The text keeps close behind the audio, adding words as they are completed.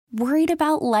Worried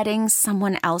about letting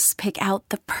someone else pick out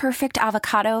the perfect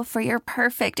avocado for your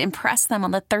perfect impress them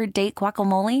on the third date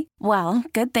guacamole? Well,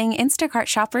 good thing Instacart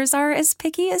shoppers are as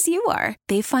picky as you are.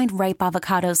 They find ripe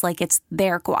avocados like it's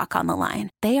their guac on the line.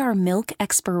 They are milk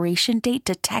expiration date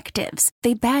detectives.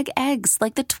 They bag eggs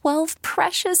like the 12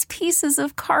 precious pieces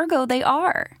of cargo they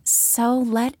are. So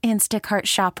let Instacart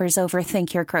shoppers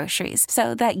overthink your groceries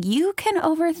so that you can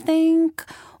overthink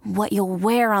what you'll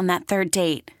wear on that third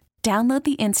date. Download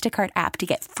the Instacart app to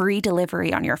get free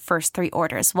delivery on your first 3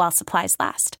 orders while supplies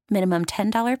last. Minimum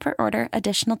 $10 per order.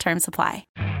 Additional terms apply.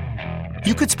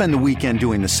 You could spend the weekend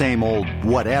doing the same old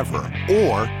whatever,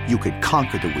 or you could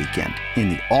conquer the weekend in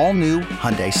the all-new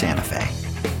Hyundai Santa Fe.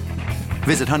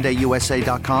 Visit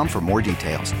HyundaiUSA.com for more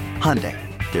details. Hyundai,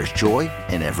 there's joy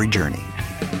in every journey.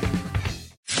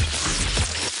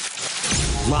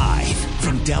 Live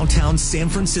from downtown San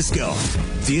Francisco,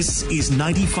 this is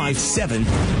 95.7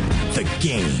 The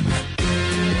Game.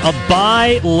 A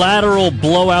bilateral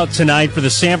blowout tonight for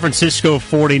the San Francisco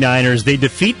 49ers. They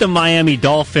defeat the Miami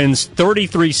Dolphins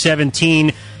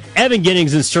 33-17. Evan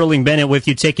Giddings and Sterling Bennett with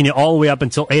you, taking you all the way up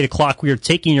until 8 o'clock. We are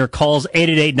taking your calls,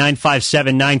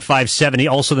 888-957-9570,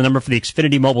 also the number for the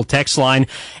Xfinity mobile text line.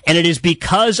 And it is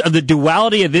because of the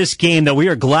duality of this game that we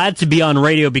are glad to be on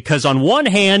radio, because on one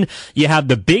hand, you have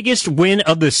the biggest win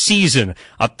of the season,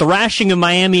 a thrashing of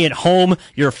Miami at home,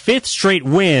 your 5th straight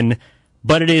win,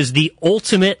 but it is the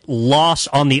ultimate loss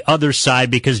on the other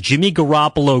side because Jimmy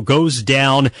Garoppolo goes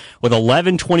down with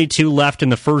 11:22 left in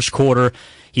the first quarter.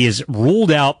 He is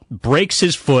ruled out, breaks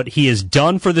his foot. He is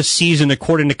done for the season,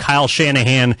 according to Kyle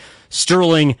Shanahan.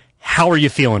 Sterling, how are you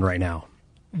feeling right now?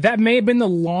 That may have been the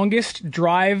longest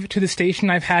drive to the station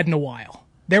I've had in a while.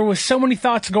 There was so many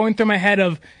thoughts going through my head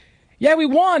of, yeah, we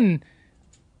won,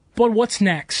 but what's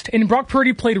next? And Brock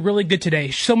Purdy played really good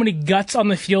today. So many guts on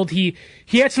the field. He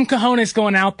had some cojones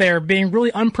going out there, being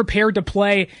really unprepared to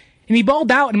play. And he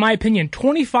balled out, in my opinion.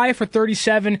 25 for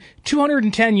 37,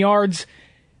 210 yards.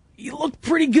 He looked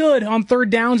pretty good on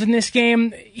third downs in this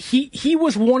game. He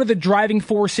was one of the driving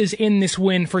forces in this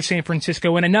win for San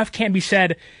Francisco, and enough can't be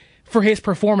said for his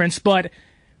performance. But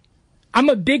I'm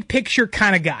a big picture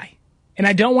kind of guy, and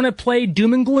I don't want to play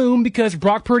doom and gloom because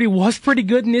Brock Purdy was pretty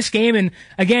good in this game, and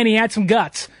again, he had some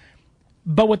guts.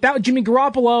 But without Jimmy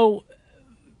Garoppolo,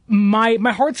 my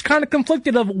heart's kind of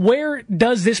conflicted of where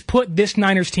does this put this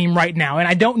Niners team right now? And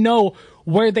I don't know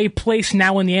where they place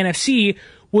now in the NFC,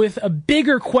 with a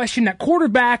bigger question at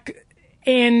quarterback,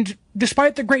 and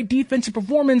despite the great defensive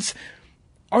performance,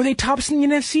 are they tops in the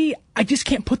NFC? I just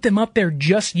can't put them up there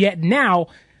just yet now,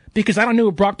 because I don't know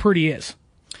who Brock Purdy is.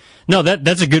 No,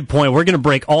 that's a good point. We're going to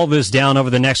break all this down over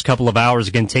the next couple of hours,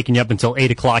 again, taking you up until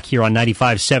 8 o'clock here on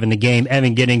 95.7 The Game.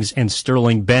 Evan Giddings and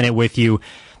Sterling Bennett with you.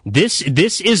 This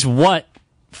is what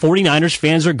 49ers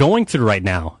fans are going through right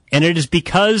now, and it is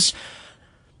because,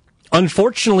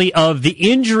 unfortunately, of the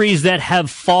injuries that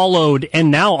have followed and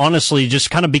now honestly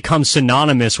just kind of become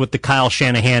synonymous with the Kyle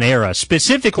Shanahan era,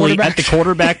 specifically at the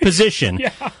quarterback position,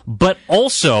 yeah. But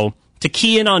also to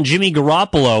key in on Jimmy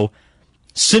Garoppolo,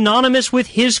 synonymous with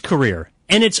his career.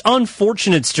 And it's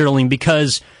unfortunate, Sterling,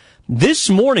 because this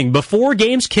morning, before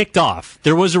games kicked off,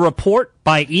 there was a report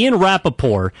by Ian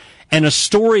Rappaport and a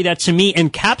story that to me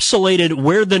encapsulated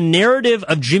where the narrative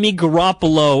of Jimmy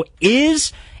Garoppolo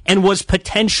is and was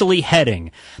potentially heading.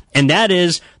 And that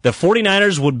is the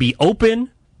 49ers would be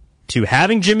open to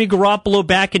having Jimmy Garoppolo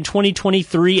back in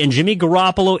 2023, and Jimmy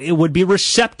Garoppolo it would be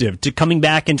receptive to coming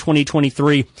back in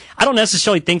 2023. I don't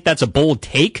necessarily think that's a bold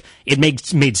take. It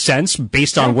made sense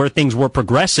based on where things were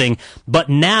progressing. But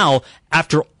now,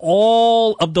 after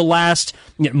all of the last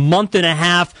month and a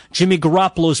half, Jimmy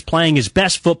Garoppolo is playing his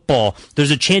best football.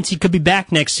 There's a chance he could be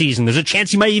back next season. There's a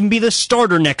chance he might even be the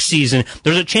starter next season.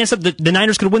 There's a chance that the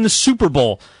Niners could win the Super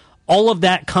Bowl. All of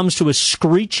that comes to a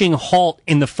screeching halt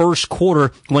in the first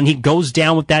quarter when he goes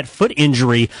down with that foot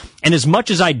injury. And as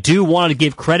much as I do want to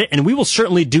give credit, and we will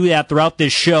certainly do that throughout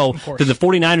this show, to the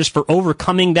 49ers for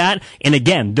overcoming that, and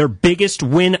again, their biggest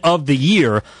win of the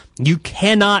year,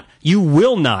 you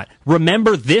will not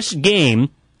remember this game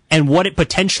and what it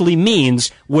potentially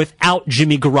means without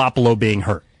Jimmy Garoppolo being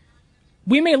hurt.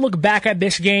 We may look back at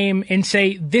this game and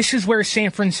say, this is where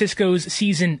San Francisco's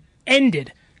season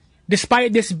ended,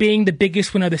 despite this being the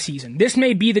biggest win of the season. This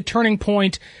may be the turning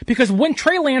point, because when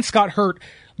Trey Lance got hurt,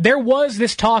 there was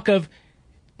this talk of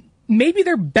maybe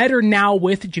they're better now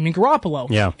with Jimmy Garoppolo.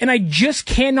 Yeah. And I just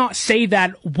cannot say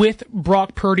that with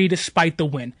Brock Purdy despite the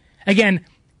win. Again,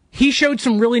 he showed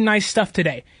some really nice stuff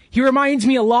today. He reminds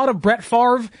me a lot of Brett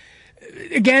Favre.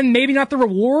 Again, maybe not the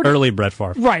reward. Early Brett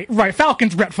Favre. Right.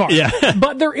 Falcons Brett Favre. Yeah.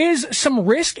 But there is some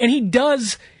risk, and he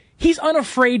does He's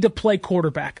unafraid to play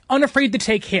quarterback, unafraid to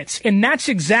take hits, and that's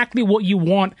exactly what you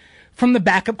want from the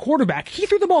backup quarterback. He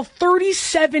threw the ball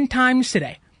 37 times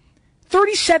today.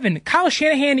 37. Kyle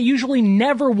Shanahan usually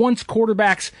never wants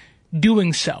quarterbacks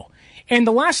doing so. And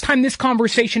the last time this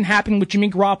conversation happened with Jimmy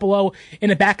Garoppolo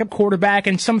and a backup quarterback,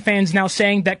 and some fans now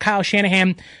saying that Kyle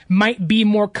Shanahan might be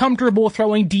more comfortable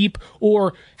throwing deep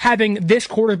or having this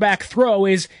quarterback throw,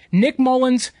 is Nick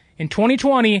Mullins in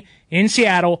 2020 in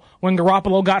Seattle when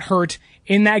Garoppolo got hurt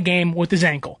in that game with his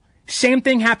ankle. Same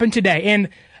thing happened today. And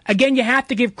again, you have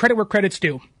to give credit where credit's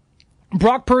due.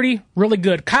 Brock Purdy, really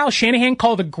good. Kyle Shanahan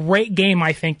called a great game,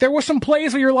 I think. There were some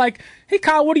plays where you're like, hey,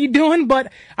 Kyle, what are you doing?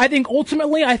 But I think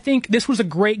ultimately, this was a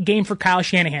great game for Kyle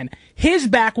Shanahan. His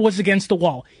back was against the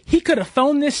wall. He could have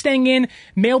phoned this thing in,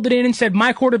 mailed it in, and said,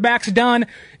 my quarterback's done.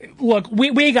 Look, we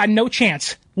ain't got no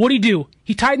chance. What'd he do?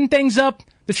 He tightened things up.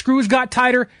 The screws got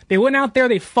tighter. They went out there,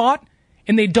 they fought,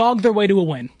 and they dogged their way to a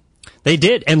win. They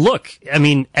did. And look, I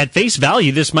mean, at face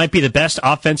value, this might be the best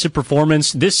offensive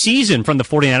performance this season from the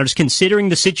 49ers, considering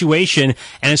the situation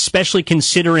and especially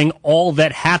considering all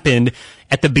that happened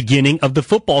at the beginning of the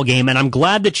football game. And I'm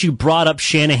glad that you brought up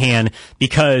Shanahan,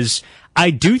 because I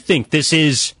do think this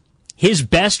is his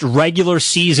best regular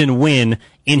season win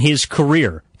in his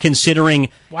career, considering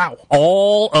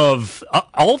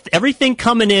everything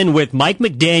coming in with Mike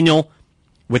McDaniel,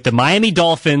 with the Miami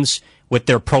Dolphins, with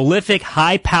their prolific,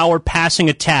 high-powered passing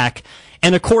attack.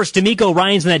 And, of course, DeMeco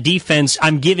Ryans in that defense,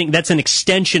 that's an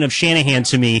extension of Shanahan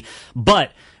to me.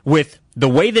 But with the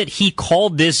way that he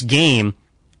called this game,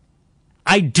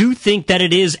 I do think that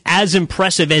it is as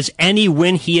impressive as any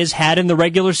win he has had in the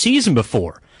regular season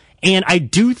before. And I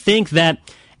do think that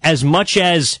as much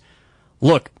as,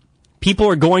 look, people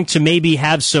are going to maybe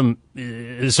have some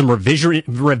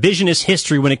revisionist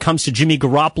history when it comes to Jimmy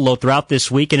Garoppolo throughout this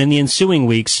week and in the ensuing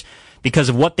weeks, because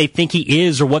of what they think he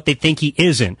is or what they think he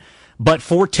isn't. But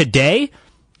for today,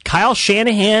 Kyle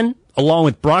Shanahan, along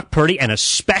with Brock Purdy, and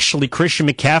especially Christian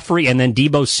McCaffrey and then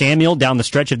Deebo Samuel down the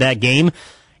stretch of that game,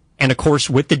 and of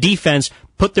course with the defense,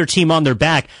 put their team on their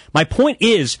back. My point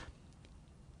is,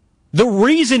 the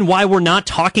reason why we're not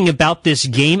talking about this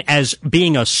game as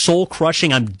being a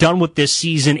soul-crushing, I'm done with this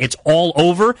season, it's all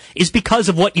over, is because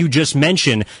of what you just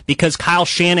mentioned, because Kyle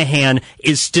Shanahan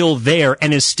is still there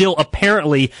and is still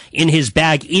apparently in his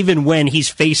bag even when he's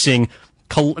facing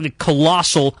a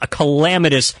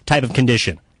calamitous type of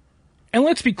condition. And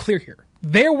let's be clear here.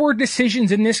 There were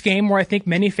decisions in this game where I think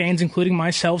many fans, including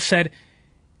myself, said,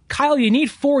 Kyle, you need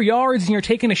 4 yards and you're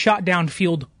taking a shot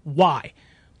downfield. Why?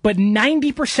 But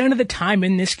 90% of the time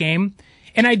in this game,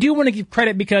 and I do want to give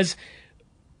credit because,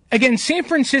 again, San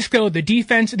Francisco, the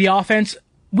defense, the offense,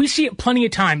 we see it plenty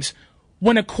of times.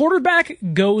 When a quarterback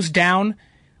goes down,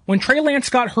 when Trey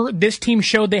Lance got hurt, this team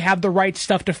showed they have the right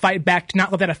stuff to fight back to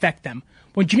not let that affect them.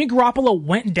 When Jimmy Garoppolo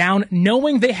went down,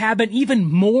 knowing they have an even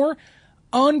more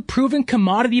unproven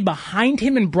commodity behind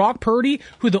him in Brock Purdy,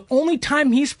 who the only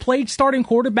time he's played starting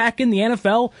quarterback in the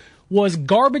NFL was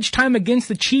garbage time against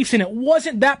the Chiefs, and it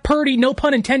wasn't that Purdy, no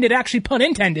pun intended, actually pun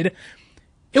intended.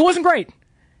 It wasn't great.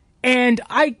 And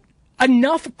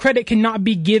enough credit cannot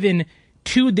be given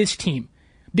to this team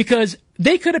because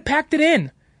they could have packed it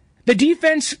in. The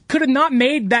defense could have not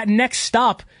made that next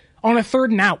stop on a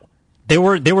 3rd and out. They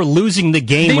were losing the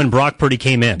game when Brock Purdy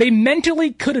came in. They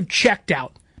mentally could have checked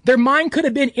out. Their mind could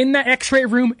have been in that x-ray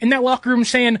room, in that locker room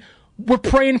saying, we're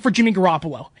praying for Jimmy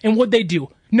Garoppolo. And what'd they do?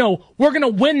 No, we're going to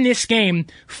win this game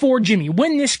for Jimmy.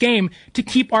 Win this game to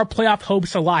keep our playoff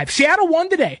hopes alive. Seattle won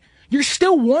today. You're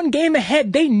still 1 game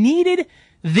ahead. They needed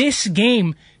this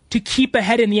game to keep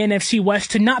ahead in the NFC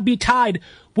West, to not be tied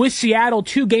with Seattle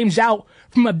 2 games out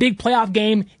from a big playoff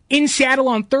game in Seattle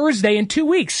on Thursday in 2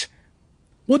 weeks.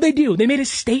 What'd they do? They made a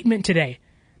statement today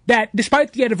that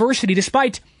despite the adversity,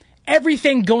 despite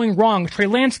everything going wrong, Trey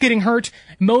Lance getting hurt,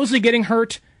 Mosley getting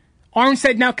hurt,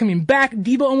 Armstead now coming back.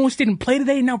 Deebo almost didn't play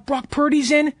today. Now Brock Purdy's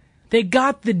in. They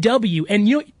got the W. And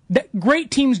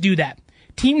great teams do that.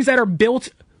 Teams that are built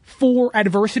for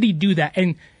adversity do that.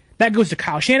 And that goes to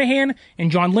Kyle Shanahan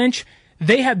and John Lynch.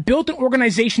 They have built an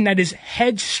organization that is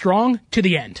headstrong to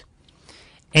the end.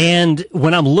 And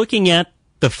when I'm looking at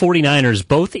the 49ers,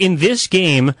 both in this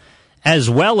game as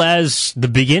well as the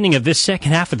beginning of this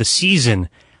second half of the season,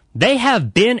 they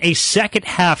have been a second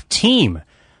half team.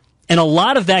 And a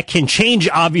lot of that can change,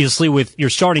 obviously, with your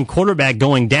starting quarterback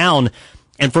going down.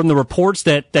 And from the reports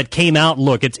that came out,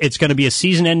 look, it's going to be a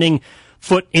season-ending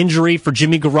foot injury for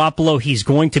Jimmy Garoppolo. He's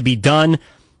going to be done.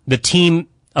 The team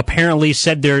apparently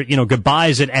said their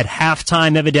goodbyes at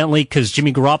halftime, evidently, because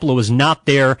Jimmy Garoppolo was not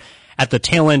there at the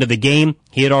tail end of the game.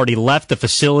 He had already left the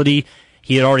facility.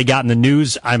 He had already gotten the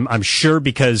news, I'm sure,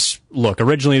 because, look,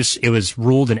 originally it was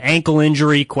ruled an ankle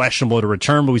injury, questionable to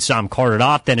return, but we saw him carted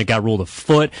off. Then it got ruled a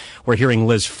foot. We're hearing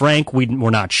Liz Frank. We're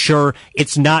not sure.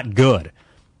 It's not good.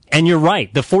 And you're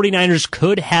right. The 49ers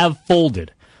could have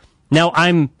folded. Now,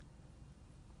 I'm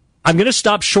going to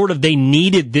stop short of they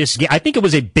needed this game. I think it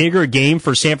was a bigger game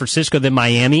for San Francisco than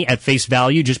Miami at face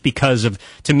value, just because of,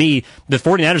 to me, the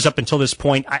 49ers up until this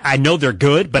point, I know they're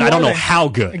good, but I don't know how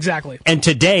good. Exactly. And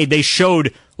today they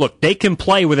showed, look, they can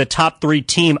play with a top 3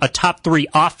 team, a top 3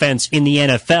 offense in the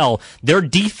NFL. Their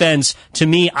defense, to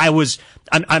me,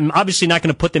 I'm obviously not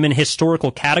going to put them in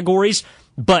historical categories,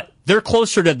 but they're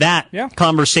closer to that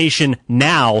conversation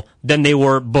now than they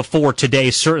were before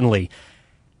today, certainly.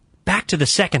 Back to the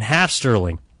second half,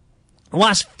 Sterling. The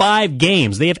last 5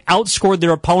 games, they have outscored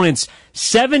their opponents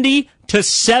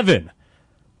 70-7.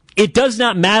 It does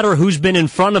not matter who's been in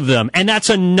front of them, and that's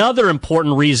another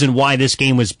important reason why this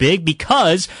game was big,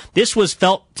 because this was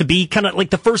felt to be kind of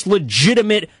like the first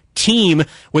legitimate team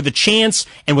with a chance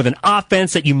and with an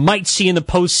offense that you might see in the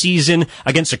postseason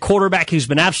against a quarterback who's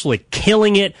been absolutely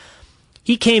killing it.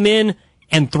 He came in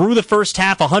and threw the first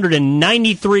half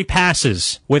 193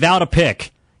 passes without a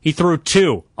pick. He threw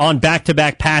 2 on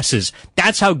back-to-back passes.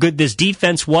 That's how good this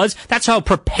defense was. That's how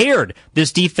prepared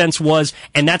this defense was.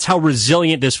 And that's how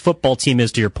resilient this football team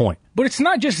is, to your point. But it's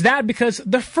not just that, because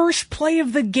the first play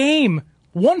of the game,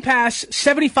 1 pass,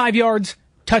 75 yards,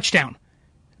 touchdown.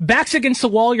 Backs against the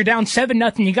wall, you're down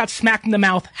 7-0, you got smacked in the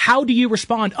mouth. How do you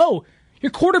respond? Oh,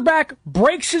 your quarterback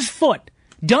breaks his foot.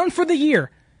 Done for the year.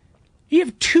 You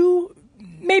have 2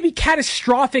 maybe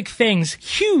catastrophic things,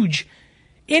 huge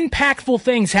impactful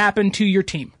things happen to your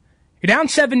team. You're down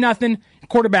 7-0,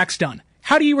 quarterback's done.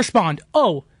 How do you respond?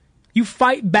 Oh, you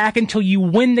fight back until you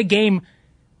win the game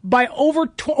by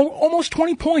almost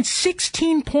 20 points,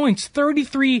 16 points,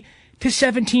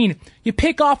 33-17. You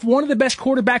pick off one of the best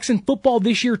quarterbacks in football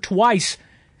this year twice.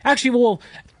 Actually,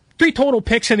 3 total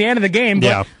picks in the end of the game.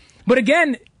 But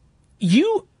again,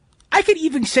 I could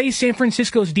even say San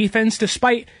Francisco's defense,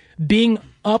 despite being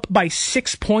up by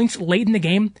 6 points late in the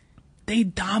game, they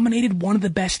dominated one of the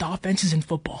best offenses in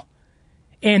football.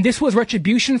 And this was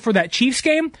retribution for that Chiefs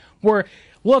game where,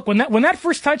 look, when that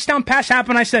first touchdown pass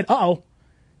happened, I said, uh-oh,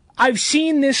 I've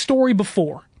seen this story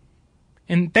before.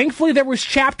 And thankfully there was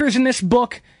chapters in this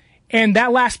book, and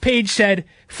that last page said,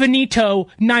 finito,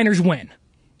 Niners win.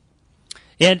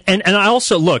 And I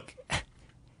also, look,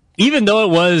 even though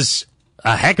it was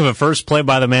a heck of a first play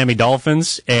by the Miami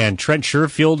Dolphins, and Trent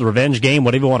Sherfield, revenge game,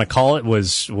 whatever you want to call it,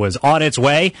 was on its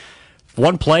way.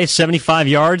 1 play, 75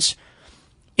 yards.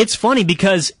 It's funny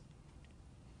because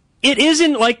it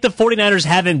isn't like the 49ers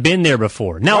haven't been there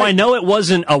before. Now, right. I know it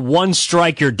wasn't a 1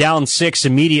 strike, you're down 6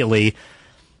 immediately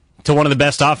to one of the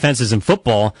best offenses in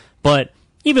football, but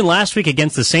even last week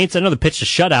against the Saints, I know they pitched a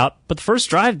shutout, but the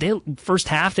first half, they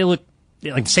looked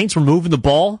like the Saints were moving the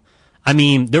ball. I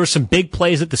mean, there were some big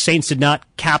plays that the Saints did not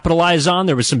capitalize on.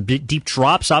 There was some deep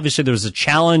drops. Obviously, there was a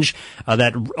challenge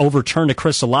that overturned a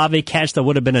Chris Olave catch that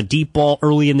would have been a deep ball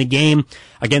early in the game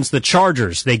against the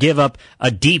Chargers. They give up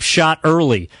a deep shot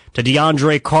early to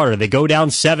DeAndre Carter. They go down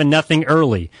 7-0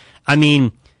 early. I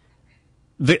mean,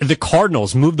 the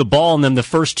Cardinals moved the ball in them the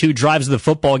first 2 drives of the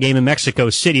football game in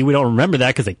Mexico City. We don't remember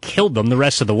that because they killed them the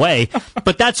rest of the way.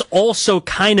 But that's also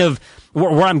kind of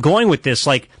where I'm going with this.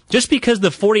 Like, just because the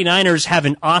 49ers have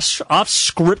an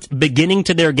off-script beginning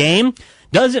to their game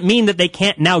doesn't mean that they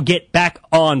can't now get back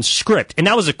on script. And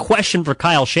that was a question for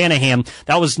Kyle Shanahan.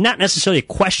 That was not necessarily a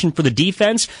question for the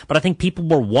defense, but I think people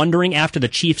were wondering after the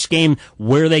Chiefs game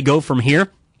where they go from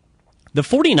here. The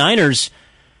 49ers,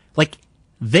 like,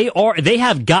 they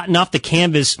have gotten off the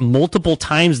canvas multiple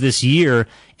times this year,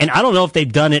 and I don't know if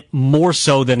they've done it more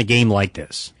so than a game like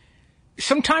this.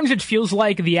 Sometimes it feels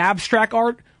like the abstract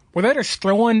art where they're just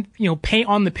throwing, paint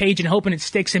on the page and hoping it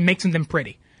sticks and makes them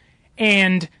pretty.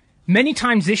 And many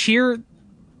times this year,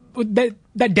 that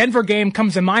Denver game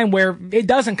comes to mind where it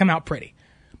doesn't come out pretty.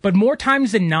 But more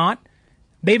times than not,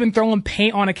 they've been throwing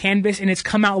paint on a canvas and it's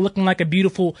come out looking like a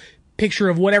beautiful picture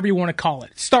of whatever you want to call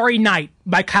it. Starry Night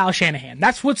by Kyle Shanahan.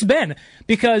 That's what's been.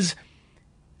 Because,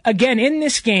 again, in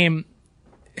this game,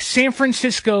 San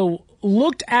Francisco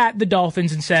looked at the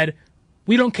Dolphins and said,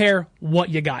 we don't care what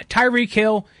you got. Tyreek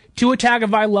Hill, Tua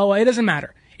Tagovailoa, it doesn't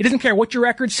matter. It doesn't care what your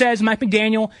record says, Mike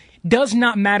McDaniel. Does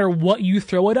not matter what you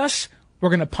throw at us. We're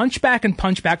going to punch back and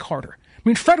punch back harder. I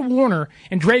mean, Fred Warner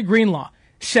and Dre Greenlaw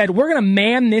said, we're going to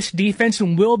man this defense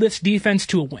and will this defense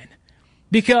to a win.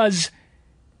 Because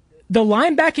the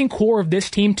linebacking core of this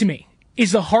team, to me,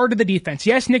 is the heart of the defense.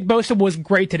 Yes, Nick Bosa was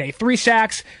great today. 3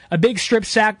 sacks, a big strip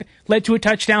sack, led to a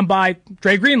touchdown by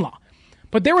Dre Greenlaw.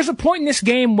 But there was a point in this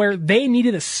game where they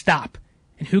needed a stop.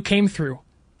 And who came through?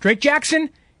 Drake Jackson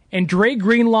and Dre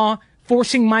Greenlaw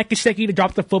forcing Mike Gesicki to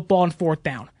drop the football on 4th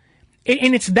down.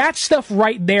 And it's that stuff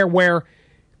right there where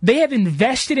they have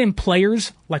invested in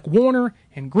players like Warner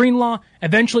and Greenlaw,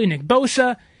 eventually Nick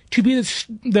Bosa, to be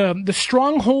the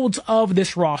strongholds of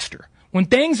this roster. When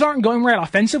things aren't going right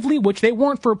offensively, which they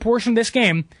weren't for a portion of this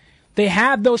game, they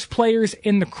have those players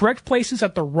in the correct places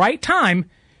at the right time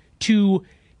to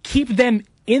keep them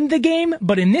in the game.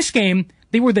 But in this game,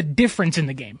 they were the difference in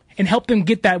the game and helped them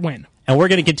get that win. And we're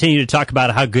going to continue to talk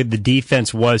about how good the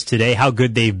defense was today, how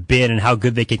good they've been, and how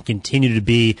good they can continue to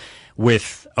be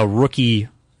with a rookie,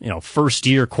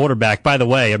 first-year quarterback. By the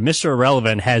way, Mr.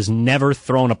 Irrelevant has never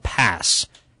thrown a pass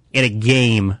in a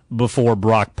game before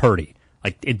Brock Purdy.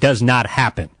 It does not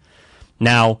happen.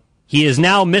 Now, he is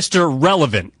now Mr.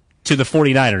 Relevant to the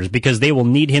 49ers because they will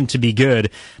need him to be good.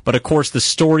 But, of course, the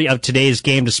story of today's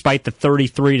game, despite the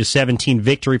 33-17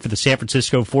 victory for the San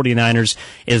Francisco 49ers,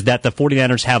 is that the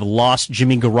 49ers have lost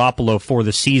Jimmy Garoppolo for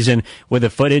the season with a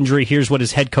foot injury. Here's what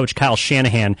his head coach, Kyle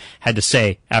Shanahan, had to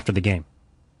say after the game.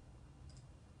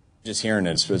 Just hearing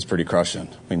it's pretty crushing.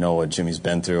 We know what Jimmy's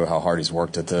been through, how hard he's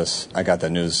worked at this. I got that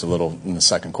news a little in the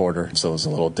second quarter, so it was a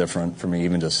little different for me,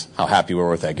 even just how happy we were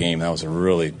with that game. That was a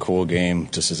really cool game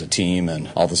just as a team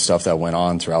and all the stuff that went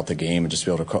on throughout the game and just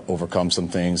be able to overcome some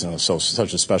things. And it was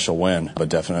such a special win, but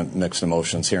definite mixed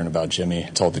emotions hearing about Jimmy. I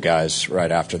told the guys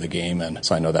right after the game, and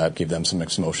so I know that gave them some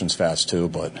mixed emotions fast too,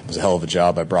 but it was a hell of a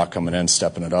job by Brock coming in,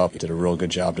 stepping it up. He did a real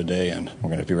good job today, and we're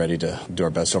going to be ready to do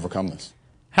our best to overcome this.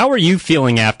 How are you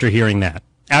feeling after hearing that?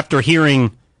 After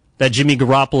hearing that Jimmy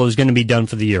Garoppolo is going to be done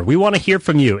for the year? We want to hear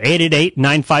from you.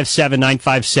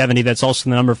 888-957-9570. That's also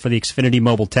the number for the Xfinity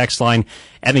mobile text line.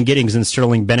 Evan Giddings and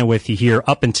Sterling Bennett with you here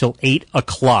up until 8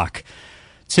 o'clock.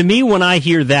 To me, when I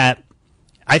hear that,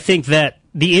 I think that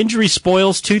the injury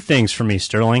spoils two things for me,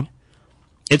 Sterling.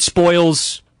 It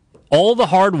spoils all the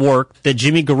hard work that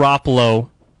Jimmy Garoppolo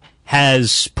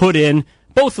has put in,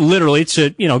 both literally to,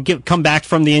 come back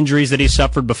from the injuries that he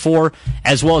suffered before,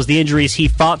 as well as the injuries he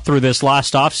fought through this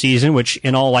last offseason, which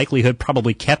in all likelihood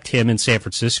probably kept him in San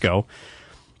Francisco.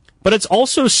 But it's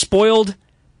also spoiled,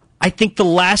 I think, the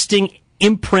lasting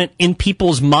imprint in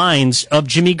people's minds of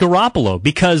Jimmy Garoppolo,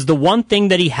 because the one thing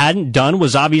that he hadn't done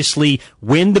was obviously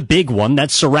win the big one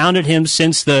that surrounded him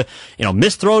since the,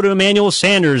 missed throw to Emmanuel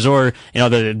Sanders or,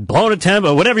 the blown attempt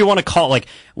or whatever you want to call it,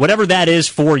 whatever that is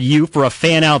for you, for a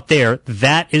fan out there,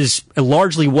 that is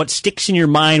largely what sticks in your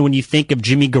mind when you think of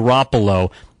Jimmy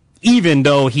Garoppolo, even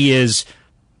though he is,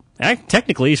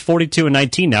 technically he's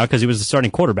 42-19 now because he was the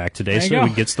starting quarterback today, so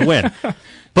he gets the win.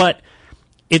 But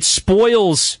it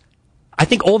spoils, I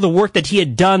think, all the work that he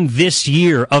had done this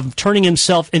year of turning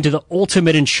himself into the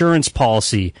ultimate insurance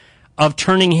policy, of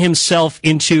turning himself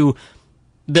into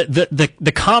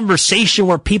the conversation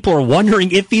where people are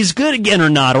wondering if he's good again or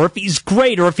not, or if he's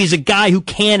great, or if he's a guy who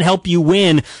can help you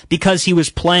win because he was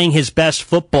playing his best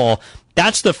football.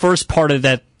 That's the first part of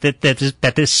that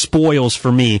this spoils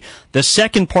for me. The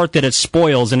second part that it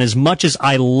spoils, and as much as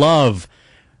I love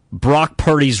Brock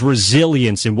Purdy's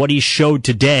resilience and what he showed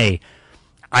today,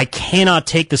 I cannot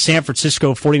take the San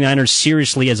Francisco 49ers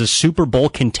seriously as a Super Bowl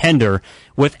contender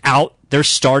without their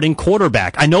starting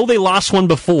quarterback. I know they lost one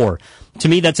before. To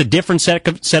me, that's a different set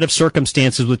of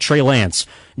circumstances with Trey Lance.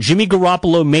 Jimmy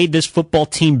Garoppolo made this football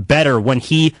team better when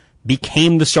he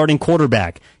became the starting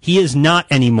quarterback. He is not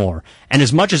anymore. And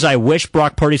as much as I wish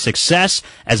Brock Purdy success,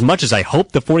 as much as I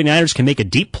hope the 49ers can make a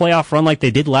deep playoff run like they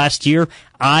did last year,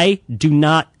 I do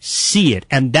not see it.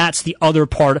 And that's the other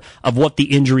part of what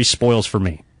the injury spoils for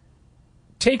me.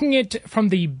 Taking it from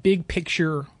the big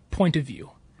picture point of view,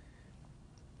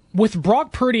 with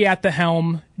Brock Purdy at the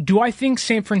helm, do I think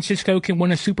San Francisco can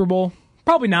win a Super Bowl?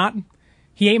 Probably not.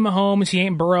 He ain't Mahomes, he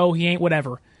ain't Burrow, he ain't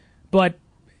whatever. But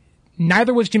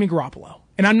neither was Jimmy Garoppolo.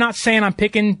 And I'm not saying I'm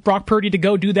picking Brock Purdy to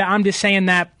go do that. I'm just saying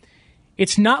that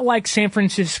it's not like San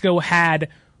Francisco had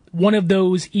one of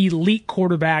those elite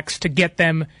quarterbacks to get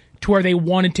them to where they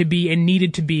wanted to be and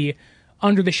needed to be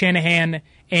under the Shanahan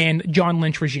and John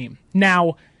Lynch regime.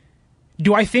 Now,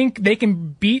 do I think they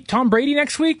can beat Tom Brady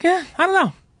next week? I don't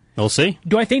know. We'll see.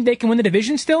 Do I think they can win the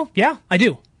division still? Yeah, I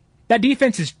do. That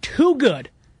defense is too good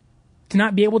to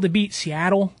not be able to beat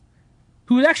Seattle,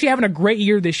 who is actually having a great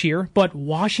year this year, but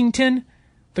Washington,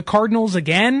 the Cardinals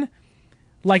again.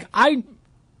 I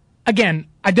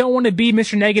don't want to be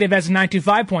Mr. Negative as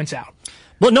 925 points out.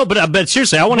 Well, no, but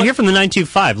seriously, I want to hear from the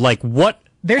 925. What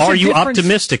are you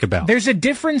optimistic about? There's a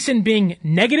difference in being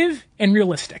negative and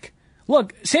realistic.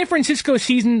 Look, San Francisco's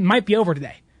season might be over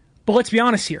today, but let's be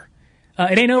honest here.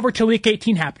 It ain't over till Week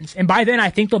 18 happens. And by then, I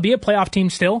think they'll be a playoff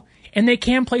team still, and they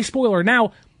can play spoiler.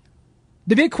 Now,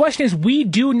 the big question is we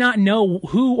do not know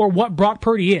who or what Brock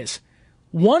Purdy is.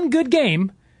 One good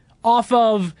game off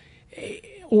of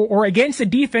or against a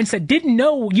defense that didn't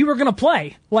know you were going to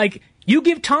play. Like, you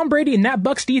give Tom Brady and that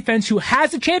Bucs defense, who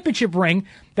has a championship ring,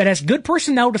 that has good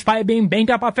personnel despite being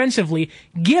banged up offensively,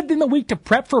 give them a week to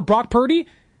prep for Brock Purdy,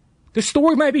 the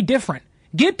story might be different.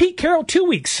 Give Pete Carroll 2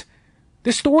 weeks.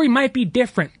 The story might be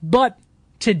different. But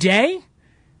today,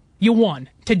 you won.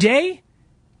 Today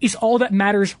is all that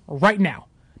matters right now.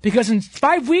 Because in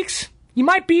 5 weeks, you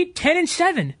might be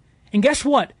 10-7. And guess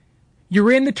what?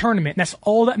 You're in the tournament. That's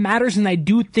all that matters, and I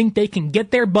do think they can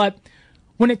get there. But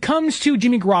when it comes to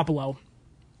Jimmy Garoppolo,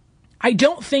 I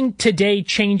don't think today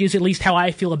changes at least how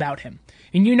I feel about him.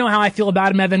 And you know how I feel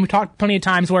about him, Evan. We talked plenty of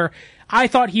times where I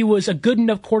thought he was a good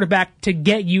enough quarterback to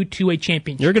get you to a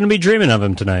championship. You're going to be dreaming of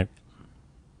him tonight.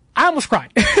 I almost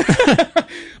cried.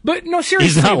 But no,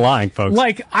 seriously. He's not lying, folks.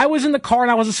 Like, I was in the car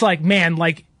and I was just like, man,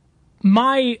 like,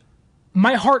 my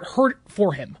heart hurt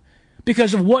for him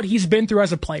because of what he's been through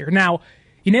as a player. Now,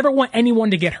 you never want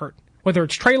anyone to get hurt, whether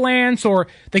it's Trey Lance or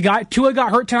the guy, Tua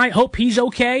got hurt tonight, hope he's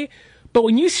okay. But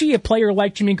when you see a player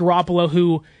like Jimmy Garoppolo,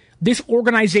 who this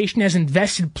organization has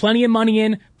invested plenty of money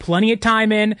in, plenty of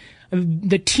time in,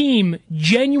 the team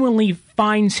genuinely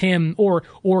finds him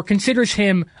or considers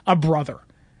him a brother.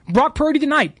 Brock Purdy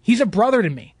tonight, he's a brother to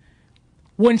me.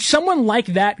 When someone like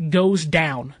that goes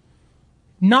down,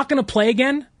 not going to play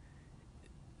again,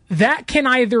 that can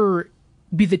either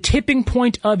be the tipping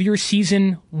point of your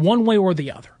season one way or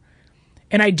the other.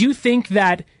 And I do think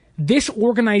that this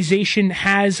organization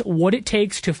has what it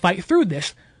takes to fight through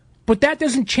this, but that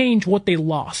doesn't change what they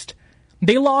lost.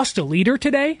 They lost a leader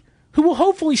today who will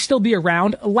hopefully still be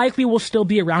around, likely will still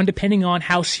be around depending on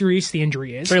how serious the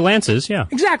injury is. Trey Lance is, yeah.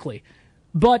 Exactly.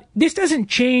 But this doesn't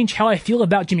change how I feel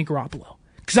about Jimmy Garoppolo.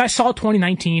 Because I saw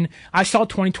 2019, I saw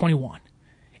 2021.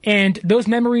 And those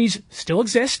memories still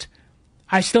exist.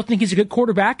 I still think he's a good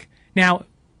quarterback. Now,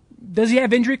 does he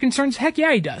have injury concerns? Heck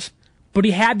yeah, he does. But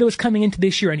he had those coming into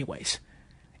this year anyways.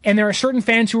 And there are certain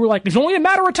fans who were like, it's only a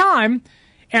matter of time.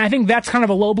 And I think that's kind of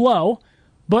a low blow.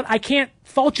 But I can't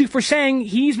fault you for saying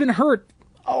he's been hurt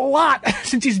a lot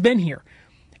since he's been here.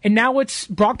 And now it's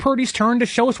Brock Purdy's turn to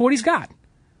show us what he's got.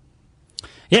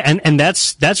 Yeah, and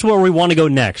that's where we want to go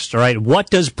next, all right? What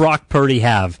does Brock Purdy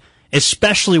have,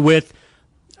 especially with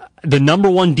the number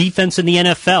one defense in the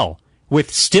NFL,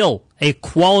 with still a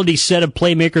quality set of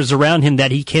playmakers around him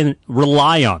that he can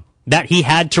rely on, that he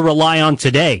had to rely on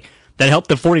today, that helped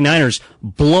the 49ers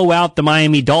blow out the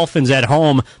Miami Dolphins at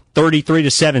home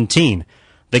 33-17.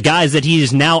 The guys that he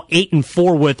is now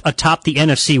 8-4 with atop the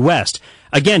NFC West.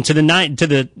 Again, to the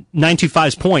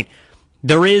 925's point,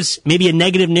 there is maybe a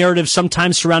negative narrative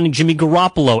sometimes surrounding Jimmy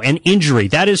Garoppolo and injury.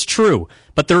 That is true.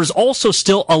 But there's also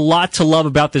still a lot to love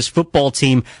about this football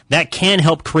team that can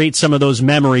help create some of those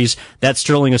memories that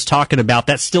Sterling is talking about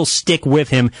that still stick with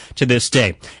him to this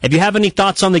day. If you have any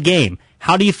thoughts on the game,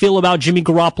 how do you feel about Jimmy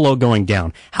Garoppolo going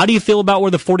down? How do you feel about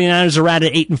where the 49ers are at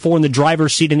 8-4 in the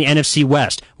driver's seat in the NFC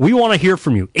West? We want to hear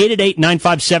from you.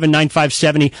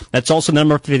 888-957-9570. That's also the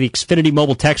number for the Xfinity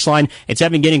mobile text line. It's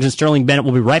Evan Giddings and Sterling Bennett.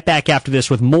 We'll be right back after this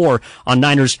with more on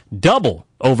Niners double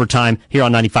overtime here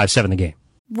on 95.7 The Game.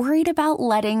 Worried about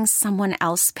letting someone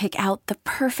else pick out the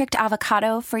perfect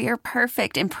avocado for your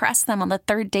perfect impress them on the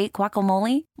third date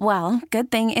guacamole? Well,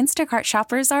 good thing Instacart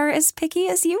shoppers are as picky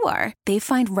as you are. They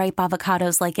find ripe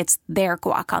avocados like it's their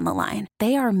guac on the line.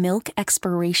 They are milk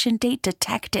expiration date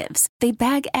detectives. They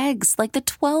bag eggs like the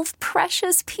 12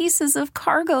 precious pieces of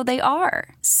cargo they are.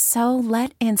 So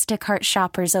let Instacart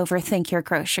shoppers overthink your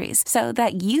groceries so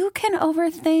that you can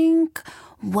overthink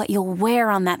what you'll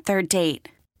wear on that third date.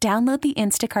 Download the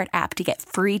Instacart app to get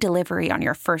free delivery on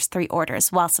your first 3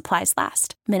 orders while supplies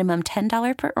last. Minimum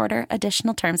 $10 per order.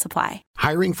 Additional terms apply.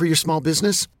 Hiring for your small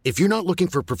business? If you're not looking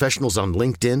for professionals on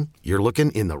LinkedIn, you're looking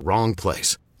in the wrong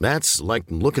place. That's like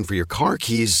looking for your car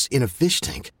keys in a fish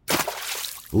tank.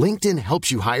 LinkedIn helps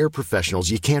you hire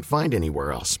professionals you can't find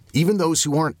anywhere else, even those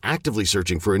who aren't actively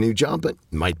searching for a new job but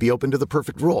might be open to the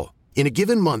perfect role. In a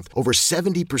given month, over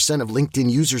 70% of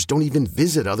LinkedIn users don't even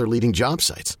visit other leading job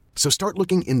sites. So start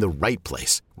looking in the right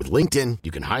place. With LinkedIn,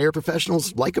 you can hire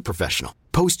professionals like a professional.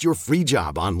 Post your free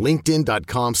job on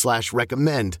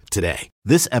linkedin.com/recommend today.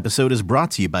 This episode is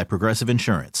brought to you by Progressive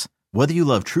Insurance. Whether you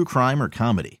love true crime or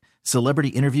comedy, celebrity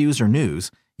interviews or news,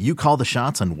 you call the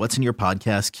shots on what's in your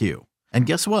podcast queue. And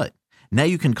guess what? Now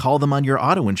you can call them on your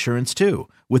auto insurance too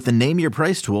with the Name Your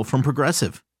Price tool from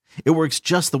Progressive. It works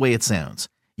just the way it sounds.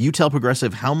 You tell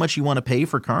Progressive how much you want to pay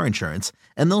for car insurance,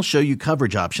 and they'll show you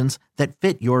coverage options that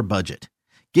fit your budget.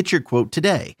 Get your quote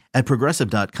today at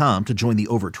Progressive.com to join the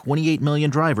over 28 million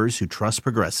drivers who trust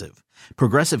Progressive.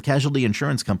 Progressive Casualty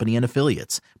Insurance Company and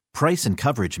Affiliates. Price and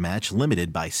coverage match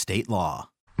limited by state law.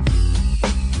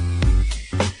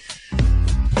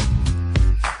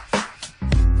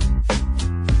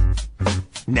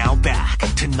 Now back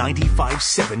to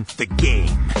 95.7 The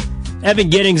Game.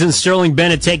 Evan Giddings and Sterling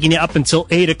Bennett taking you up until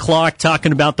 8 o'clock,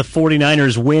 talking about the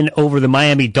 49ers win over the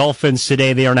Miami Dolphins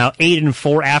today. They are now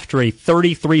 8-4 after a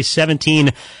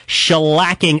 33-17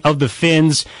 shellacking of the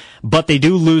Fins. But they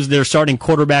do lose their starting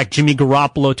quarterback, Jimmy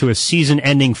Garoppolo, to a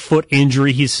season-ending foot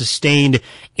injury he sustained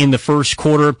in the first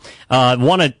quarter.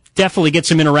 Want to definitely get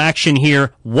some interaction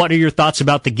here. What are your thoughts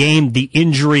about the game, the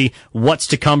injury, what's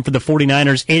to come for the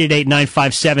 49ers?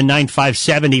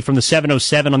 888-957-9570 from the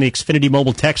 707 on the Xfinity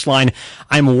mobile text line.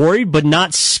 I'm worried but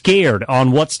not scared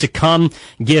on what's to come.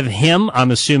 Give him, I'm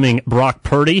assuming Brock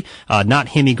Purdy, not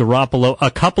Jimmy Garoppolo,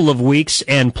 a couple of weeks,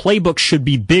 and playbook should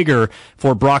be bigger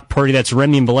for Brock Purdy. That's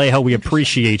Remy and Vallejo. We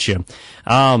appreciate you.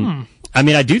 I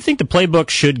mean, I do think the playbook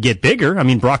should get bigger. I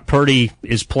mean, Brock Purdy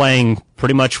is playing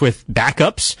pretty much with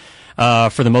backups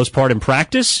for the most part in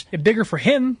practice. Bigger for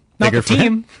him, not the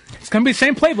team. It's going to be the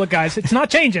same playbook, guys. It's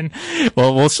not changing.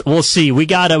 Well, we'll see. We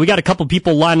got a couple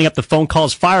people lining up the phone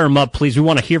calls. Fire them up, please. We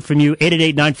want to hear from you.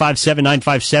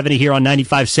 888-957-9570 here on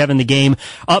 95.7 The Game.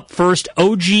 Up first,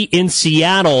 OG in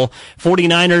Seattle.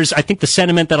 49ers, I think the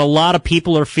sentiment that a lot of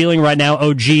people are feeling right now,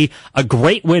 OG, a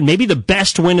great win, maybe the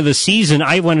best win of the season.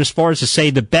 I went as far as to say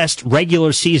the best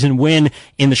regular season win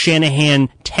in the Shanahan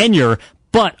tenure,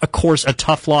 but, of course, a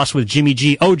tough loss with Jimmy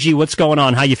G. OG, what's going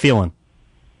on? How you feeling?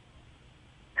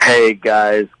 Hey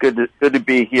guys, good to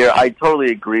be here. I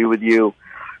totally agree with you.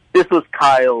 This was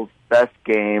Kyle's best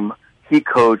game. He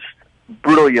coached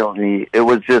brilliantly. It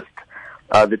was just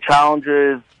the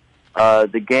challenges,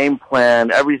 the game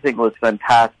plan, everything was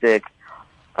fantastic.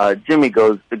 Jimmy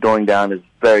going down is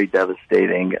very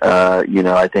devastating.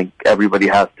 I think everybody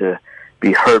has to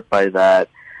be hurt by that.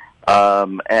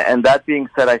 And that being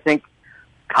said, I think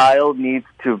Kyle needs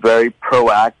to very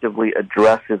proactively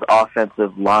address his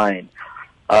offensive line.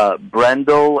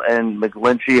 Brendel and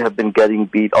McGlinchey have been getting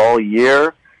beat all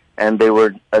year, and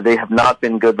they have not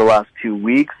been good the last 2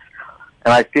 weeks.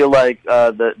 And I feel like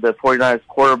the 49ers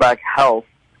quarterback health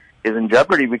is in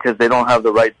jeopardy because they don't have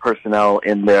the right personnel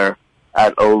in there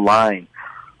at O-line.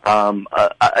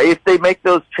 If they make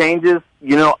those changes,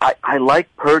 I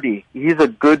like Purdy. He's a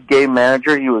good game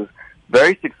manager. He was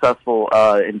very successful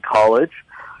in college.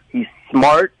 He's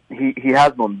smart. He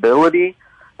has mobility.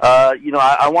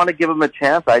 I want to give him a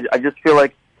chance. I just feel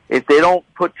like if they don't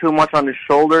put too much on his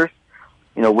shoulders,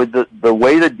 with the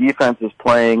way the defense is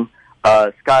playing,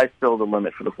 sky's still the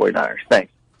limit for the 49ers.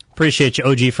 Thanks. Appreciate you,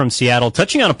 OG from Seattle.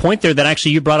 Touching on a point there that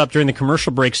actually you brought up during the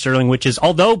commercial break, Sterling, which is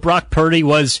although Brock Purdy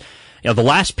was the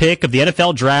last pick of the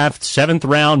NFL draft, 7th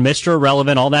round, Mr.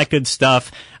 Irrelevant, all that good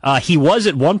stuff, he was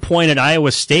at one point at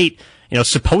Iowa State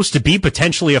supposed to be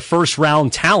potentially a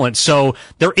first-round talent. So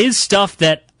there is stuff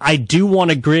that I do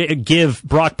want to give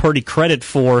Brock Purdy credit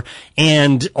for,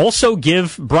 and also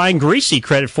give Brian Griese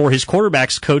credit for, his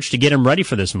quarterback's coach, to get him ready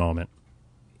for this moment.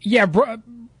 Yeah, Brock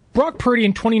Purdy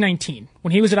in 2019,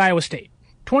 when he was at Iowa State,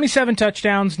 27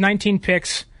 touchdowns, 19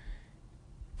 picks,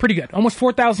 pretty good. Almost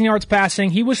 4,000 yards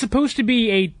passing. He was supposed to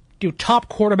be a top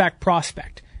quarterback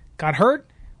prospect. Got hurt,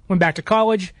 went back to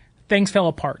college, things fell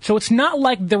apart. So it's not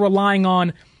like they're relying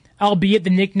on, albeit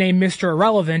the nickname Mr.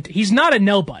 Irrelevant, he's not a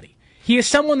nobody. He is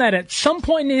someone that at some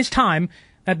point in his time,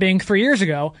 that being 3 years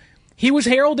ago, he was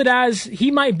heralded as he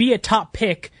might be a top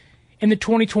pick in the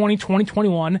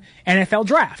 2020-2021 NFL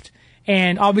draft.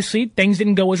 And obviously, things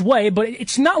didn't go his way, but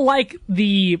it's not like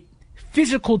the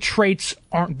physical traits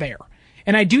aren't there.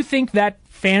 And I do think that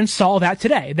fans saw that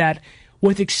today, that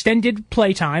with extended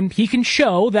playtime, he can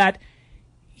show that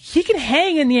he can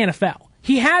hang in the NFL.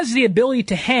 He has the ability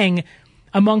to hang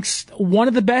amongst one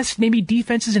of the best, maybe,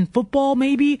 defenses in football,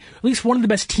 maybe, at least one of the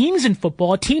best teams in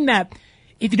football, a team that,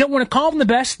 if you don't want to call them the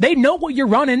best, they know what you're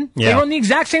running. Yeah. They run the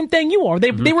exact same thing you are.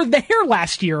 They were there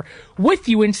last year with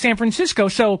you in San Francisco.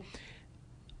 So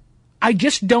I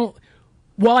just don't,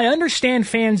 while I understand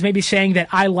fans maybe saying that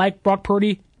I like Brock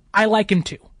Purdy, I like him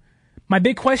too. My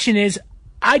big question is,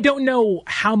 I don't know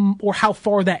how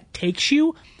far that takes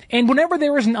you. And whenever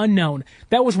there is an unknown,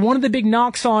 that was one of the big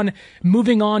knocks on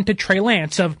moving on to Trey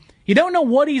Lance, of you don't know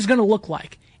what he's going to look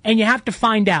like, and you have to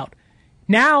find out.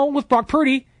 Now, with Brock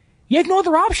Purdy, you have no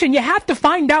other option. You have to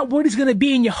find out what he's going to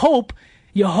be, and you hope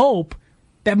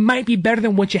that might be better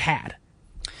than what you had.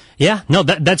 Yeah, no,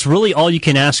 that's really all you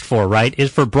can ask for, right,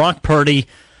 is for Brock Purdy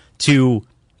to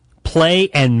play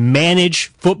and manage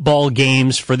football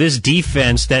games for this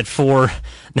defense that for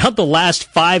not the last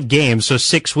 5 games, so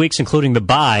 6 weeks including the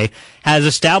bye, has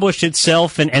established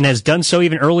itself and has done so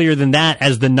even earlier than that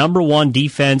as the number 1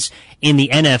 defense in the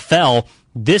NFL.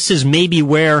 This is maybe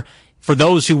where, for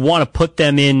those who want to put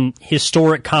them in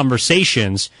historic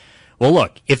conversations, well,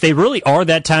 look, if they really are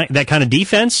that kind of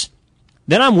defense,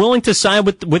 then I'm willing to side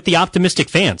with the optimistic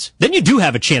fans. Then you do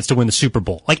have a chance to win the Super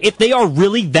Bowl. Like, if they are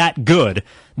really that good,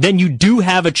 then you do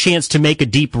have a chance to make a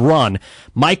deep run.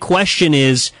 My question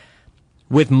is,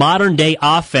 with modern day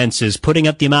offenses putting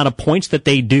up the amount of points that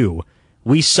they do,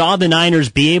 we saw the Niners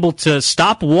be able to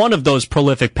stop one of those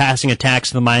prolific passing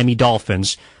attacks of the Miami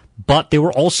Dolphins, but they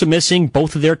were also missing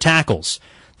both of their tackles.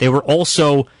 They were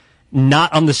also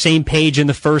not on the same page in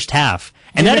the first half.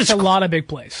 And that is a lot of big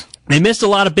plays. They missed a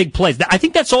lot of big plays. I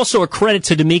think that's also a credit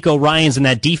to DeMeco Ryans and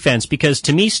that defense, because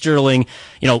to me, Sterling,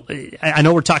 I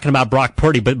know we're talking about Brock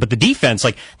Purdy, but the defense,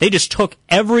 like, they just took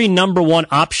every number 1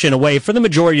 option away for the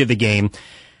majority of the game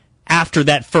after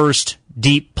that first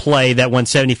deep play that went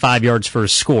 75 yards for a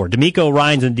score. DeMeco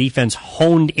Ryans and the defense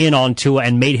honed in on Tua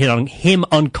and made him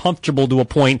uncomfortable to a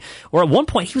point where at one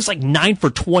point he was like 9 for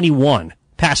 21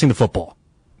 passing the football.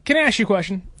 Can I ask you a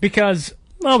question? Because...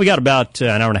 Well, we got about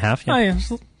an hour and a half. Yeah. Oh, yeah.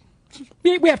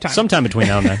 We have time. Sometime between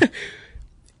now and then.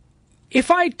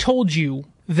 If I told you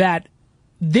that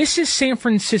this is San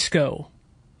Francisco,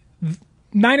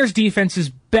 Niners defense's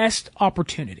best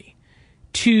opportunity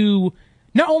to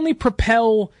not only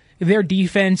propel their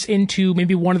defense into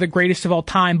maybe one of the greatest of all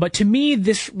time, but to me,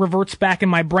 this reverts back in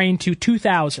my brain to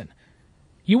 2000.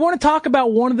 You want to talk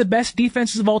about one of the best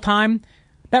defenses of all time?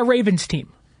 That Ravens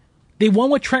team. They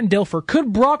won with Trent Dilfer.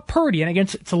 Could Brock Purdy, and again,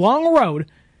 it's a long road,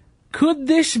 could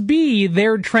this be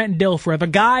their Trent Dilfer? The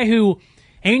guy who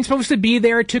ain't supposed to be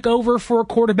there, took over for a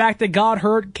quarterback that got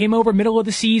hurt, came over middle of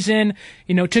the season,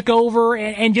 took over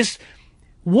and just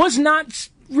was not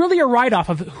really a write-off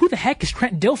of who the heck is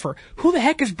Trent Dilfer? Who the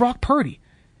heck is Brock Purdy?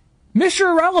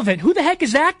 Mr. Irrelevant, who the heck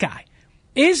is that guy?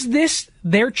 Is this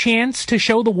their chance to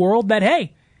show the world that,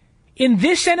 hey, in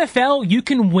this NFL, you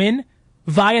can win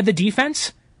via the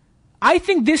defense? I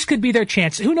think this could be their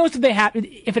chance. Who knows if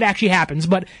it actually happens,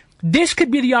 but this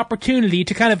could be the opportunity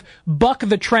to kind of buck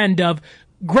the trend of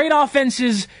great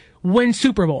offenses win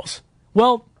Super Bowls.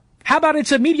 Well, how about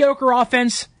it's a mediocre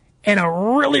offense and a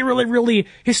really, really, really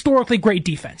historically great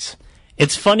defense?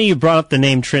 It's funny you brought up the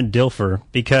name Trent Dilfer,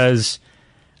 because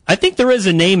I think there is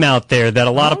a name out there that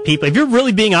a lot of people, if you're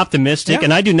really being optimistic,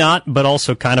 and I do not, but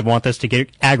also kind of want this to get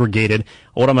aggregated,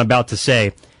 what I'm about to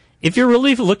say, if you're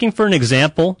really looking for an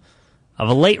example of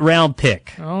a late round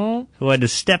pick who had to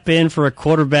step in for a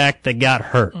quarterback that got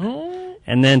hurt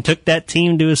and then took that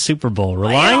team to a Super Bowl,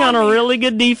 relying on a really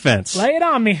good defense. Lay it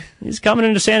on me. He's coming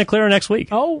into Santa Clara next week.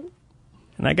 Oh.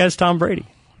 And that guy's Tom Brady.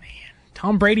 Man,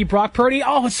 Tom Brady, Brock Purdy.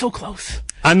 Oh, it's so close.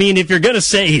 I mean, if you're going to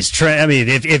say he's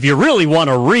if you really want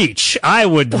to reach, I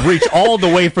would reach all the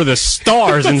way for the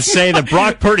stars and say that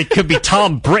Brock Purdy could be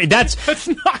Tom Brady. Let's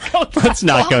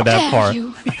not go that far.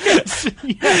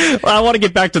 Well, I want to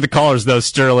get back to the callers, though,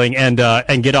 Sterling, and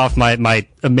get off my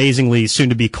amazingly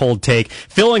soon-to-be cold take.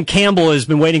 Phil and Campbell has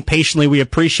been waiting patiently. We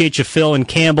appreciate you, Phil and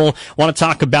Campbell. Want to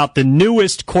talk about the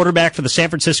newest quarterback for the San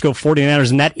Francisco 49ers,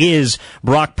 and that is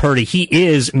Brock Purdy. He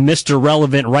is Mr.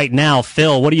 Relevant right now.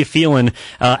 Phil, what are you feeling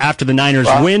after the Niners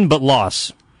win but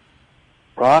loss?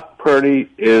 Brock Purdy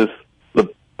is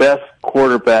the best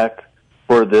quarterback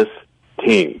for this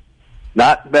team.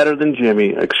 Not better than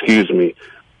Jimmy, excuse me.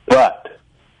 But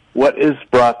what is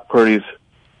Brock Purdy's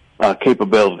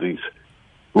capabilities?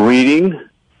 Reading,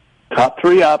 top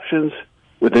 3 options,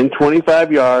 within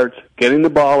 25 yards, getting the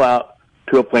ball out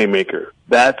to a playmaker.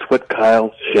 That's what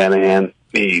Kyle Shanahan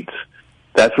needs.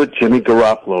 That's what Jimmy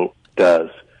Garoppolo does.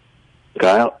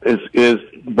 Kyle, is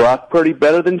Brock Purdy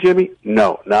better than Jimmy?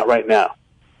 No, not right now.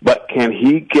 But can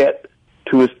he get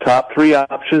to his top 3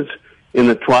 options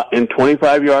in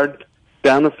 25 yards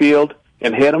down the field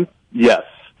and hit them? Yes.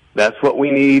 That's what we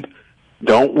need.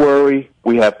 Don't worry.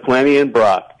 We have plenty in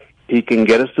Brock. He can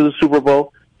get us to the Super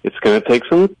Bowl. It's going to take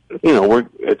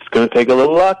it's going to take a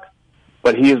little luck,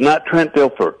 but he is not Trent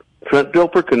Dilfer. Trent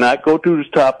Dilfer cannot go to his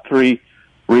top 3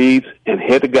 reads and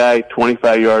hit a guy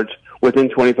 25 yards, within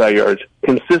 25 yards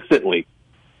consistently.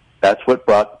 That's what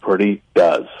Brock Purdy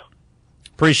does.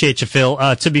 Appreciate you, Phil.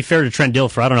 To be fair to Trent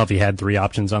Dilfer, I don't know if he had 3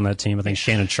 options on that team. I think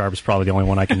Shannon Sharp is probably the only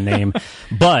one I can name.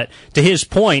 But to his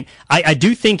point, I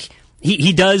do think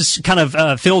he does kind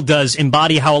of, Phil does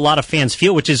embody how a lot of fans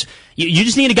feel, which is you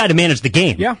just need a guy to manage the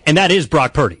game. Yeah. And that is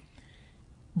Brock Purdy.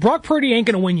 Brock Purdy ain't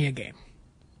going to win you a game,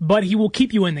 but he will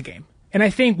keep you in the game. And I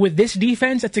think with this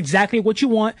defense, that's exactly what you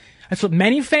want. That's what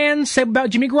many fans say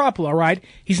about Jimmy Garoppolo, right?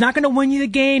 He's not going to win you the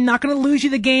game, not going to lose you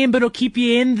the game, but he'll keep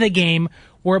you in the game,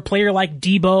 where a player like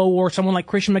Debo or someone like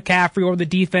Christian McCaffrey or the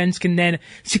defense can then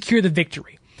secure the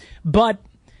victory. But,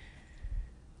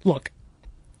 look,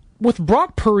 with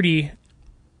Brock Purdy,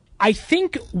 I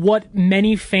think what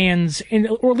many fans,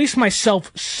 or at least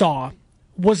myself, saw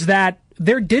was that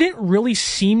there didn't really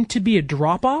seem to be a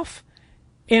drop-off.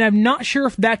 And I'm not sure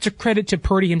if that's a credit to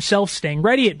Purdy himself staying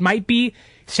ready. It might be.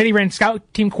 Said he ran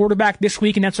scout team quarterback this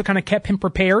week, and that's what kind of kept him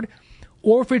prepared.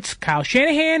 Or if it's Kyle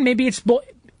Shanahan, maybe it's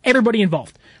everybody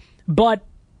involved. But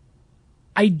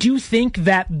I do think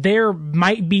that there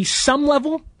might be some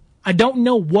level, I don't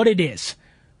know what it is,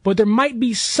 but there might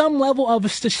be some level of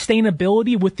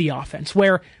sustainability with the offense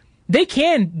where they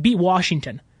can beat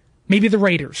Washington, maybe the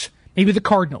Raiders, maybe the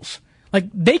Cardinals. Like,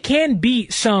 they can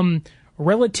beat some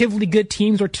relatively good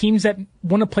teams or teams that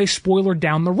want to play spoiler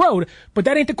down the road, but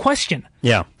that ain't the question.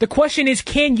 Yeah. The question is,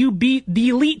 can you beat the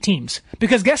elite teams?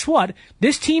 Because guess what?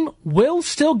 This team will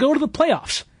still go to the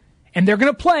playoffs, and they're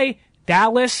going to play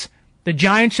Dallas. The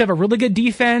Giants have a really good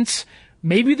defense,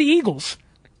 maybe the Eagles.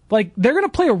 Like, they're going to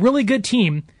play a really good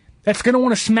team that's going to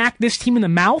want to smack this team in the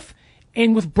mouth,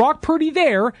 and with Brock Purdy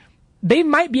there, they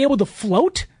might be able to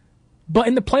float, but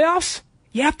in the playoffs,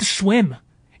 you have to swim.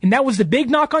 And that was the big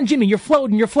knock on Jimmy. You're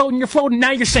floating,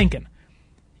 now you're sinking.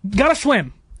 You gotta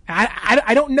swim.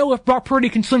 I don't know if Brock Purdy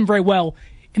can swim very well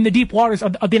in the deep waters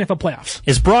of the NFL playoffs.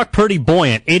 Is Brock Purdy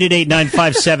buoyant?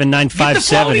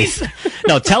 888-957-9570.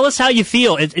 No, tell us how you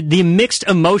feel. The mixed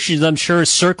emotions, I'm sure,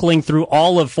 circling through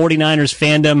all of 49ers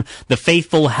fandom, the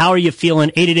faithful. How are you feeling?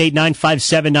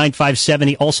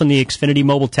 888-957-9570, also on the Xfinity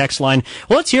mobile text line.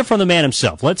 Well, let's hear from the man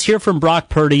himself. Let's hear from Brock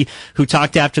Purdy, who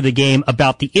talked after the game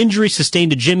about the injury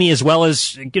sustained to Jimmy, as well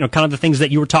as, kind of the things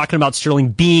that you were talking about, Sterling,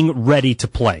 being ready to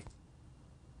play.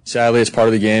 Sadly, it's part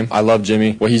of the game. I love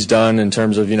Jimmy, what he's done in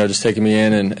terms of, just taking me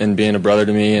in and being a brother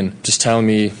to me and just telling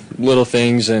me little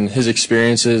things and his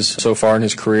experiences so far in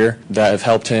his career that have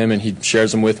helped him, and he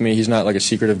shares them with me. He's not like a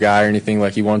secretive guy or anything.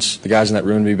 Like, he wants the guys in that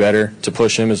room to be better, to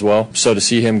push him as well. So to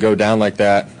see him go down like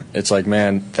that, it's like,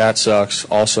 man, that sucks.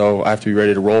 Also, I have to be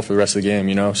ready to roll for the rest of the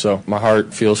game, So my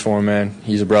heart feels for him, man.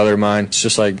 He's a brother of mine. It's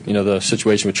just like, the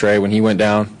situation with Trey when he went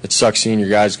down. It sucks seeing your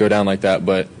guys go down like that,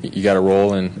 but you got to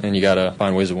roll and you got to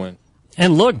find ways to win.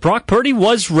 And look, Brock Purdy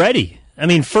was ready. I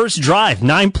mean, first drive,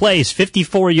 9 plays,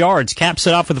 54 yards, caps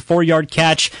it off with a 4-yard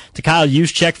catch to Kyle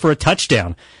Juszczyk for a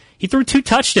touchdown. He threw 2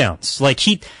 touchdowns. Like,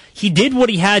 he did what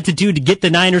he had to do to get the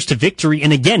Niners to victory.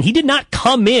 And again, he did not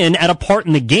come in at a part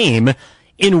in the game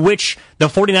in which the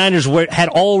 49ers had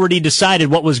already decided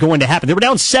what was going to happen. They were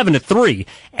down 7-3,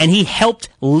 and he helped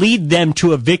lead them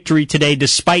to a victory today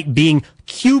despite being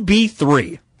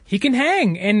QB3. He can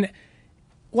hang, and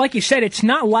like you said, it's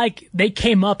not like they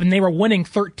came up and they were winning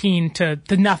 13 to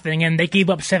nothing and they gave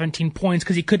up 17 points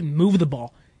because he couldn't move the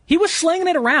ball. He was slinging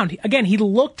it around. Again, he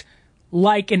looked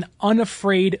like an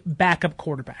unafraid backup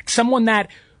quarterback, someone that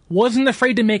wasn't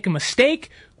afraid to make a mistake,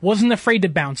 wasn't afraid to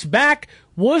bounce back,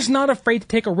 was not afraid to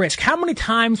take a risk. How many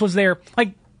times was there,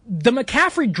 like, the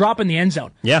McCaffrey drop in the end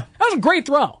zone? Yeah. That was a great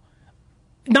throw.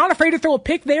 Not afraid to throw a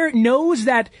pick there, knows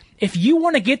that if you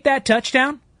want to get that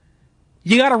touchdown,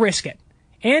 you got to risk it.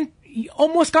 And he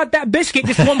almost got that biscuit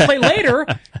just one play later,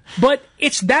 but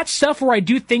it's that stuff where I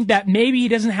do think that maybe he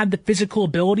doesn't have the physical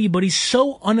ability, but he's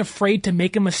so unafraid to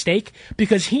make a mistake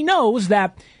because he knows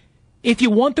that if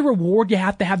you want the reward, you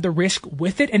have to have the risk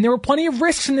with it. And there were plenty of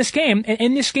risks in this game. And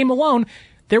in this game alone,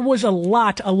 there was a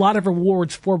lot of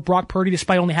rewards for Brock Purdy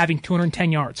despite only having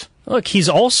 210 yards. Look, he's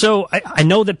also, I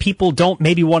know that people don't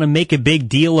maybe want to make a big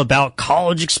deal about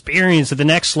college experience at the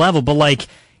next level, but like,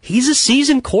 he's a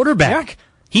seasoned quarterback. Yeah.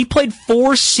 He played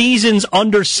 4 seasons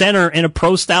under center in a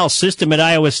pro-style system at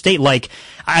Iowa State. Like,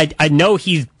 I know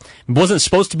he wasn't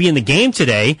supposed to be in the game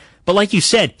today, but like you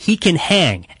said, he can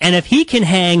hang. And if he can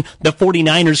hang, the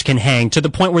 49ers can hang to the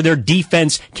point where their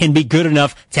defense can be good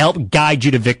enough to help guide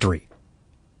you to victory.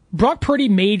 Brock Purdy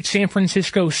made San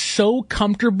Francisco so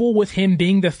comfortable with him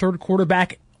being the third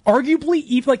quarterback, arguably,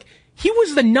 even like, he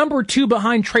was the number 2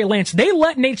 behind Trey Lance. They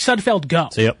let Nate Sudfeld go.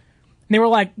 So, yep. And they were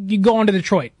like, you go on to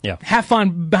Detroit. Yeah. Have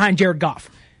fun behind Jared Goff.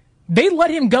 They let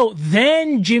him go.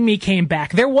 Then Jimmy came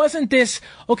back. There wasn't this,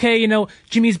 okay,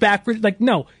 Jimmy's back. Like,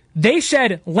 no. They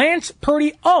said, Lance,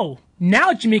 Purdy,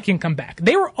 now Jimmy can come back.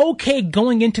 They were okay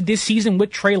going into this season with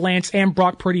Trey Lance and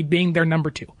Brock Purdy being their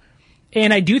number 2.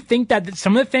 And I do think that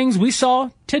some of the things we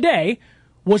saw today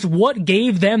was what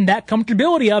gave them that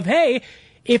comfortability of, hey,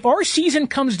 if our season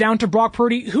comes down to Brock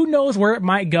Purdy, who knows where it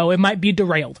might go. It might be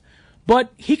derailed.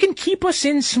 But he can keep us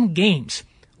in some games.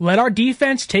 Let our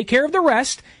defense take care of the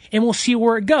rest, and we'll see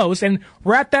where it goes. And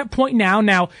we're at that point now.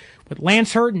 Now, with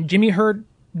Lance hurt and Jimmy hurt,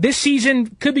 this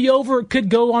season could be over. It could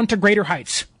go on to greater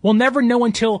heights. We'll never know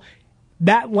until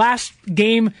that last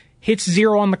game hits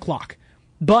 0 on the clock.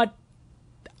 But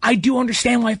I do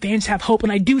understand why fans have hope,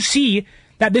 and I do see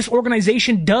that this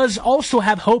organization does also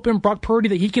have hope in Brock Purdy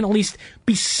that he can at least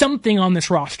be something on this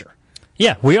roster.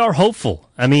 Yeah, we are hopeful.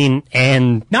 I mean,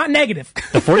 and not negative.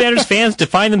 The 49ers fans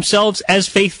define themselves as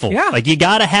faithful. Yeah. Like, you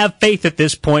gotta have faith at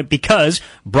this point because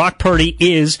Brock Purdy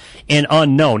is an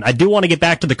unknown. I do want to get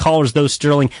back to the callers, though,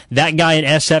 Sterling. That guy in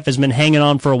SF has been hanging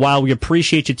on for a while. We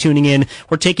appreciate you tuning in.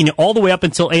 We're taking you all the way up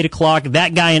until 8 o'clock.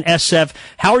 That guy in SF,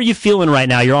 how are you feeling right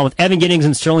now? You're on with Evan Giddings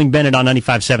and Sterling Bennett on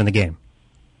 95.7 The Game.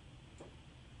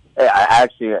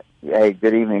 Hey,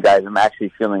 good evening, guys. I'm actually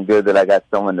feeling good that I got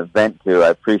someone to vent to. I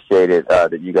appreciate it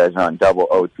that you guys are on double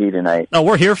OT tonight. Oh,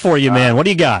 we're here for you, man. What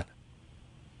do you got?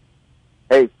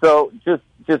 Hey, so just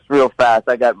real fast,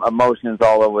 I got emotions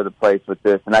all over the place with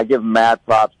this, and I give mad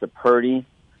props to Purdy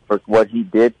for what he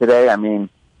did today. I mean,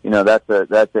 you know, that's an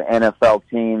NFL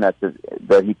team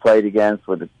that he played against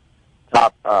with a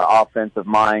top offensive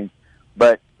mind.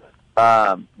 But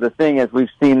the thing is, we've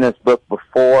seen this book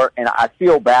before, and I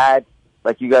feel bad,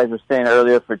 like you guys were saying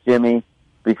earlier, for Jimmy,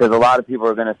 because a lot of people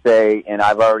are going to say, and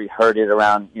I've already heard it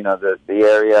around, you know, the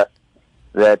area,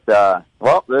 that,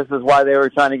 well, this is why they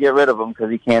were trying to get rid of him, because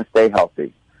he can't stay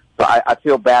healthy. So I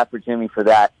feel bad for Jimmy for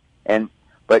that.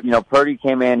 But, you know, Purdy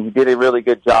came in, he did a really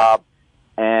good job.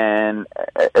 And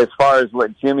as far as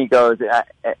what Jimmy goes,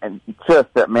 and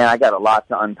just that, man, I got a lot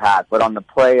to unpack. But on the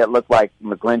play, it looked like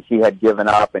McGlinchey had given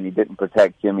up and he didn't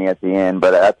protect Jimmy at the end,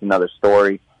 but that's another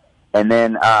story. And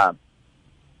then,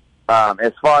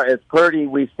 as far as Purdy,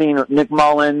 we've seen Nick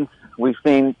Mullins, we've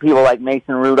seen people like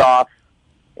Mason Rudolph.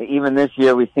 Even this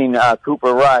year, we've seen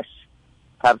Cooper Rush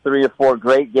have 3 or 4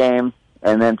 great games,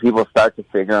 and then people start to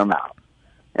figure him out.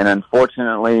 And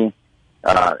unfortunately,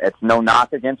 it's no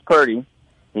knock against Purdy.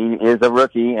 He is a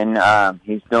rookie, and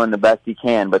he's doing the best he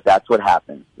can, but that's what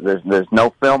happens. There's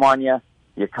no film on you.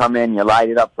 You come in, you light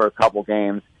it up for a couple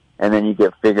games, and then you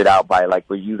get figured out by, like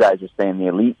what you guys are saying, the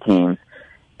elite teams.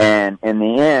 And in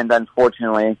the end,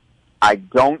 unfortunately, I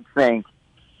don't think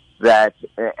that,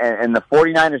 and the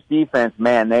 49ers defense,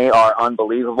 man, they are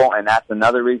unbelievable, and that's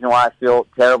another reason why I feel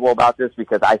terrible about this,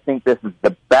 because I think this is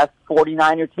the best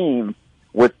 49er team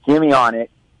with Jimmy on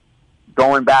it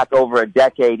going back over a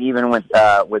decade, even with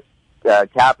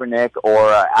Kaepernick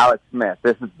or Alex Smith.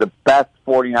 This is the best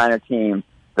 49er team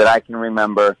that I can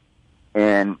remember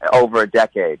in over a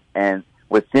decade. And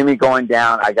with Jimmy going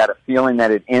down, I got a feeling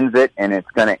that it ends it, and it's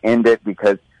going to end it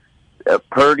because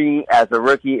Purdy, as a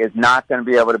rookie, is not going to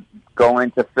be able to go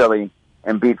into Philly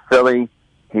and beat Philly.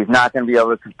 He's not going to be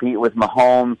able to compete with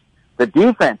Mahomes. The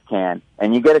defense can,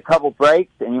 and you get a couple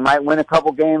breaks, and you might win a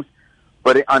couple games,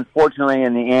 but unfortunately,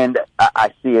 in the end,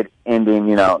 I see it ending,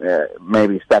 you know,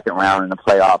 maybe second round in the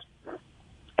playoffs,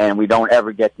 and we don't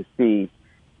ever get to see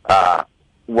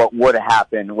what would have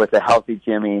happened with a healthy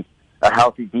Jimmy, a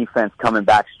healthy defense coming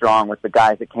back strong with the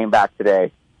guys that came back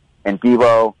today, and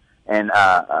Deebo and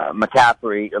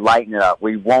McCaffrey lighting it up.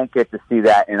 We won't get to see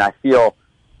that, and I feel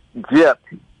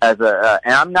gypped as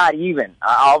and I'm not even,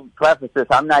 I'll preface this,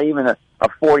 I'm not even a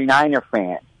 49er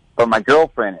fan, but my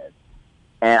girlfriend is.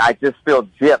 And I just feel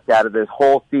gypped out of this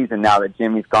whole season now that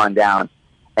Jimmy's gone down.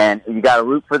 And you got to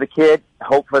root for the kid,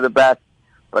 hope for the best,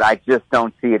 but I just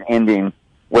don't see it ending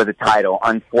with a title,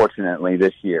 unfortunately,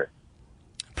 this year.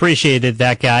 Appreciated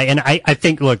that guy. And I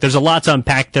think, look, there's a lot to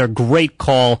unpack there. Great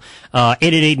call.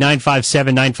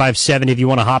 888-957-957 if you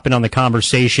want to hop in on the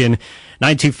conversation.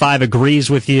 925 agrees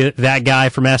with you, that guy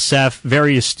from SF.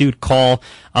 Very astute call.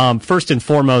 First and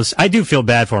foremost, I do feel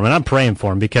bad for him, and I'm praying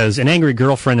for him because an angry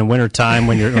girlfriend in wintertime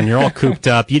when you're all cooped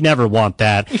up, you never want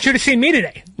that. You should have seen me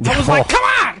today. I was like, come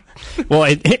on! Well,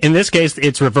 in this case,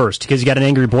 it's reversed because you got an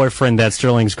angry boyfriend that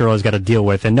Sterling's girl has got to deal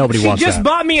with, and nobody wants that. She just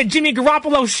bought me a Jimmy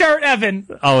Garoppolo shirt, Evan.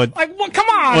 Oh, like, well, come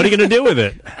on! What are you going to do with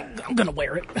it? I'm going to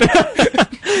wear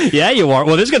it. Yeah, you are.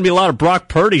 Well, there's going to be a lot of Brock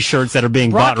Purdy shirts that are being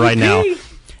bought right now.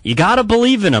 You got to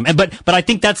believe in him. But I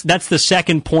think that's the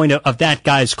second point of that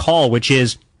guy's call, which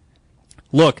is,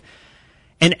 look.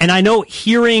 And I know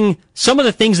hearing some of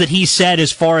the things that he said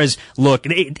as far as, look,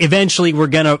 eventually we're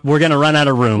gonna run out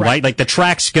of room, right? Like the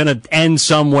track's gonna end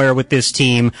somewhere with this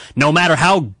team. No matter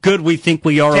how good we think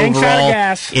we are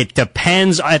overall, it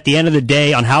depends at the end of the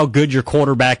day on how good your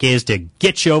quarterback is to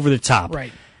get you over the top.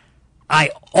 Right.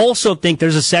 I also think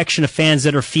there's a section of fans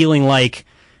that are feeling like,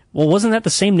 well, wasn't that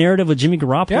the same narrative with Jimmy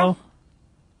Garoppolo? Yeah.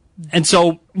 And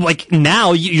so, like,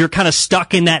 now you're kind of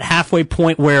stuck in that halfway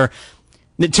point where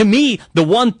To me, the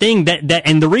one thing that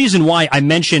and the reason why I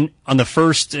mentioned in the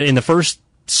first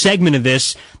segment of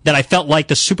this that I felt like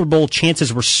the Super Bowl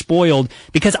chances were spoiled,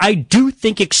 because I do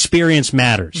think experience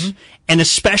matters. Mm-hmm. And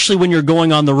especially when you're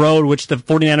going on the road, which the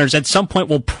 49ers at some point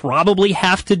will probably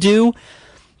have to do,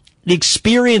 the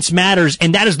experience matters,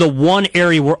 and that is the one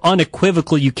area where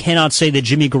unequivocally you cannot say that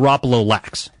Jimmy Garoppolo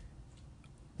lacks.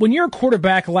 When you're a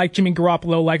quarterback like Jimmy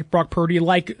Garoppolo, like Brock Purdy,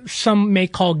 like some may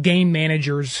call game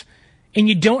managers, and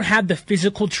you don't have the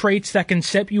physical traits that can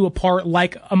set you apart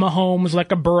like a Mahomes,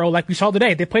 like a Burrow, like we saw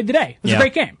today. They played today. It was a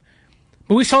great game.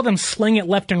 But we saw them sling it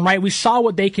left and right. We saw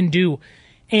what they can do.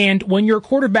 And when you're a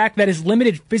quarterback that is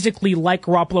limited physically like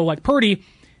Garoppolo, like Purdy,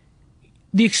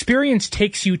 the experience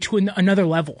takes you to another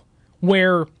level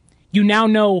where you now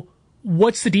know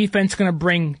what's the defense going to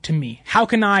bring to me. How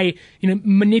can I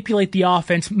manipulate the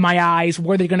offense, my eyes,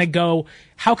 where they're going to go?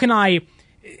 How can I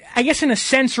guess in a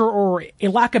sense, or a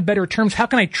lack of better terms, how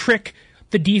can I trick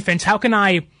the defense? How can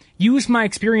I use my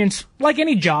experience like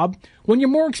any job? When you're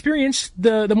more experienced,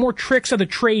 the more tricks of the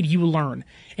trade you learn.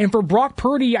 And for Brock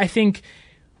Purdy, I think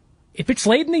if it's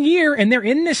late in the year and they're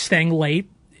in this thing late,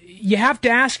 you have to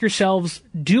ask yourselves,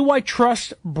 do I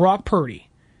trust Brock Purdy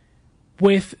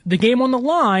with the game on the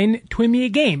line to win me a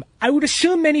game? I would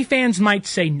assume many fans might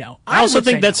say no. I also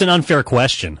think that's an unfair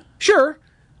question. Sure,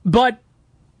 but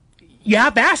you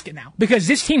have to ask it now, because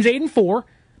this team's 8-4.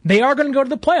 They are going to go to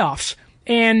the playoffs.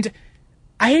 And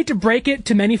I hate to break it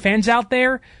to many fans out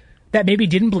there that maybe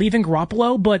didn't believe in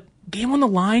Garoppolo, but game on the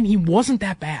line, he wasn't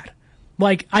that bad.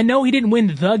 Like, I know he didn't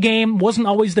win the game, wasn't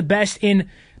always the best in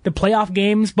the playoff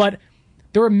games, but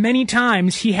there were many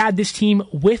times he had this team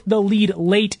with the lead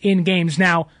late in games.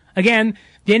 Now, again,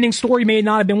 the ending story may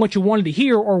not have been what you wanted to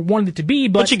hear or wanted it to be,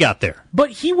 but you got there.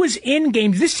 But he was in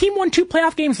games. This team won 2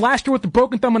 playoff games last year with a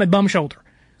broken thumb and a bum shoulder.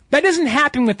 That doesn't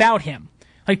happen without him.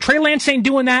 Like, Trey Lance ain't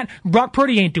doing that. Brock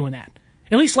Purdy ain't doing that.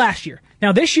 At least last year.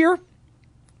 Now, this year,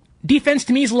 defense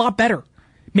to me is a lot better.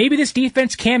 Maybe this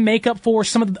defense can make up for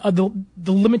some of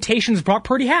the limitations Brock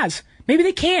Purdy has. Maybe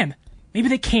they can. Maybe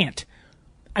they can't.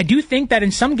 I do think that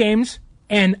in some games,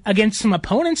 and against some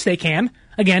opponents they can.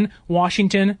 Again,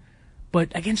 Washington, but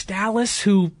against Dallas,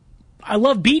 who I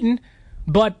love beating,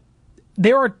 but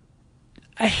there are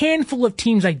a handful of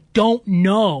teams I don't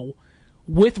know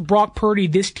with Brock Purdy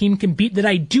this team can beat, that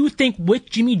I do think with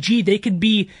Jimmy G they could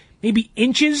be maybe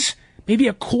inches, maybe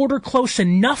a quarter close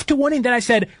enough to winning that I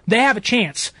said they have a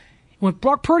chance. With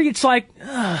Brock Purdy, it's like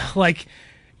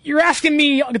you're asking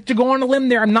me to go on a limb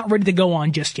there I'm not ready to go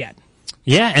on just yet.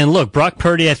 Yeah, and look, Brock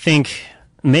Purdy, I think,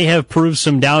 may have proved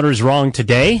some doubters wrong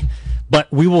today, but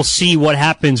we will see what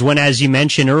happens when, as you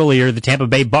mentioned earlier, the Tampa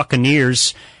Bay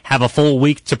Buccaneers have a full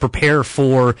week to prepare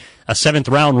for a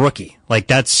 7th-round rookie. Like,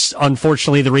 that's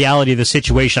unfortunately the reality of the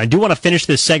situation. I do want to finish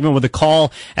this segment with a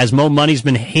call, as Mo Money's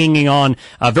been hanging on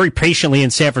very patiently in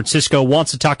San Francisco,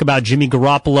 wants to talk about Jimmy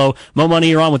Garoppolo. Mo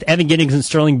Money, you're on with Evan Giddings and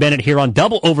Sterling Bennett here on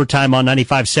Double Overtime on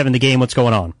 95.7 The Game. What's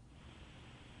going on?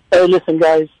 Hey, listen,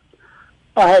 guys.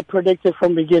 I had predicted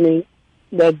from the beginning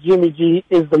that Jimmy G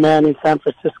is the man in San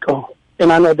Francisco. And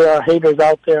I know there are haters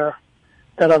out there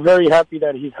that are very happy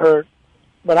that he's hurt.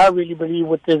 But I really believe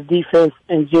with this defense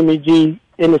and Jimmy G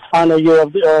in his final year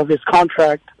of his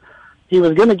contract, he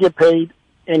was going to get paid,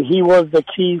 and he was the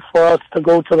key for us to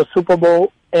go to the Super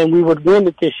Bowl, and we would win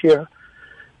it this year.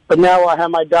 But now I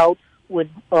have my doubts with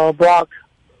Brock,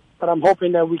 but I'm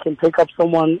hoping that we can pick up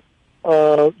someone,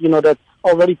 that's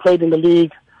already played in the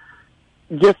league,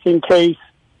 just in case,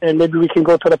 and maybe we can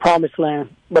go to the promised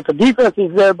land. But the defense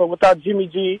is there, but without Jimmy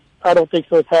G, I don't think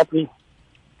so it's happening.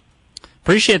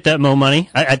 Appreciate that, Mo Money.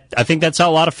 I think that's how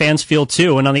a lot of fans feel,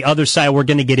 too. And on the other side, we're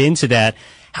going to get into that.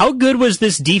 How good was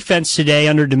this defense today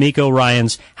under DeMeco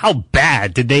Ryans? How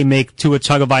bad did they make Tua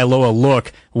Tagovailoa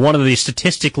look, one of the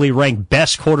statistically ranked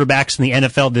best quarterbacks in the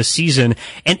NFL this season?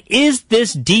 And is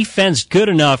this defense good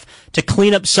enough to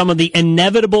clean up some of the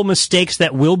inevitable mistakes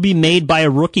that will be made by a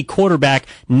rookie quarterback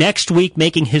next week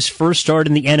making his first start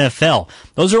in the NFL?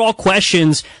 Those are all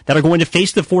questions that are going to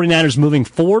face the 49ers moving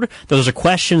forward. Those are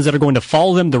questions that are going to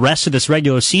follow them the rest of this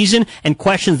regular season, and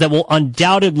questions that will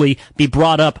undoubtedly be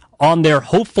brought up on their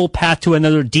hopeful path to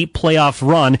another deep playoff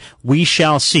run. We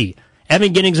shall see.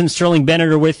 Evan Giddings and Sterling Bennett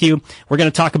are with you. We're going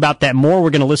to talk about that more.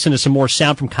 We're going to listen to some more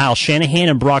sound from Kyle Shanahan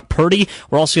and Brock Purdy.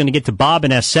 We're also going to get to Bob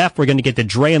and SF. We're going to get to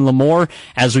Dre and Lamore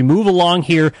as we move along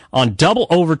here on Double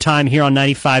Overtime here on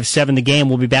 95.7 The Game.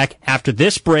 We'll be back after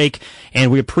this break,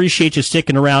 and we appreciate you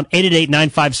sticking around.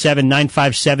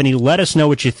 888-957-9570. Let us know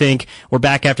what you think. We're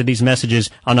back after these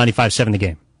messages on 95.7 The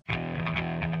Game.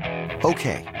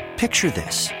 Okay, picture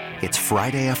this. It's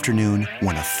Friday afternoon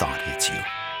when a thought hits you.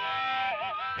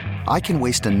 I can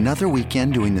waste another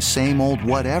weekend doing the same old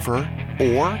whatever,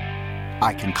 or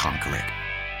I can conquer it.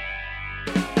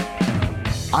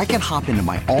 I can hop into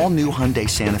my all-new Hyundai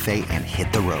Santa Fe and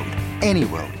hit the road. Any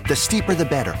road. The steeper, the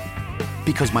better.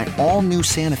 Because my all-new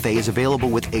Santa Fe is available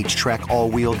with H-Track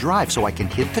all-wheel drive, so I can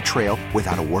hit the trail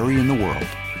without a worry in the world.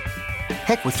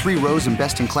 Heck, with 3 rows and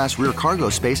best-in-class rear cargo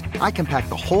space, I can pack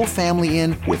the whole family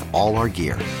in with all our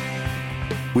gear.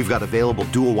 We've got available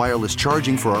dual wireless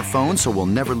charging for our phones, so we'll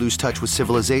never lose touch with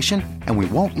civilization, and we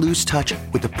won't lose touch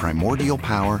with the primordial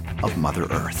power of Mother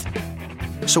Earth.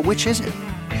 So which is it?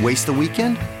 Waste the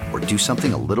weekend or do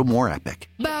something a little more epic?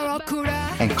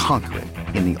 And conquer it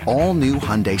in the all-new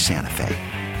Hyundai Santa Fe.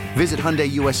 Visit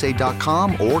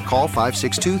HyundaiUSA.com or call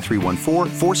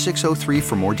 562-314-4603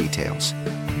 for more details.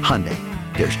 Hyundai,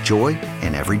 there's joy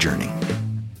in every journey.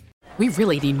 We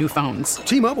really need new phones.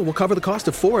 T-Mobile will cover the cost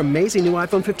of 4 amazing new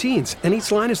iPhone 15s, and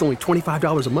each line is only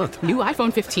 $25 a month. New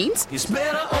iPhone 15s? It's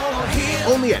better over here.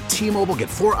 Only at T-Mobile, get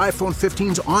 4 iPhone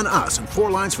 15s on us and 4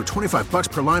 lines for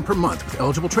 $25 per line per month with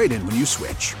eligible trade-in when you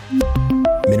switch.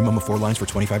 Minimum of 4 lines for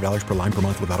 $25 per line per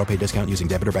month with autopay discount using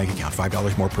debit or bank account.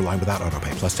 $5 more per line without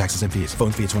autopay, plus taxes and fees.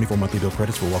 Phone fee at 24 monthly bill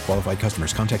credits for well-qualified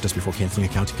customers. Contact us before canceling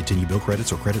account to continue bill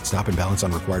credits or credit stop and balance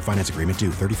on required finance agreement due.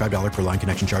 $35 per line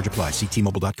connection charge applies. See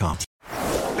T-Mobile.com.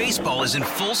 Baseball is in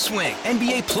full swing.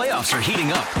 NBA playoffs are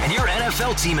heating up, and your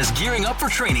NFL team is gearing up for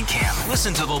training camp.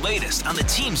 Listen to the latest on the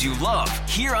teams you love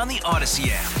here on the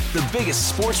Odyssey app. The biggest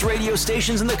sports radio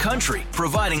stations in the country,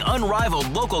 providing unrivaled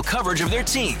local coverage of their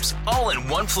teams, all in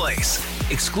one place.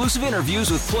 Exclusive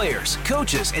interviews with players,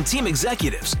 coaches, and team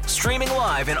executives, streaming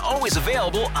live and always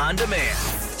available on demand.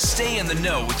 Stay in the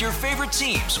know with your favorite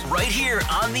teams right here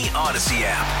on the Odyssey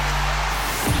app.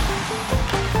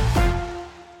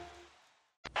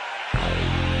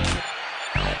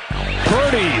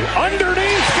 Purdy underneath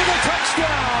for the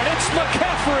touchdown. It's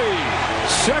McCaffrey.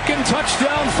 Second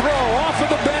touchdown throw off of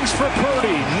the bench for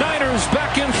Purdy. Niners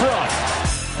back in front.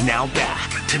 Now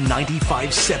back to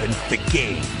 95.7 The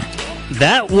Game.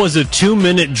 That was a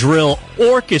 2-minute drill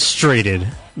orchestrated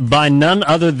by none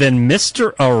other than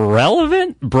Mr.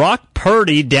 Irrelevant, Brock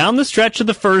Purdy, down the stretch of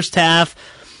the first half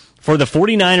for the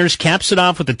 49ers. Caps it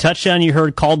off with the touchdown you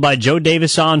heard called by Joe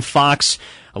Davis on Fox.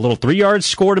 A little 3-yard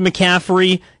score to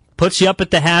McCaffrey. Puts you up at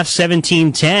the half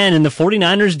 17-10, and the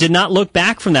 49ers did not look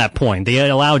back from that point. They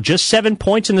allowed just 7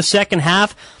 points in the second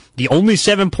half, the only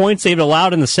 7 points they've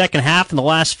allowed in the second half in the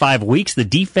last 5 weeks. The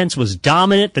defense was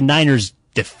dominant. The Niners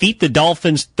defeat the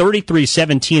Dolphins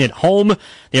 33-17 at home.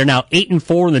 They are now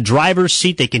 8-4 in the driver's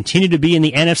seat. They continue to be in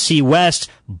the NFC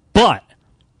West, but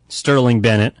Sterling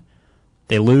Bennett,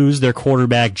 they lose their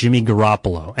quarterback, Jimmy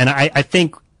Garoppolo. And I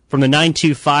think from the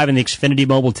 925 and the Xfinity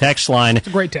mobile text line. It's a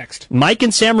great text. Mike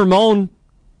and Sam Ramon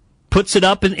puts it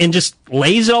up and just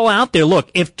lays it all out there.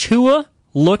 Look, if Tua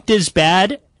looked as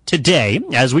bad today,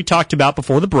 as we talked about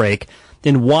before the break,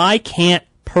 then why can't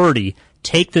Purdy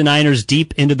take the Niners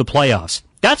deep into the playoffs?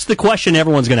 That's the question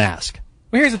everyone's going to ask.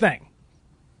 Well, here's the thing.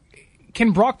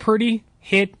 Can Brock Purdy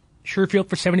hit Sherfield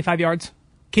for 75 yards?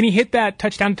 Can he hit that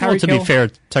touchdown to Tyreek Hill? Well, to be fair,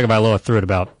 Tagovailoa threw it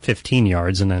about 15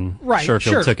 yards, and then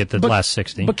Sherfield took it the last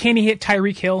 60. But can he hit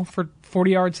Tyreek Hill for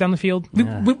 40 yards down the field? We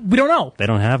don't know. They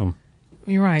don't have him.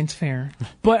 You're right, it's fair.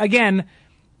 But again,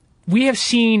 we have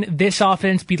seen this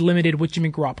offense be limited with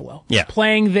Jimmy Garoppolo. Yeah.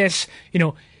 Playing this,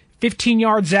 15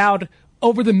 yards out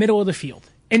over the middle of the field.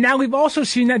 And now we've also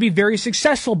seen that be very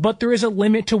successful, but there is a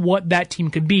limit to what that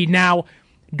team could be. Now,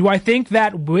 do I think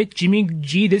that with Jimmy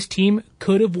G, this team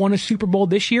could have won a Super Bowl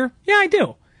this year? Yeah, I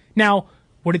do. Now,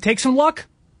 would it take some luck?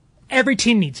 Every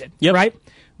team needs it, right?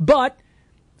 But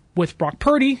with Brock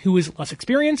Purdy, who is less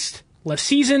experienced, less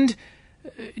seasoned,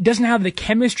 doesn't have the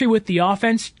chemistry with the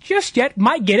offense just yet,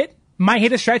 might get it, might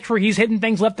hit a stretch where he's hitting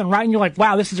things left and right, and you're like,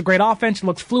 wow, this is a great offense, it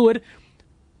looks fluid.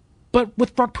 But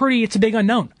with Brock Purdy, it's a big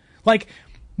unknown. Like,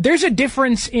 there's a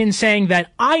difference in saying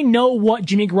that I know what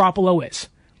Jimmy Garoppolo is.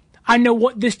 I know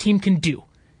what this team can do.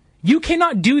 You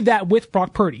cannot do that with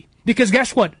Brock Purdy. Because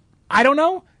guess what? I don't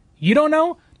know. You don't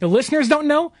know. The listeners don't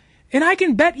know. And I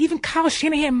can bet even Kyle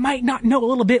Shanahan might not know a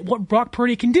little bit what Brock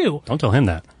Purdy can do. Don't tell him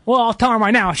that. Well, I'll tell him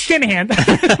right now. Shanahan.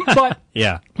 But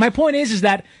yeah. My point is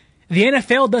that the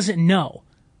NFL doesn't know.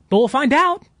 But we'll find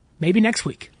out maybe next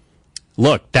week.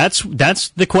 Look, that's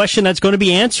the question that's going to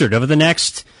be answered over the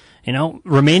next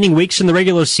remaining weeks in the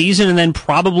regular season and then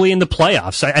probably in the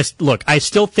playoffs. I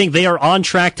still think they are on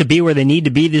track to be where they need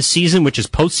to be this season, which is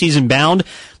postseason bound.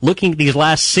 Looking at these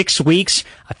last 6 weeks,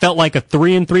 I felt like a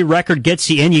 3-3 record gets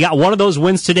you in. You got one of those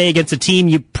wins today against a team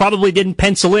you probably didn't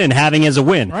pencil in having as a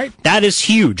win. Right. That is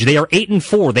huge. They are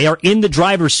 8-4. They are in the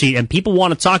driver's seat, and people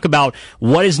want to talk about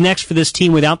what is next for this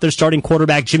team without their starting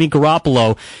quarterback, Jimmy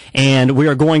Garoppolo. And we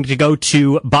are going to go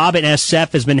to Bob at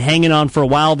SF, has been hanging on for a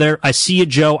while there. I see you,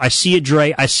 Joe. I see you,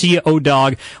 Dre. I see you,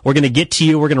 O-Dog. We're going to get to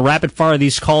you. We're going to rapid fire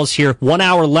these calls here. 1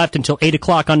 hour left until 8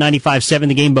 o'clock on 95.7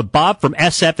 The Game. But Bob from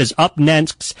SF is up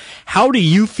next. How do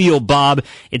you feel, Bob?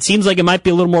 It seems like it might be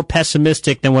a little more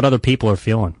pessimistic than what other people are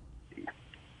feeling.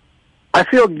 I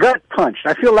feel gut punched.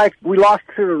 I feel like we lost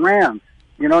to the Rams.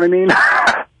 You know what I mean?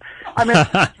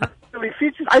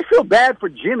 I feel bad for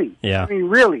Jimmy. Yeah. I mean,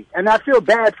 really. And I feel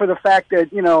bad for the fact that,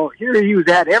 here he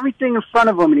had everything in front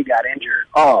of him and he got injured.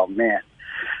 Oh, man.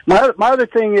 My other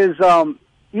thing is,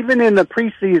 even in the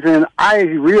preseason, I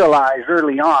realized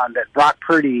early on that Brock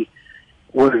Purdy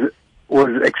was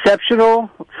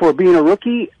exceptional for being a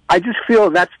rookie. I just feel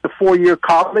that's the 4-year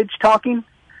college talking.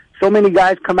 So many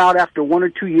guys come out after 1 or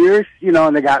 2 years,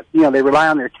 and they rely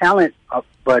on their talent,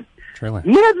 but Really?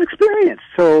 He has experience.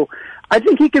 So I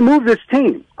think he can move this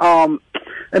team. And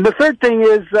the third thing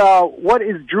is, what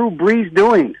is Drew Brees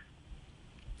doing?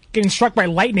 Getting struck by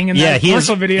lightning in that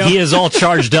commercial video. He is all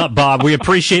charged up, Bob. We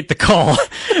appreciate the call.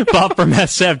 Bob from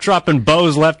SF dropping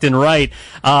bows left and right.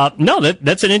 No,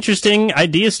 that's an interesting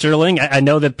idea, Sterling. I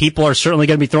know that people are certainly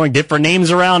going to be throwing different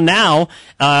names around now.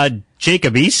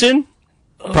 Jacob Eason,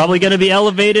 probably going to be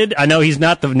elevated. I know he's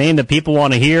not the name that people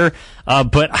want to hear,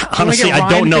 but honestly, I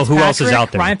don't know who else is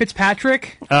out there. Ryan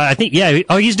Fitzpatrick? I think,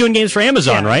 he's doing games for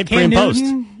Amazon, right? Cam Pre and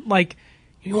Newton, post.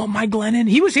 You want Mike Glennon?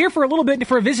 He was here for a little bit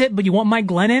for a visit, but you want Mike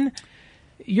Glennon?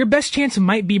 Your best chance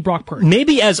might be Brock Purdy.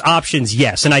 Maybe as options,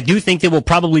 yes. And I do think they will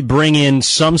probably bring in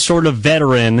some sort of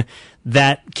veteran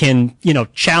that can,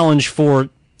 challenge for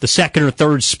the second or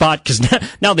third spot, because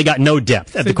now they got no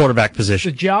depth at the quarterback position.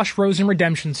 The Josh Rosen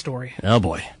redemption story. Oh,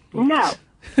 boy. No.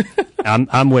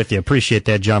 I'm with you. Appreciate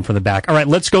that, John, from the back. All right,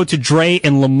 let's go to Dre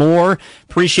and Lemoore.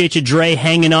 Appreciate you, Dre,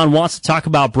 hanging on. Wants to talk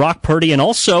about Brock Purdy and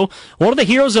also one of the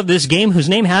heroes of this game whose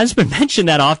name hasn't been mentioned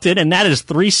that often, and that is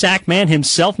 3-sack man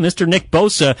himself, Mr. Nick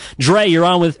Bosa. Dre, you're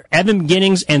on with Evan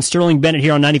Ginnings and Sterling Bennett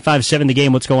here on 95.7 The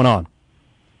Game. What's going on?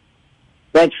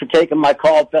 Thanks for taking my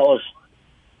call, fellas.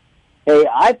 Hey,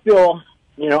 I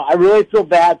really feel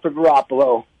bad for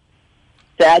Garoppolo.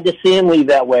 Sad to see him leave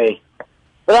that way.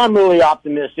 But I'm really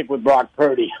optimistic with Brock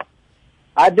Purdy.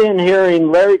 I've been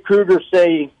hearing Larry Krueger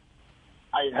say,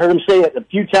 I heard him say it a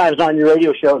few times on your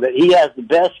radio show, that he has the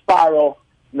best spiral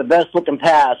and the best looking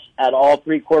pass at all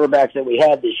three quarterbacks that we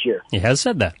had this year. He has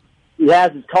said that. He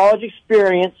has his college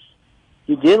experience.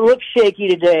 He didn't look shaky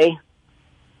today.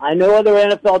 I know other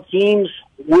NFL teams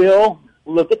will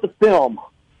look at the film,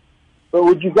 but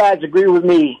would you guys agree with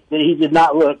me that he did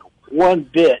not look one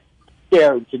bit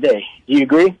scared today? Do you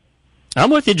agree? I'm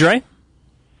with you, Dre.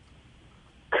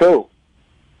 Cool.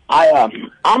 I'm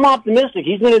optimistic.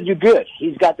 He's going to do good.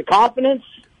 He's got the confidence,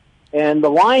 and the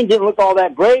line didn't look all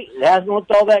that great. It hasn't looked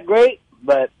all that great,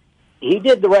 but he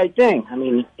did the right thing. I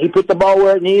mean, he put the ball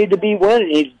where it needed to be when it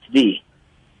needed to be.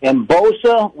 And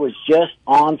Bosa was just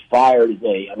on fire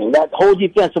today. I mean, that whole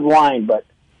defensive line, but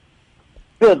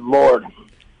good Lord.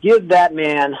 Give that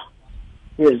man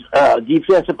his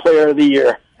Defensive Player of the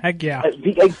Year. Heck yeah.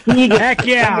 He Heck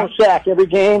yeah. Sack every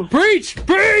game. Preach!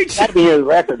 That'd be his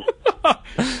record.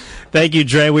 Thank you,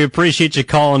 Dre. We appreciate you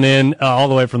calling in all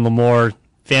the way from Lemoore.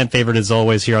 Fan favorite as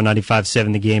always here on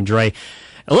 95.7 The Game, Dre.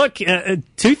 Look,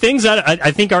 two things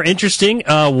I think are interesting.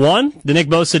 One, the Nick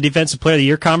Bosa Defensive Player of the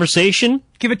Year conversation.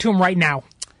 Give it to him right now.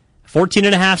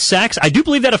 14.5 sacks. I do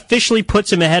believe that officially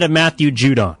puts him ahead of Matthew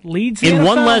Judon. Leads in NFL.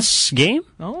 one less game.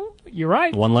 Oh, you're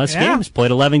right. One less game. He's played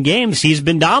 11 games. He's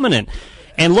been dominant.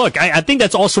 And look, I think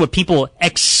that's also what people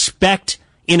expect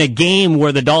in a game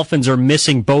where the Dolphins are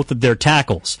missing both of their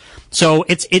tackles. So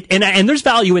and there's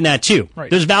value in that too. Right.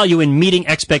 There's value in meeting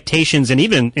expectations, and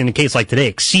even in a case like today,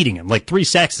 exceeding them. Like 3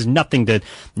 sacks is nothing to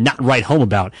not write home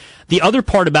about. The other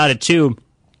part about it too,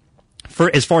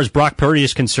 as far as Brock Purdy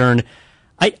is concerned,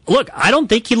 I don't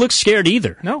think he looks scared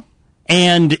either. No.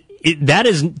 And that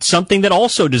is something that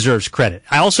also deserves credit.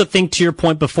 I also think, to your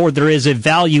point before, there is a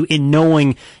value in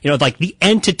knowing, like the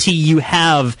entity you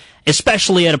have,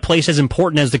 especially at a place as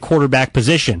important as the quarterback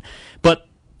position. But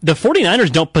the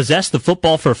 49ers don't possess the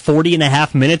football for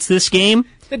 40.5 minutes this game.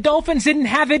 The Dolphins didn't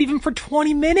have it even for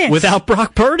 20 minutes. Without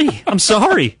Brock Purdy. I'm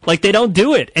sorry. Like, they don't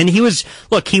do it. And he was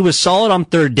solid on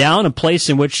third down, a place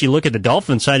in which you look at the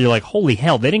Dolphins side, you're like, holy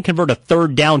hell, they didn't convert a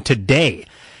third down today.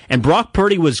 And Brock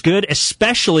Purdy was good,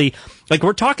 especially, like,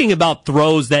 we're talking about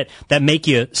throws that make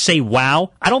you say,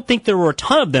 wow. I don't think there were a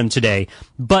ton of them today,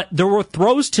 but there were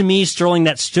throws to me, Sterling,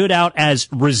 that stood out as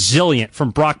resilient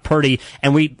from Brock Purdy.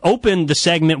 And we opened the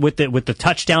segment with the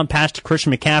touchdown pass to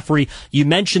Christian McCaffrey. You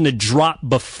mentioned the drop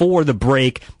before the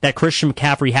break that Christian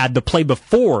McCaffrey had, the play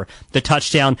before the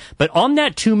touchdown. But on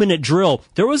that 2-minute drill,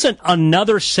 there was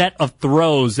another set of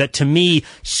throws that to me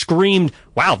screamed,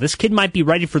 wow, this kid might be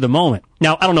ready for the moment.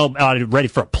 Now, I don't know about ready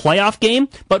for a playoff game,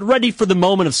 but ready for the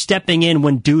moment of stepping in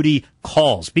when duty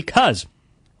calls. Because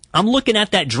I'm looking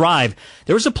at that drive.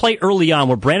 There was a play early on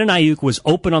where Brandon Ayuk was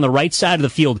open on the right side of the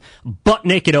field, butt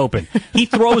naked open. He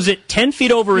throws it 10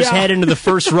 feet over his head into the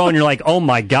first row, and you're like, oh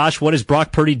my gosh, what is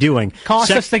Brock Purdy doing? Cost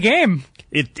us the game.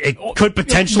 It could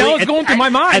potentially. That was going through my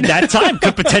mind. At that time,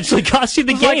 could potentially cost you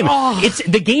the game. Like,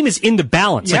 the game is in the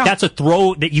balance. Yeah. Like, that's a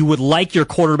throw that you would like your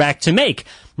quarterback to make.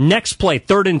 Next play,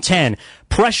 3rd and 10.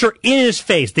 Pressure in his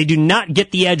face. They do not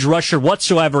get the edge rusher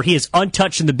whatsoever. He is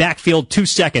untouched in the backfield, 2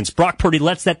 seconds. Brock Purdy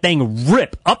lets that thing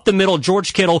rip up the middle.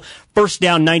 George Kittle, first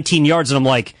down, 19 yards. And I'm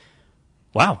like,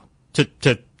 wow, to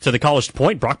the college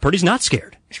point, Brock Purdy's not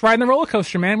scared. It's riding the roller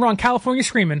coaster, man. We're on California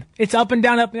screaming. It's up and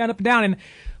down, up and down, up and down. And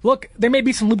look, there may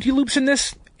be some loop-de-loops in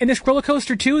this roller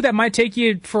coaster too that might take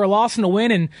you for a loss and a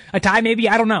win and a tie maybe.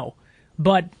 I don't know.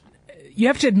 But you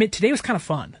have to admit, today was kind of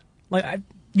fun.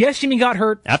 Yes, Jimmy got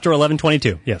hurt. After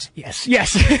 11-22, yes.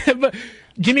 Yes. But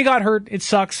Jimmy got hurt. It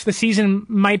sucks. The season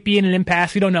might be in an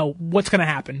impasse. We don't know what's going to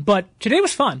happen. But today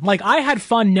was fun. I had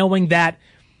fun knowing that,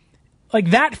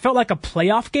 that felt like a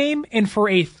playoff game. And for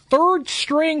a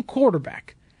third-string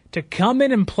quarterback to come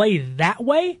in and play that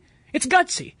way, it's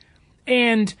gutsy.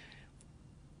 And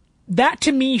that,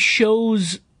 to me,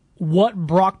 shows what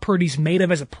Brock Purdy's made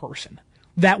of as a person.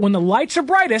 That when the lights are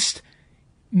brightest,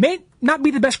 may not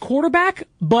be the best quarterback,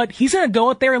 but he's going to go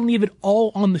out there and leave it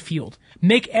all on the field.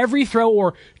 Make every throw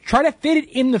or try to fit it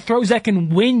in the throws that can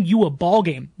win you a ball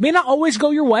game. May not always go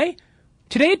your way.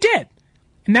 Today it did.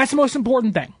 And that's the most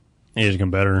important thing. He's getting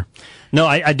better. No,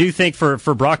 I do think for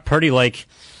Brock Purdy,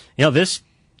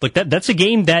 that's a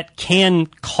game that can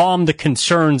calm the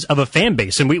concerns of a fan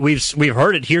base. And we've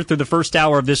heard it here through the first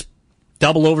hour of this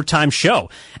double overtime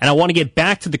show. And I want to get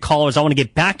back to the callers. I want to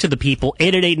get back to the people.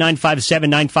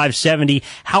 888-957-9570.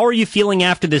 How are you feeling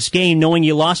after this game, knowing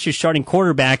you lost your starting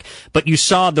quarterback, but you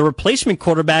saw the replacement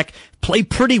quarterback play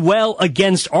pretty well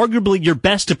against arguably your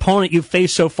best opponent you've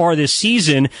faced so far this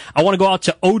season? I want to go out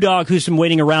to O-Dog, who's been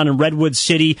waiting around in Redwood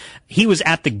City. He was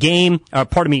at the game.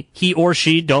 He or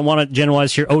she. Don't want to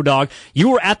generalize here. O-Dog, you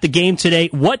were at the game today.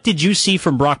 What did you see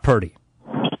from Brock Purdy?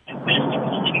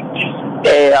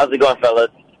 Hey, how's it going,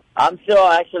 fellas? I'm still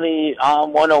actually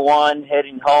on 101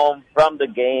 heading home from the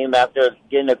game after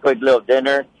getting a quick little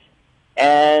dinner.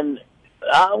 And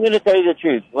I'm going to tell you the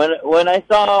truth. When I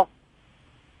saw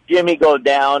Jimmy go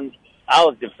down, I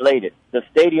was deflated. The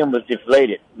stadium was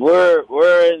deflated.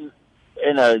 We're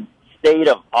in a state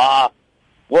of awe.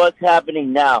 What's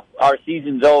happening now? Our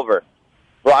season's over.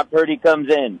 Brock Purdy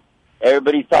comes in.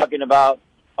 Everybody's talking about,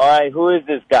 all right, who is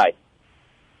this guy?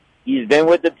 He's been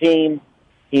with the team.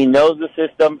 He knows the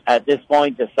system at this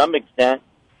point to some extent.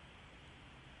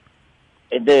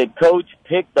 The coach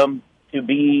picked him to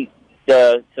be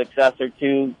the successor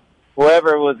to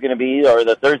whoever it was going to be, or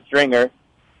the third stringer,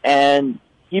 and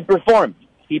he performed.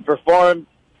 He performed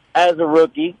as a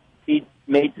rookie. He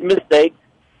made some mistakes.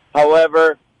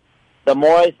 However, the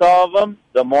more I saw of him,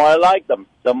 the more I liked him.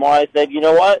 The more I said, you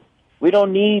know what? We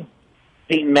don't need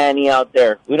Peyton Manning out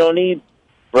there. We don't need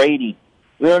Brady.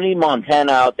 We don't need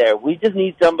Montana out there. We just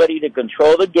need somebody to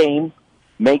control the game,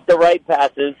 make the right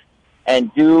passes,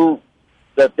 and do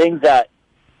the things that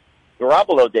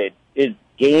Garoppolo did, is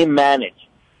game manage.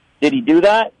 Did he do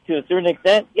that to a certain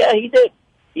extent? Yeah, he did.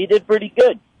 He did pretty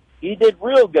good. He did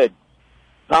real good.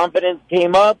 Confidence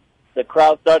came up. The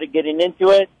crowd started getting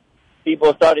into it.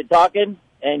 People started talking,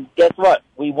 and guess what?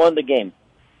 We won the game.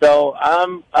 So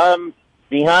I'm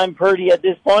behind Purdy at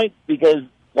this point because,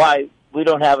 why? We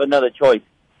don't have another choice.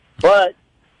 But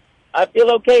I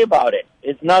feel okay about it.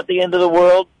 It's not the end of the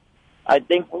world. I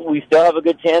think we still have a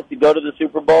good chance to go to the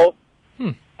Super Bowl,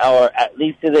 or at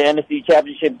least to the NFC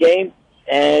Championship game,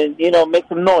 and, make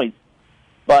some noise.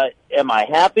 But am I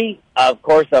happy? Of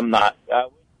course I'm not.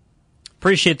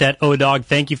 Appreciate that, O-Dog.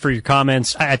 Thank you for your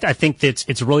comments. I think that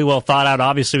it's really well thought out.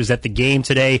 Obviously, it was at the game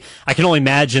today. I can only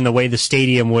imagine the way the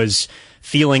stadium was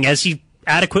feeling as he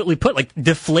adequately put, like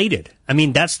deflated. I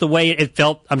mean, that's the way it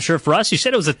felt, I'm sure, for us. You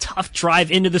said it was a tough drive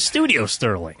into the studio,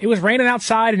 Sterling. It was raining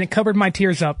outside and it covered my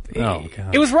tears up. Oh,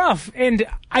 God. It was rough. And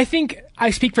I think I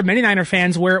speak for many Niner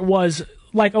fans where it was,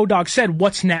 like O-Dog said,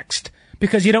 what's next?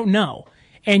 Because you don't know.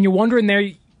 And you're wondering there,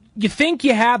 you think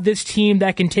you have this team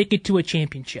that can take it to a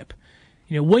championship.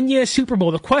 Win you a Super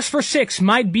Bowl. The quest for 6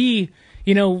 might be,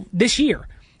 this year.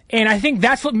 And I think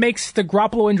that's what makes the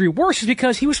Garoppolo injury worse, is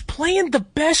because he was playing the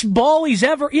best ball he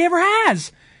ever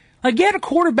has. Like, you had a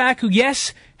quarterback who,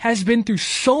 yes, has been through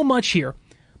so much here,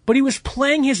 but he was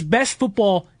playing his best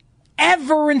football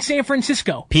ever in San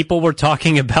Francisco. People were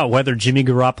talking about whether Jimmy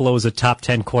Garoppolo was a top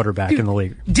 10 quarterback in the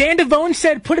league. Dan Devone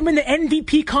said put him in the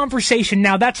MVP conversation.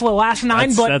 Now, that's the last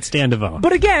nine, that's Dan Devone.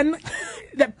 But again,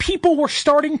 that people were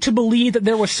starting to believe that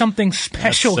there was something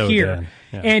special here.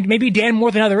 Yeah. And maybe Dan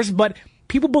more than others, but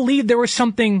people believed there was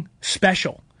something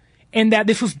special, and that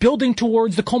this was building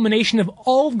towards the culmination of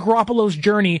all of Garoppolo's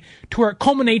journey to where it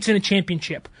culminates in a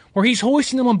championship, where he's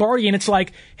hoisting the Lombardi, and it's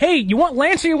like, hey, you want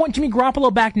Lance or you want Jimmy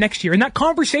Garoppolo back next year? And that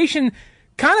conversation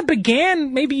kind of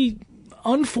began maybe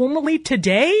informally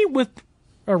today with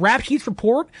a Rap Sheets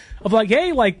report of like,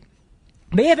 hey, like,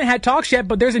 they haven't had talks yet,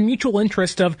 but there's a mutual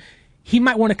interest of he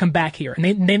might want to come back here,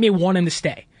 and they may want him to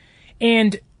stay.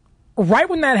 And right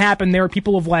when that happened, there were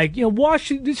people of like, watch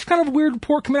this kind of weird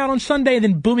report coming out on Sunday, and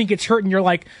then boom, he gets hurt, and you're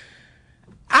like,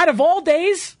 out of all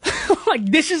days, like,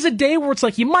 this is a day where it's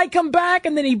like, he might come back,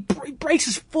 and then he breaks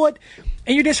his foot,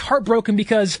 and you're just heartbroken,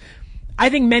 because I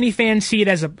think many fans see it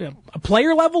as a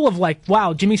player level of like,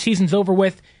 wow, Jimmy's season's over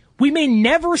with. We may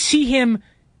never see him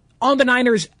on the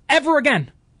Niners ever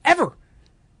again. Ever.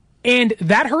 And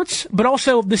that hurts, but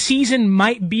also the season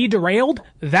might be derailed.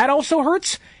 That also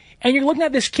hurts. And you're looking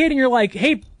at this kid and you're like,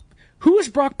 hey, who is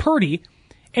Brock Purdy?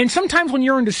 And sometimes when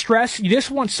you're in distress, you just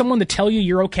want someone to tell you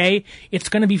you're okay. It's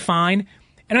going to be fine.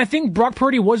 And I think Brock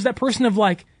Purdy was that person of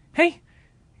like, hey,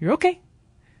 you're okay.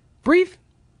 Breathe.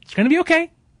 It's going to be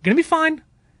okay. Going to be fine.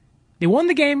 They won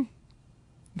the game.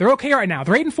 They're okay right now.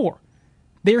 They're 8-4.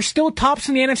 They are still tops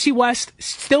in the NFC West,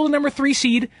 still the number 3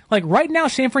 seed. Like right now,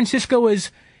 San Francisco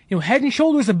is, head and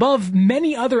shoulders above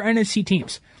many other NFC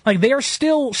teams. Like they are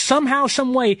still somehow,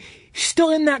 some way, still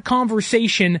in that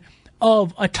conversation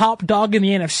of a top dog in the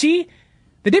NFC.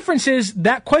 The difference is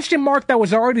that question mark that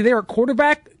was already there at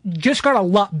quarterback just got a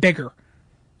lot bigger.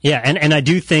 Yeah, and I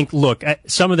do think, look,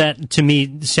 some of that to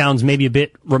me sounds maybe a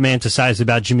bit romanticized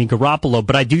about Jimmy Garoppolo,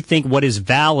 but I do think what is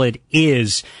valid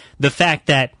is the fact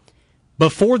that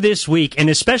before this week,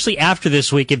 and especially after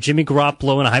this week, if Jimmy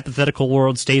Garoppolo in a hypothetical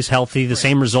world stays healthy, the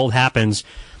same result happens.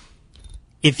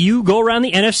 If you go around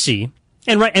the NFC,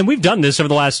 and we've done this over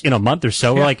the last month or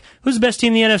so, we're like, who's the best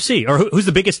team in the NFC, or who's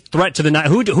the biggest threat to the night?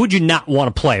 Who'd you not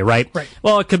want to play, right?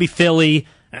 Well, it could be Philly,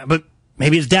 but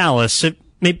maybe it's Dallas.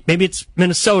 Maybe it's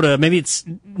Minnesota. Maybe it's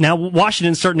now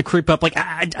Washington starting to creep up. Like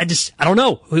I don't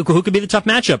know who could be the tough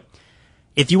matchup.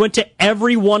 If you went to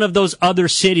every one of those other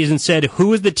cities and said,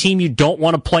 who is the team you don't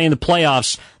want to play in the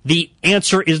playoffs? The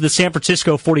answer is the San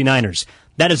Francisco 49ers.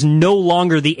 That is no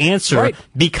longer the answer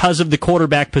because of the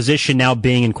quarterback position now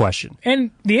being in question.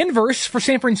 And the inverse for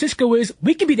San Francisco is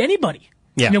we can beat anybody.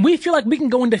 Yeah. We feel like we can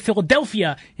go into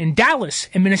Philadelphia and Dallas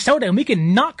and Minnesota and we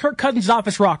can knock Kirk Cousins off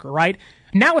his rocker, right?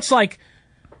 Now it's like,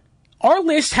 our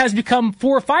list has become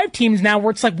 4 or 5 teams now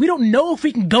where it's like we don't know if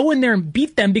we can go in there and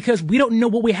beat them because we don't know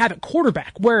what we have at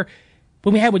quarterback. Where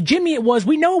when we had with Jimmy, it was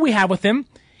we know what we have with him,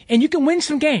 and you can win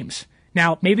some games.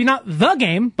 Now, maybe not the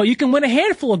game, but you can win a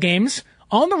handful of games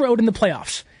on the road in the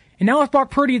playoffs. And now with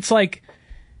Brock Purdy, it's like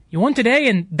you won today,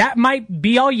 and that might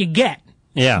be all you get.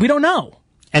 Yeah. We don't know.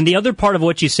 And the other part of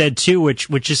what you said, too, which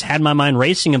just had my mind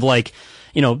racing of like,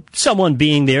 someone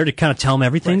being there to kind of tell him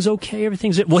everything's okay,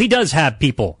 everything's... Well, he does have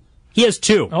people. He has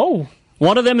 2. Oh.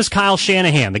 One of them is Kyle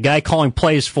Shanahan, the guy calling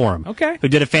plays for him. Okay. Who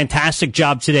did a fantastic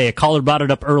job today. A caller brought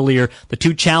it up earlier. The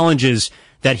 2 challenges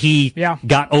that he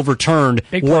got overturned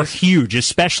were huge,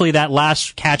 especially that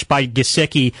last catch by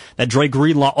Gesicki that Dre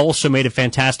Greenlaw also made a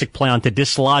fantastic play on to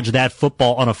dislodge that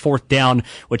football on a 4th down,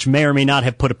 which may or may not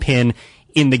have put a pin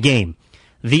in the game.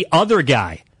 The other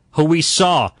guy who we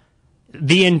saw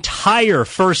the entire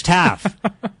first half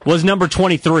was number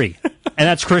 23. And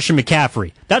that's Christian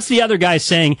McCaffrey. That's the other guy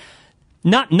saying,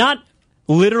 not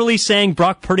literally saying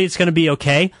Brock Purdy, it's going to be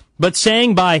okay, but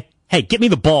saying by, hey, get me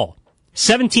the ball.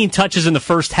 17 touches in the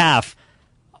first half,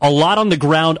 a lot on the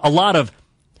ground, a lot of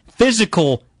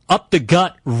physical,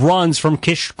 up-the-gut runs from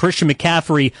Christian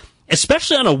McCaffrey,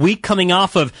 especially on a week coming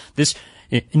off of this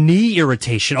knee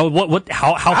irritation. Oh,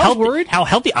 how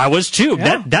healthy I was too.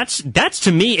 Yeah. That's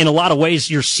to me in a lot of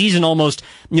ways your season almost,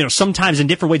 sometimes in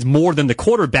different ways more than the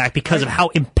quarterback because of how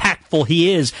impactful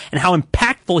he is and how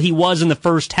impactful he was in the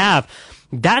first half.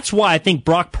 That's why I think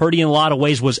Brock Purdy in a lot of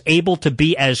ways was able to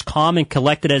be as calm and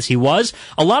collected as he was.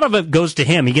 A lot of it goes to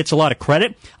him. He gets a lot of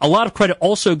credit. A lot of credit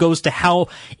also goes to how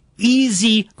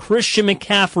easy Christian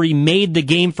McCaffrey made the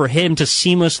game for him to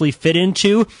seamlessly fit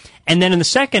into. And then in the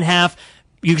second half,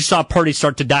 you saw Purdy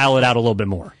start to dial it out a little bit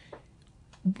more.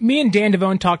 Me and Dan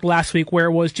Devone talked last week where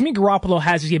it was Jimmy Garoppolo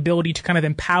has the ability to kind of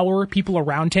empower people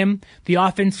around him. The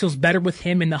offense feels better with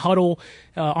him in the huddle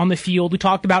on the field. We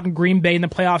talked about in Green Bay in the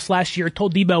playoffs last year,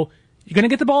 told Debo, you're going to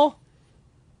get the ball,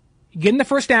 you're getting the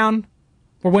first down,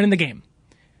 we're winning the game.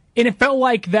 And it felt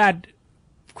like that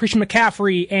Christian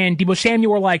McCaffrey and Debo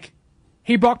Samuel were like,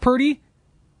 hey, Brock Purdy,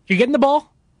 you're getting the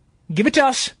ball, give it to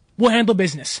us, we'll handle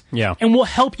business. Yeah. And we'll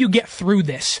help you get through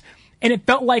this. And it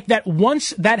felt like that once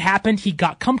that happened, he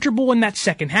got comfortable in that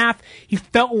second half. He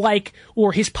felt like,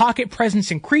 or his pocket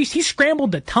presence increased. He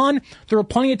scrambled a ton. There were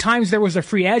plenty of times there was a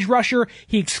free edge rusher.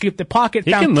 He escaped the pocket.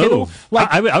 He can move.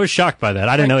 I was shocked by that.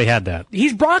 I didn't know he had that.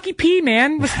 He's Brocky P,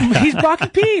 man. He's Brocky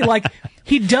P. Like,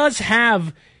 he does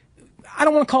have, I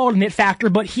don't want to call it an it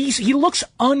factor, but he looks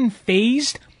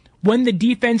unfazed when the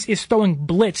defense is throwing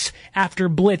blitz after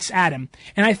blitz at him.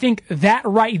 And I think that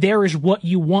right there is what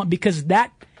you want, because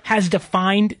that has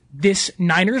defined this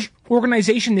Niners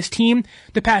organization, this team,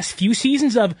 the past few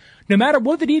seasons of no matter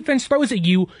what the defense throws at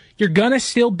you, you're going to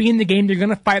still be in the game. You're going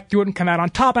to fight through it and come out on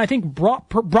top. And I think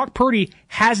Brock Purdy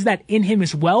has that in him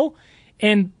as well.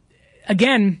 And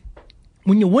again,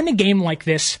 when you win a game like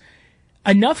this,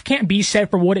 enough can't be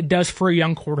said for what it does for a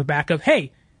young quarterback of,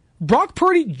 hey, Brock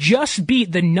Purdy just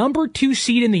beat the number 2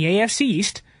 seed in the AFC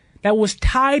East that was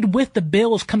tied with the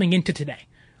Bills coming into today.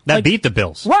 That beat the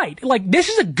Bills. Right. Like, this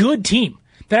is a good team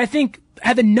that I think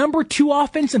had the number 2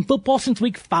 offense in football since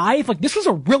week 5. Like, this was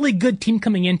a really good team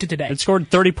coming into today. It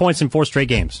scored 30 points in 4 straight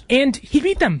games. And he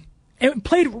beat them. And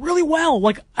played really well.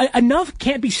 Like, enough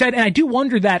can't be said. And I do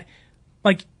wonder that,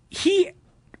 like,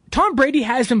 Tom Brady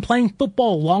has been playing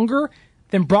football longer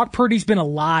than Brock Purdy's been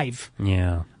alive.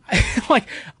 Yeah. Like,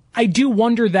 I do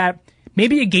wonder that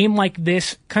maybe a game like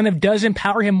this kind of does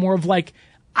empower him more of like,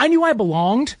 I knew I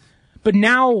belonged, but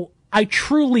now I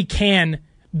truly can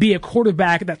be a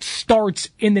quarterback that starts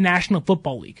in the National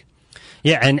Football League.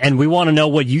 Yeah, and we want to know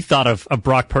what you thought of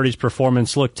Brock Purdy's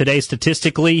performance. Look, today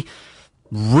statistically,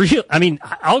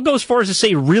 I'll go as far as to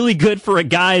say really good for a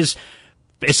guy's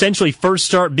essentially first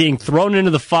start being thrown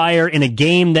into the fire in a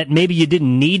game that maybe you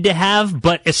didn't need to have,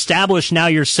 but establish now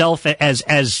yourself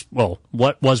as well,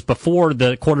 what was before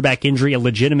the quarterback injury, a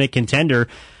legitimate contender.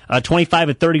 25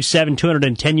 of 37,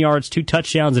 210 yards, 2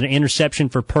 touchdowns, and an interception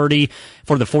for Purdy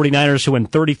for the 49ers, who win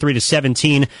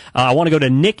 33-17. I want to go to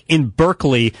Nick in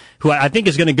Berkeley, who I think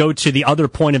is going to go to the other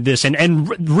point of this,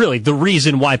 and really the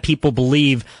reason why people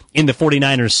believe in the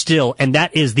 49ers still, and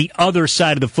that is the other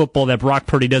side of the football that Brock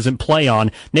Purdy doesn't play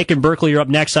on. Nick in Berkeley, you're up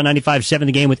next on 95.7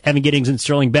 The Game with Evan Giddings and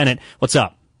Sterling Bennett. What's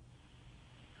up?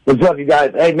 What's up, you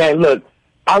guys? Hey, man, look,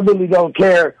 I really don't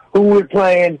care who we're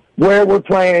playing, where we're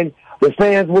playing. The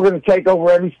fans, we're going to take over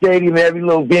every stadium, every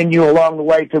little venue along the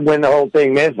way to win the whole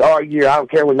thing, man. It's our year. I don't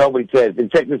care what nobody says.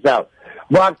 And check this out.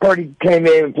 Brock Purdy came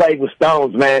in and played with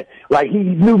stones, man. Like, he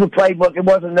knew the playbook. It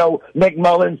wasn't no Nick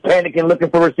Mullins panicking, looking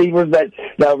for receivers that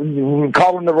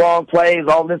calling the wrong plays,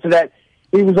 all this and that.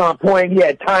 He was on point. He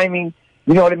had timing.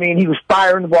 You know what I mean? He was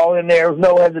firing the ball in there. There was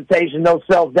no hesitation, no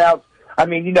self-doubt. I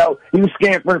mean, he was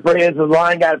scampering for his. The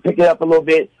line got to pick it up a little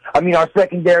bit. I mean, our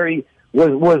secondary we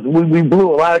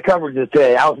blew a lot of coverages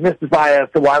today. I was mystified as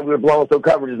to why we were blowing so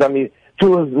coverages. I mean,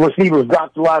 2 of the receivers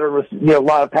dropped a lot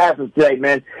of passes today,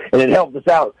 man, and it helped us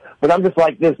out. But I'm just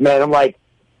like this, man. I'm like,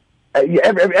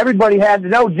 everybody had to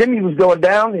know Jimmy was going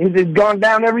down. He's gone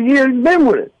down every year. He's been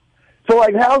with it. So,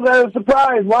 like, how's that a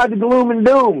surprise? Why the gloom and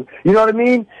doom? You know what I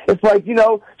mean? It's like,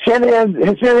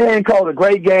 Shanahan called a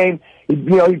great game. He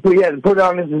had to put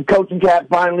on his coaching cap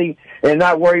finally and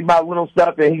not worry about little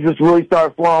stuff, and he just really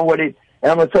started flowing with it.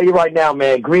 And I'm going to tell you right now,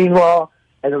 man, Greenlaw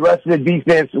and the rest of the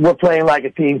defense, we're playing like a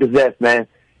team possessed, man.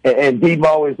 And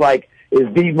Debo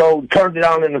Debo turned it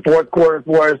on in the fourth quarter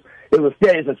for us.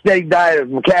 It's a steady diet of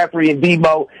McCaffrey and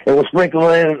Debo, and we're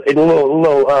sprinkling in a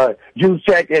little juice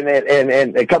check and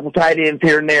a couple tight ends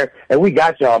here and there. And we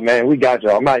got y'all, man. We got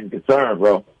y'all. I'm not even concerned,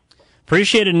 bro.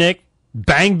 Appreciate it, Nick.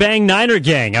 Bang, bang, Niner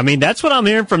gang. I mean, that's what I'm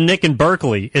hearing from Nick in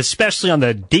Berkeley, especially on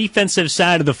the defensive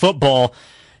side of the football.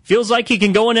 Feels like he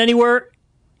can go in anywhere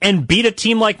and beat a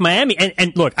team like Miami.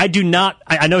 And look, I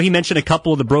know he mentioned a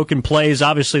couple of the broken plays.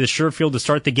 Obviously, the Sherfield to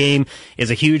start the game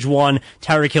is a huge one.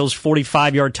 Tyreek Hill's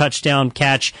 45-yard touchdown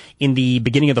catch in the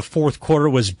beginning of the fourth quarter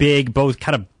was big. Both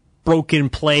kind of broken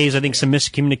plays. I think some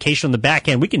miscommunication on the back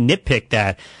end. We can nitpick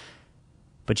that.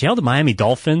 But you held the Miami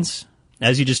Dolphins,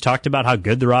 as you just talked about how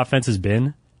good their offense has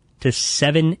been, to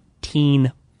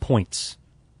 17 points.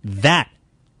 That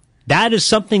is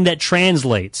something that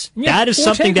translates. Yeah, that is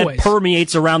something that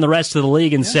permeates around the rest of the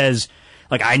league and says,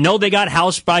 like, I know they got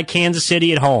housed by Kansas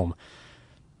City at home,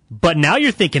 but now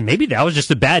you're thinking maybe that was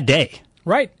just a bad day.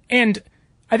 Right. And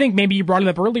I think maybe you brought it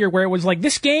up earlier where it was like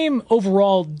this game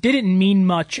overall didn't mean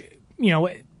much. You know,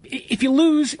 if you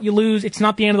lose, you lose. It's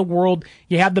not the end of the world.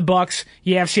 You have the Bucs,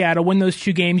 you have Seattle, win those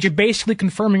two games. You're basically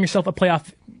confirming yourself a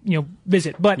playoff,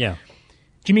 visit. But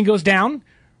Jimmy goes down,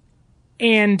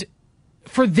 and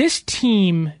for this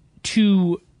team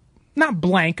to not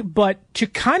blank, but to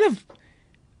kind of,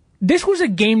 this was a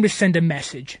game to send a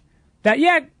message that,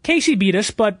 KC beat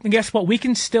us, but guess what? We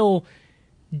can still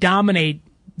dominate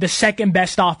the second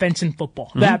best offense in football.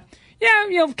 Mm-hmm. That,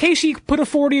 KC put a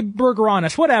 40 burger on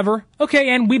us, whatever. Okay,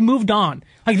 and we moved on.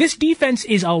 Like, this defense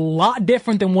is a lot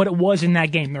different than what it was in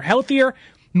that game. They're healthier,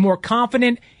 more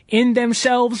confident in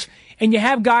themselves, and you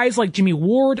have guys like Jimmy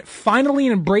Ward finally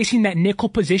embracing that nickel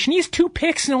position. He has 2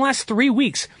 picks in the last 3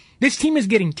 weeks. This team is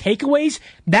getting takeaways.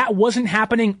 That wasn't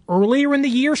happening earlier in the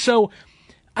year, so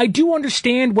I do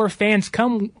understand where fans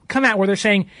come at where they're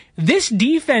saying this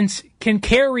defense can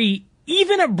carry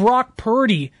even a Brock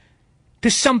Purdy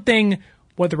to something,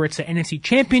 whether it's an NFC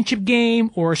Championship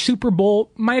game or a Super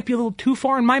Bowl, might be a little too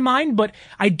far in my mind, but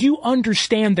I do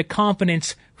understand the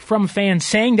confidence from fans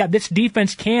saying that this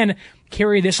defense can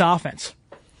carry this offense.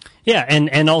 Yeah,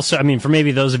 and also, I mean, for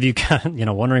maybe those of you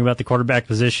wondering about the quarterback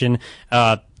position,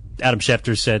 Adam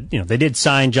Schefter said, they did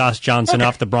sign Josh Johnson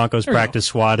off the Broncos practice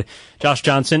squad. Josh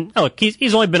Johnson, look,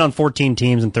 he's only been on 14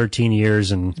 teams in 13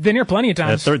 years. And been here plenty of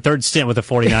times. Third stint with the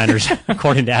 49ers,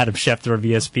 according to Adam Schefter of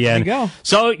ESPN. There you go.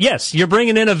 So, yes, you're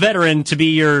bringing in a veteran to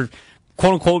be your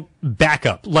quote-unquote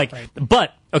backup.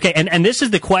 But, okay, and this is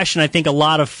the question I think a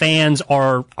lot of fans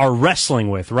are wrestling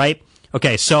with, right?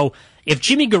 Okay, so if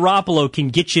Jimmy Garoppolo can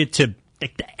get you to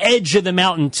the edge of the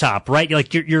mountaintop, right?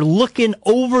 You're looking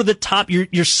over the top.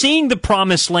 You're seeing the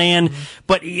promised land,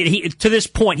 but to this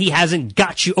point, he hasn't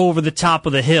got you over the top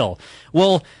of the hill.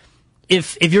 Well,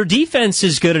 if your defense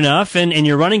is good enough and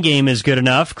your running game is good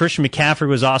enough, Christian McCaffrey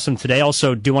was awesome today.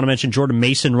 Also, do want to mention Jordan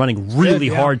Mason running really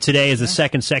hard today as the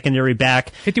second secondary back.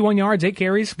 51 yards, 8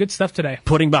 carries, good stuff today.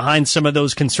 Putting behind some of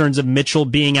those concerns of Mitchell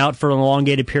being out for an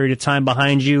elongated period of time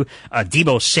behind you.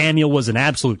 Deebo Samuel was an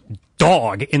absolute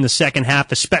dog in the second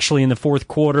half, especially in the fourth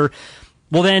quarter.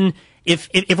 Well, then, if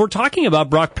we're talking about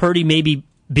Brock Purdy maybe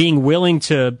being willing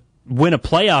to win a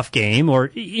playoff game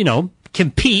or,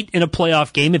 compete in a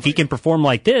playoff game if he can perform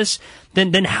like this,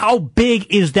 then how big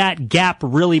is that gap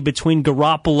really between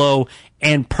Garoppolo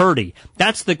and Purdy?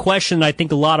 That's the question I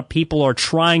think a lot of people are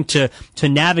trying to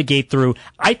navigate through.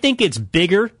 I think it's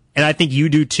bigger, and I think you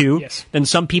do too, than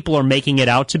some people are making it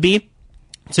out to be.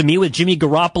 To me, with Jimmy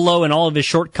Garoppolo and all of his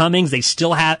shortcomings, they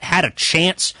still had a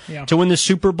chance to win the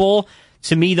Super Bowl.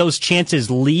 To me, those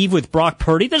chances leave with Brock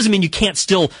Purdy. Doesn't mean you can't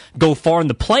still go far in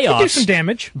the playoffs. Do some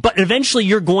damage. But eventually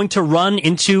you're going to run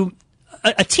into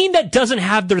a team that doesn't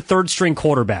have their third-string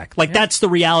quarterback. That's the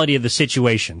reality of the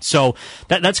situation. So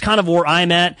that's kind of where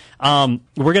I'm at.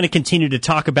 We're going to continue to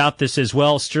talk about this as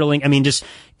well, Sterling. I mean, just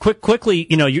quickly,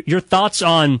 your thoughts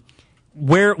on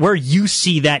where you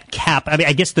see that cap. I mean,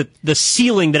 I guess the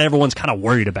ceiling that everyone's kind of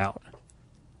worried about.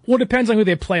 Well, it depends on who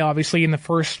they play, obviously, in the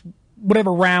first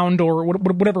whatever round or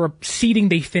whatever seeding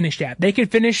they finished at. They could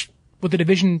finish with the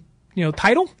division,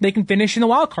 title. They can finish in the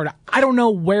wild card. I don't know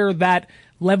where that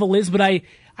level is, but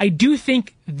I do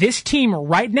think this team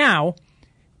right now,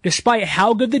 despite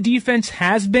how good the defense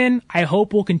has been, I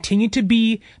hope will continue to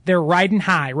be, they're riding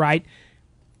high, right?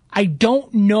 I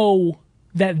don't know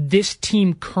that this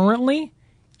team currently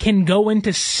can go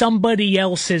into somebody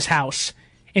else's house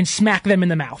and smack them in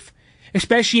the mouth,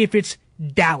 especially if it's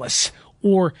Dallas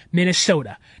or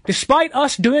Minnesota. Despite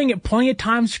us doing it plenty of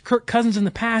times to Kirk Cousins in the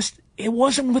past, it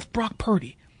wasn't with Brock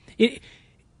Purdy. It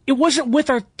wasn't with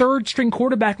our third-string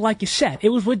quarterback, like you said. It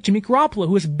was with Jimmy Garoppolo,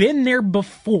 who has been there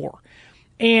before.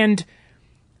 And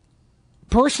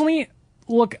personally,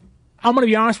 look, I'm going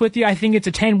to be honest with you. I think it's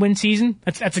a 10-win season.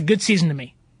 That's a good season to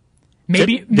me.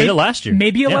 Maybe last year.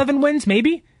 Maybe 11 wins,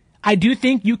 maybe. I do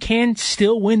think you can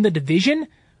still win the division,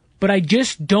 but I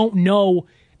just don't know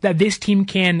that this team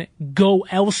can go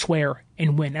elsewhere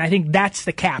and win. And I think that's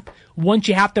the cap. Once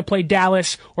you have to play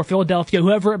Dallas or Philadelphia,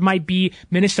 whoever it might be,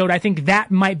 Minnesota, I think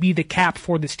that might be the cap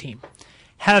for this team.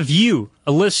 Have you,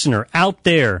 a listener out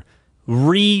there,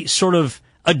 sort of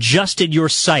adjusted your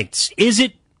sights? Is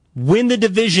it win the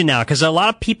division now? Because a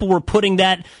lot of people were putting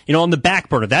that, on the back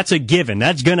burner. That's a given.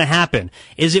 That's going to happen.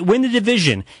 Is it win the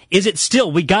division? Is it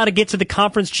still, we got to get to the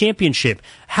conference championship?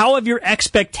 How have your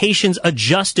expectations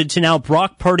adjusted to now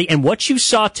Brock Purdy and what you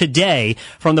saw today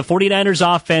from the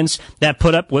 49ers offense that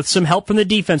put up, with some help from the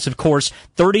defense, of course,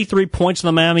 33 points on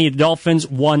the Miami Dolphins,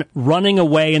 one running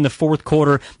away in the fourth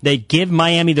quarter. They give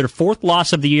Miami their fourth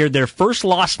loss of the year, their first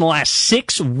loss in the last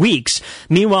 6 weeks.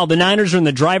 Meanwhile, the Niners are in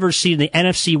the driver's seat in the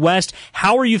NFC West.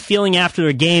 How are you feeling after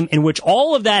a game in which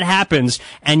all of that happens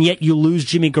and yet you lose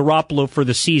Jimmy Garoppolo for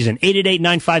the season?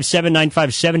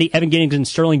 888-957-9570. Evan Giddings and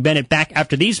Sterling Bennett back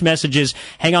after these messages.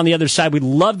 Hang on the other side. We'd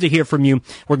love to hear from you.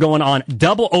 We're going on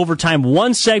double overtime.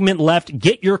 One segment left.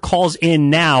 Get your calls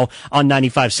in now on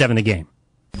 95.7 The Game.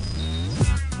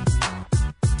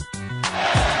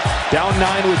 Down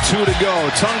 9 with 2 to go.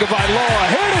 Tagovailoa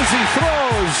hit as he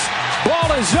throws.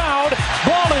 Ball is out.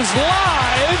 Ball is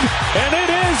live. And it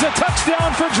is a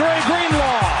touchdown for Dre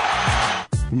Greenlaw.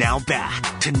 Now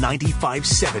back to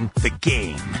 95.7 The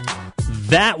Game.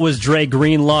 That was Dre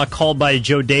Greenlaw, called by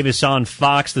Joe Davis on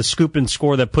Fox, the scoop and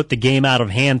score that put the game out of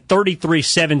hand.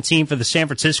 33-17 for the San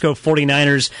Francisco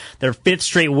 49ers, their 5th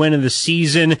straight win of the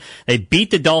season. They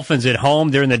beat the Dolphins at home.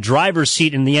 They're in the driver's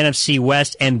seat in the NFC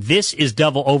West, and this is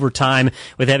double overtime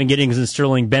with Evan Giddings and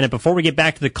Sterling Bennett. Before we get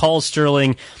back to the calls,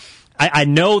 Sterling, I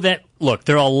know that, look,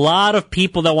 there are a lot of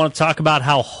people that want to talk about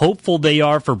how hopeful they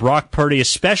are for Brock Purdy,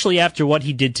 especially after what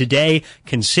he did today,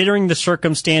 considering the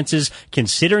circumstances,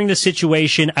 considering the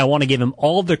situation. I want to give him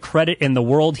all the credit in the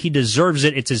world. He deserves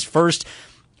it. It's his first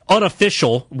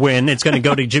unofficial win. It's going to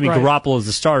go to Jimmy Right. Garoppolo as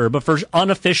the starter, but first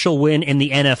unofficial win in the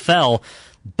NFL.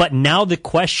 But now the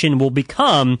question will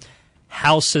become,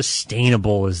 how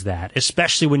sustainable is that,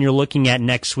 especially when you're looking at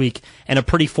next week and a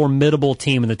pretty formidable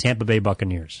team in the Tampa Bay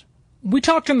Buccaneers? We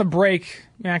talked on the break,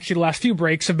 actually the last few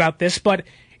breaks, about this, but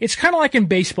it's kind of like in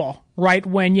baseball, right?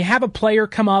 When you have a player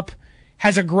come up,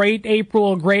 has a great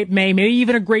April, a great May, maybe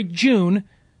even a great June,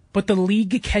 but the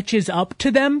league catches up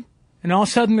to them, and all of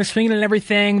a sudden they're swinging and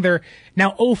everything. They're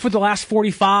now 0 for the last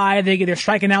 45. They're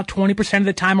striking out 20% of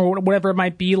the time or whatever it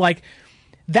might be. Like,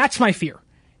 that's my fear,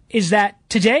 is that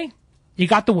today you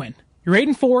got the win. You're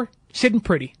 8-4, sitting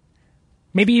pretty.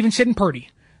 Maybe even sitting purdy.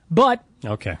 But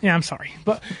okay, yeah, I'm sorry,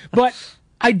 but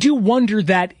I do wonder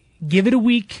that, give it a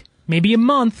week, maybe a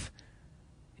month,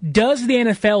 does the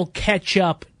NFL catch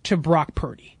up to Brock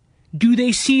Purdy? Do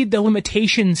they see the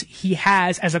limitations he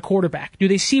has as a quarterback? Do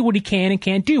they see what he can and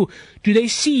can't do? Do they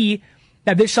see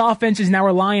that this offense is now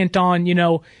reliant on,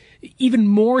 even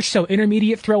more so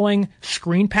intermediate throwing,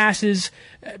 screen passes,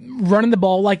 running the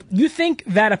ball? Like, you think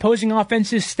that opposing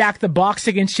offenses stack the box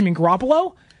against Jimmy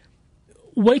Garoppolo?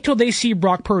 Wait till they see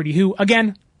Brock Purdy, who,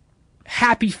 again,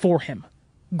 happy for him.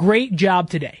 Great job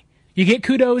today. You get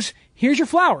kudos, here's your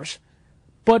flowers.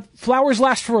 But flowers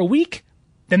last for a week,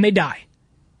 then they die.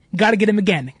 Got to get them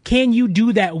again. Can you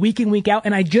do that week in, week out?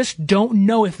 And I just don't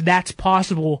know if that's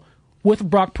possible with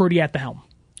Brock Purdy at the helm.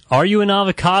 Are you an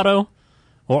avocado?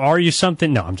 Or are you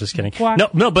something? No, I'm just kidding.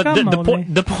 What? No, but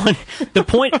the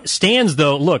point stands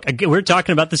though. Look, we're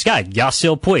talking about this guy,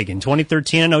 Yasiel Puig, in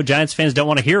 2013. I know Giants fans don't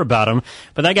want to hear about him,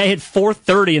 but that guy hit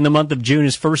 .430 in the month of June,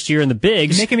 his first year in the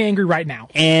bigs. You're making me angry right now.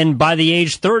 And by the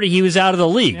age 30, he was out of the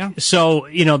league. Yeah. So,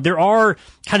 there are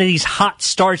kind of these hot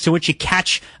starts in which you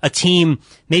catch a team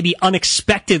maybe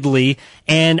unexpectedly.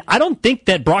 And I don't think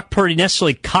that Brock Purdy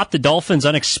necessarily caught the Dolphins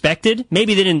unexpected.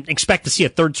 Maybe they didn't expect to see a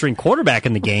third string quarterback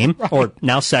in the game, right, or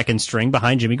now second string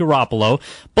behind Jimmy Garoppolo.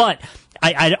 But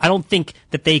I don't think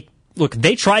that they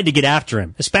tried to get after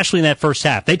him, especially in that first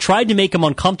half. They tried to make him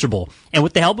uncomfortable. And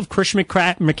with the help of Christian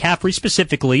McCaffrey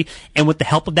specifically, and with the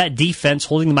help of that defense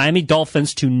holding the Miami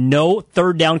Dolphins to no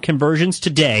third down conversions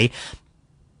today,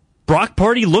 Brock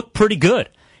Purdy looked pretty good.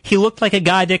 He looked like a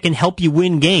guy that can help you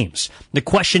win games. The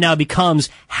question now becomes,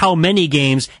 how many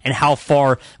games and how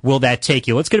far will that take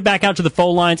you? Let's get it back out to the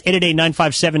phone lines.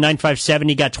 888-957-9570.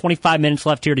 You got 25 minutes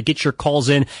left here to get your calls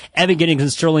in. Evan Giddings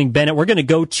and Sterling Bennett. We're going to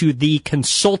go to the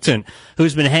consultant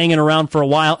who's been hanging around for a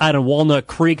while out in Walnut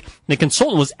Creek. The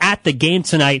consultant was at the game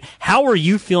tonight. How are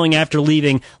you feeling after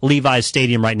leaving Levi's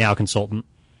Stadium right now, consultant?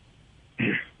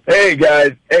 Hey,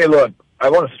 guys. Hey, look,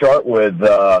 I want to start with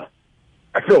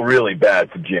I feel really bad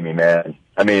for Jimmy, man.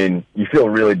 I mean, you feel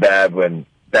really bad when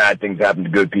bad things happen to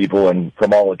good people, and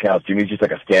from all accounts, Jimmy's just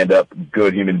like a stand-up,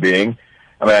 good human being.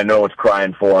 I mean, I know it's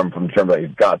crying for him from terms that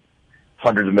he's got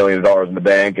hundreds of millions of dollars in the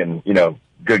bank and,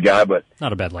 good guy, but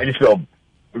not a bad line.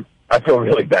 I feel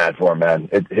really bad for him, man.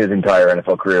 His entire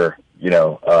NFL career,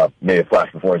 may have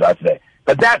flashed before his eyes today.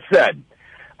 But that said,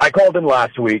 I called him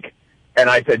last week, and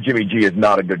I said Jimmy G is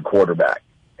not a good quarterback.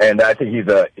 And I think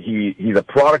he's a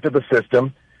product of the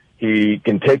system. He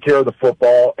can take care of the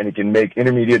football, and he can make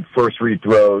intermediate first read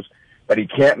throws, but he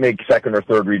can't make second or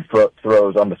third read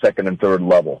throws on the second and third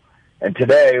level. And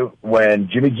today, when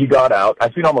Jimmy G got out,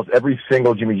 I've seen almost every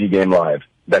single Jimmy G game live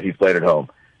that he's played at home.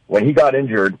 When he got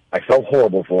injured, I felt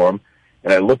horrible for him,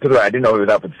 and I looked at I didn't know he was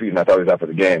out for the season. I thought he was out for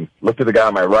the game. Looked at the guy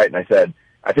on my right, and I said,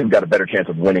 I think we've got a better chance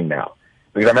of winning now.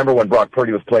 Because I remember when Brock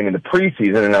Purdy was playing in the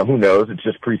preseason, and now who knows, it's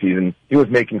just preseason, he was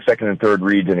making second and third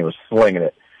reads, and he was slinging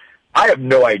it. I have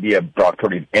no idea if Brock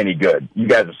Purdy's any good. You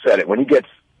guys have said it. When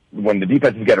the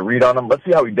defenses get a read on him, let's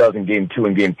see how he does in Game 2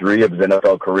 and Game 3 of his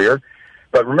NFL career.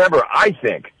 But remember, I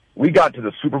think we got to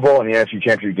the Super Bowl and the NFC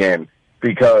Championship game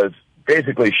because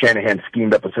basically Shanahan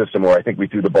schemed up a system where I think we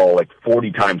threw the ball like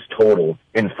 40 times total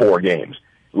in 4 games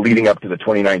leading up to the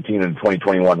 2019 and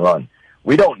 2021 run.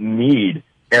 We don't need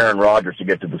Aaron Rodgers to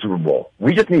get to the Super Bowl.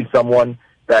 We just need someone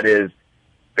that is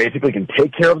basically can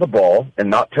take care of the ball and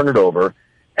not turn it over.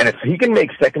 And if he can make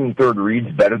second and third reads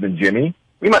better than Jimmy,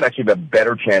 we might actually have a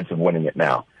better chance of winning it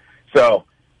now. So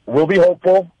we'll be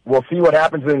hopeful. We'll see what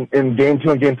happens in Game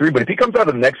 2 and Game 3. But if he comes out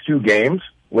of the next 2 games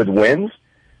with wins,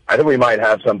 I think we might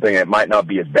have something that might not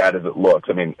be as bad as it looks.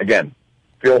 I mean, again,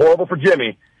 feel horrible for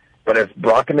Jimmy, but if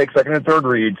Brock can make second and third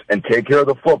reads and take care of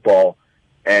the football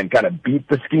and kind of beat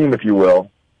the scheme, if you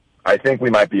will, I think we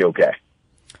might be okay.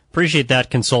 Appreciate that,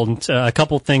 consultant. A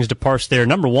couple things to parse there.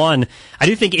 Number one, I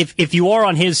do think if you are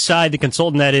on his side, the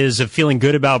consultant that is, of feeling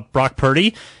good about Brock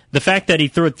Purdy, the fact that he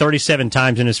threw it 37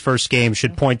 times in his first game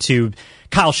should point to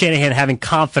Kyle Shanahan having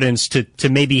confidence to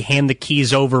maybe hand the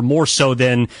keys over more so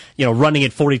than, running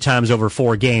it 40 times over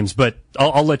 4 games. But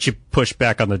I'll let you push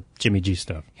back on the Jimmy G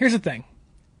stuff. Here's the thing,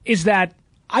 is that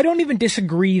I don't even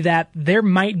disagree that there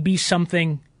might be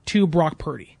something to Brock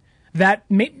Purdy. That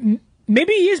maybe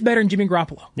he is better than Jimmy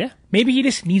Garoppolo. Yeah. Maybe he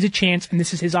just needs a chance, and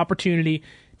this is his opportunity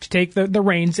to take the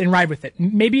reins and ride with it.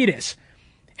 Maybe it is.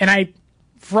 And I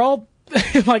hope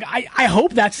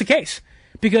that's the case,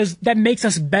 because that makes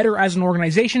us better as an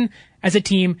organization, as a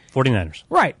team. 49ers.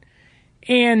 Right.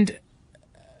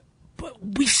 But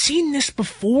we've seen this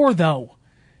before, though,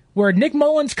 where Nick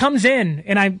Mullins comes in,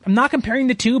 and I'm not comparing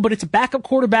the two, but it's a backup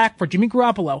quarterback for Jimmy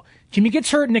Garoppolo. Jimmy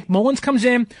gets hurt, Nick Mullins comes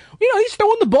in. He's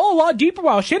throwing the ball a lot deeper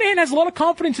while Shanahan has a lot of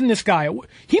confidence in this guy.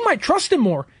 He might trust him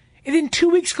more. And then 2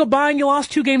 weeks go by and you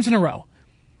lost 2 games in a row.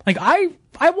 Like, I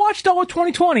watched all of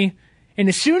 2020, and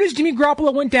as soon as Jimmy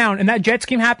Garoppolo went down and that Jets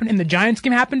game happened and the Giants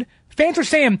game happened, fans were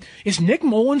saying, is Nick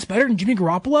Mullins better than Jimmy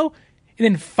Garoppolo? And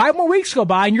then 5 more weeks go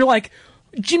by and you're like,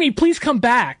 Jimmy, please come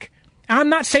back. I'm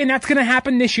not saying that's going to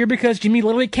happen this year because Jimmy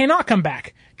literally cannot come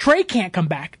back. Trey can't come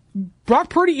back. Brock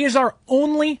Purdy is our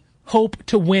only hope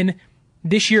to win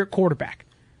this year at quarterback.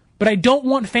 But I don't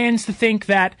want fans to think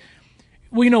that,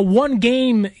 one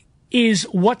game is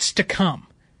what's to come.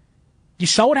 You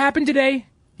saw what happened today.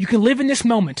 You can live in this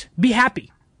moment. Be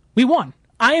happy. We won.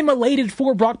 I am elated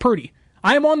for Brock Purdy.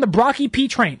 I am on the Brocky P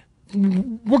train.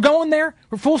 We're going there.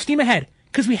 We're full steam ahead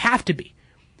because we have to be.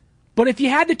 But if you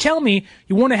had to tell me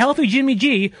you want a healthy Jimmy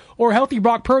G or a healthy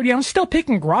Brock Purdy, I'm still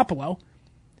picking Garoppolo.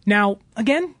 Now,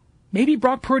 again, maybe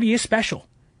Brock Purdy is special.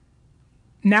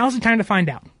 Now's the time to find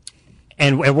out.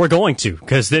 And we're going to,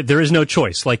 because there is no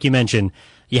choice. Like you mentioned,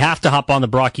 you have to hop on the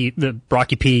Brocky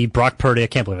P, Brock Purdy. I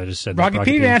can't believe I just said that.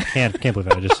 Brocky P, man. Can't believe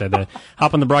I just said that.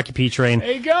 Hop on the Brocky P train.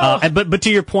 There you go. But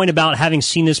to your point about having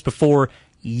seen this before,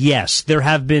 yes, there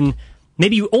have been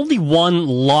maybe only one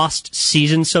lost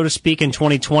season, so to speak, in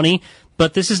 2020.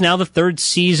 But this is now the 3rd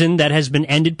season that has been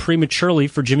ended prematurely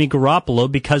for Jimmy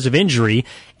Garoppolo because of injury,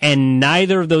 and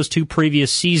neither of those 2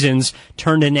 previous seasons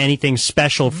turned into anything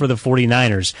special for the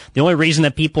 49ers. The only reason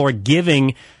that people are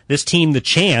giving this team the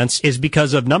chance is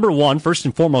because of, number one, first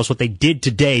and foremost, what they did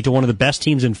today to one of the best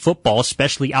teams in football,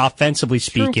 especially offensively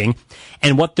speaking,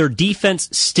 and what their defense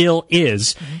still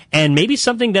is. And maybe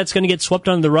something that's going to get swept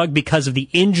under the rug because of the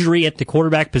injury at the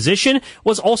quarterback position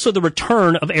was also the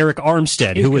return of Eric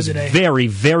Armstead, who was very,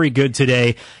 very good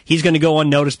today. He's going to go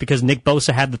unnoticed because Nick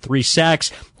Bosa had the 3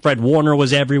 sacks. Fred Warner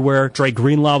was everywhere. Dre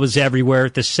Greenlaw was everywhere.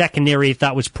 The secondary I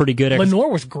thought was pretty good.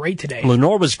 Lenore was great today.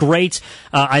 Lenore was great.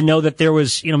 I know that there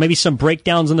was, maybe some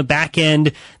breakdowns on the back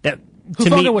end that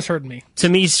Hufanga was hurting me. To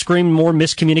me, screamed more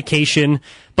miscommunication.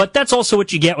 But that's also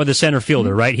what you get with a center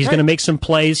fielder, right? He's going to make some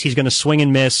plays. He's going to swing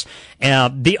and miss.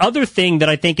 The other thing that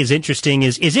I think is interesting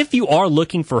is if you are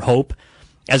looking for hope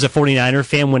as a 49er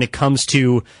fan when it comes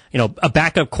to, a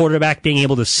backup quarterback being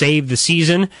able to save the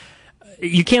season,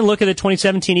 you can't look at the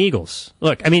 2017 Eagles.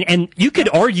 Look, I mean, and you could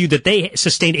argue that they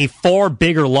sustained a far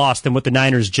bigger loss than what the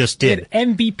Niners just did.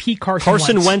 MVP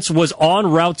Carson Wentz was en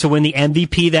route to win the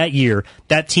MVP that year.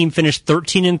 That team finished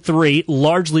 13-3,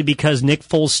 largely because Nick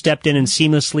Foles stepped in and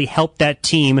seamlessly helped that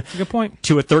team Good point.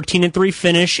 to a 13-3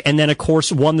 finish, and then, of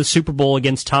course, won the Super Bowl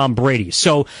against Tom Brady.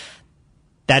 So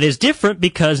that is different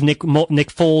because Nick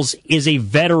Foles is a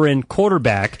veteran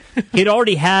quarterback. He'd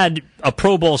already had a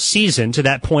Pro Bowl season to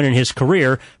that point in his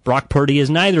career. Brock Purdy is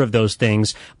neither of those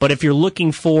things. But if you're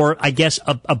looking for, I guess,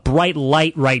 a bright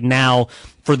light right now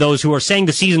for those who are saying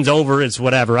the season's over, it's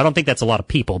whatever. I don't think that's a lot of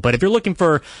people. But if you're looking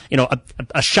for,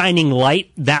 a shining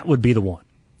light, that would be the one.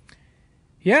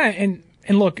 Yeah, and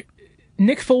look,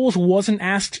 Nick Foles wasn't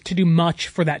asked to do much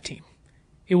for that team.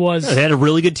 It was they had a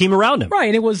really good team around him. Right,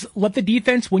 and it was let the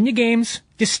defense win your games,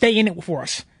 just stay in it for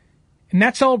us. And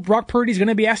that's all Brock Purdy's going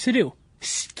to be asked to do.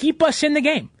 Keep us in the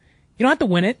game. You don't have to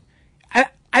win it.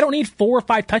 I don't need 4 or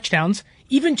 5 touchdowns.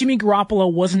 Even Jimmy Garoppolo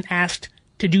wasn't asked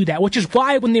to do that, which is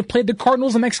why when they played the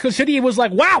Cardinals in Mexico City, it was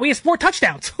like, wow, he has 4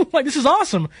 touchdowns. Like, this is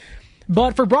awesome.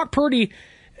 But for Brock Purdy,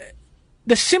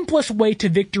 the simplest way to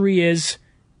victory is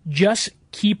just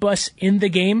keep us in the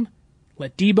game.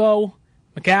 Let Debo,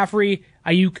 McCaffrey,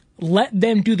 Ayuk, let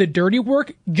them do the dirty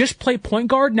work. Just play point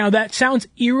guard. Now that sounds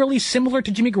eerily similar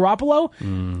to Jimmy Garoppolo,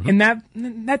 and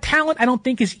that talent I don't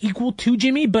think is equal to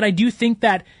Jimmy, but I do think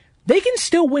that they can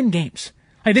still win games.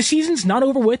 Like, this season's not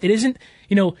over with. It isn't,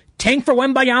 tank for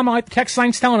Wembayama like the text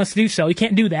line's telling us to do so. You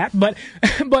can't do that, but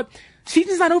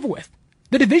season's not over with.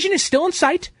 The division is still in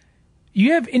sight.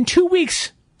 You have in 2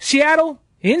 weeks Seattle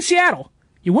in Seattle.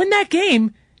 You win that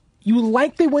game, you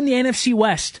likely win the NFC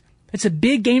West. It's a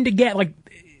big game to get. Like,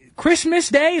 Christmas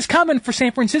Day is coming for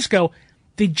San Francisco.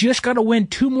 They just got to win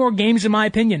 2 more games, in my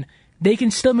opinion. They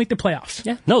can still make the playoffs.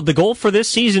 Yeah. No, the goal for this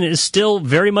season is still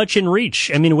very much in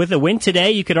reach. I mean, with a win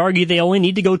today, you could argue they only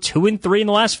need to go 2-3 in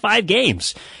the last 5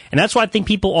 games. And that's why I think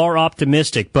people are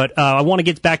optimistic. But I want to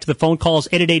get back to the phone calls.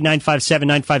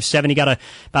 888-957-957. You got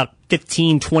about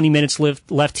 15, 20 minutes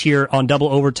left here on Double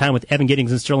Overtime with Evan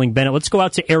Giddings and Sterling Bennett. Let's go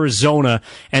out to Arizona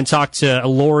and talk to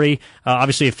Lori,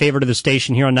 obviously a favorite of the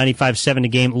station here on 95.7 The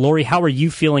Game. Lori, how are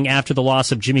you feeling after the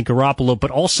loss of Jimmy Garoppolo,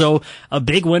 but also a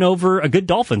big win over a good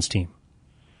Dolphins team?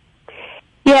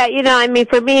 Yeah,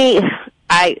 for me,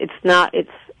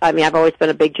 I've always been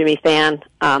a big Jimmy fan.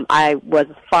 I was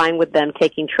fine with them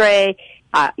taking Trey.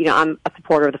 I'm a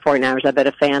supporter of the 49ers. I've been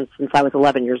a fan since I was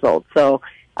 11 years old. So,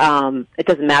 it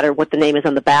doesn't matter what the name is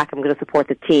on the back. I'm going to support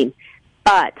the team.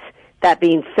 But that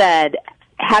being said,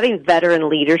 having veteran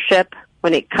leadership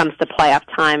when it comes to playoff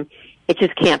time, it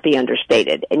just can't be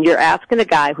understated. And you're asking a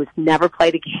guy who's never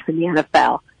played a game in the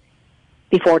NFL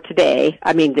before today.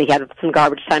 I mean, they had some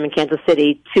garbage time in Kansas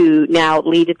City to now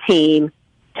lead a team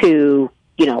to,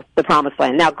 the promised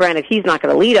land. Now, granted, he's not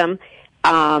going to lead them.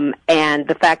 And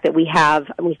the fact that we've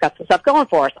got some stuff going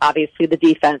for us, obviously the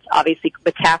defense, obviously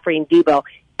McCaffrey and Debo,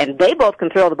 and they both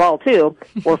can throw the ball too.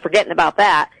 We're forgetting about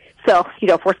that. So,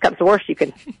 if worse comes to worse, you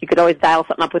could always dial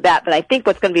something up with that. But I think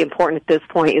what's going to be important at this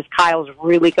point is Kyle's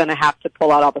really going to have to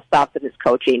pull out all the stops in his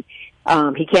coaching.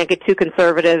 He can't get too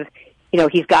conservative.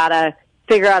 He's got to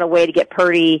figure out a way to get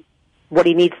Purdy what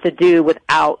he needs to do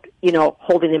without,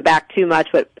 holding him back too much,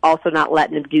 but also not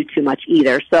letting him do too much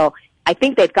either. So I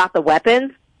think they've got the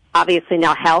weapons. Obviously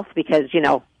now health, because,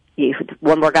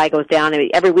 one more guy goes down. I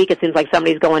mean, every week it seems like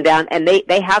somebody's going down, and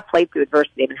they have played through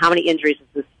adversity. I mean, how many injuries has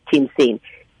this team seen?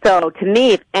 So to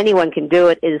me, if anyone can do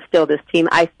it, it is still this team.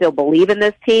 I still believe in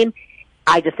this team.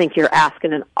 I just think you're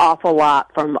asking an awful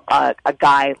lot from a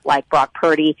guy like Brock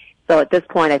Purdy. So at this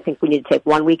point, I think we need to take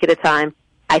 1 week at a time.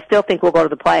 I still think we'll go to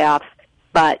the playoffs,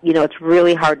 but, it's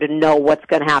really hard to know what's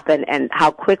going to happen and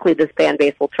how quickly this fan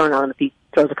base will turn on if he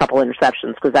throws a couple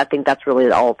interceptions, because I think that's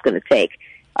really all it's going to take.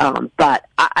 But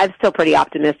I'm still pretty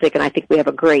optimistic, and I think we have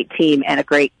a great team and a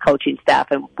great coaching staff,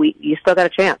 and you still got a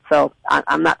chance. So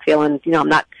I'm not feeling, I'm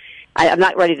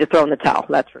not ready to throw in the towel.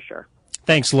 That's for sure.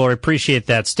 Thanks, Lori. Appreciate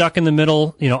that. Stuck in the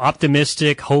middle,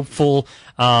 optimistic, hopeful,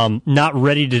 not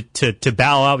ready to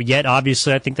bow out yet.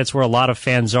 Obviously, I think that's where a lot of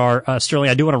fans are.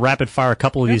 Sterling, I do want to rapid fire a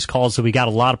couple of these calls, so we got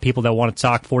a lot of people that want to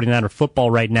talk 49er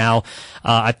football right now.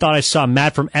 I thought I saw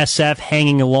Matt from SF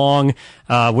hanging along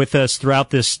with us throughout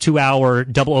this 2-hour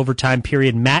double overtime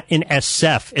period. Matt in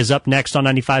SF is up next on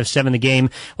 95.7 The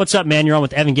Game. What's up, man? You're on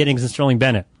with Evan Giddings and Sterling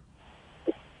Bennett.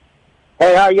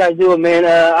 Hey, how you guys doing, man?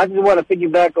 I just want to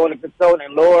piggyback on the consultant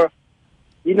and Laura.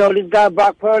 This guy,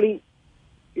 Brock Purdy,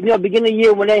 beginning of the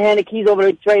year when they handed keys over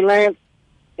to Trey Lance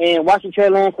and watching Trey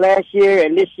Lance last year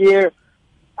and this year,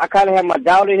 I kind of have my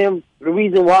doubt in him. The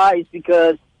reason why is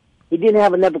because he didn't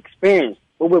have enough experience.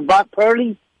 But with Brock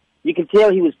Purdy, you can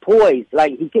tell he was poised.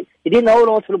 Like he didn't hold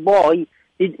on to the ball. He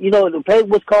the play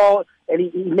was called and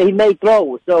he made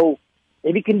throws. So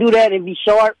if he can do that and be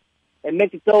sharp and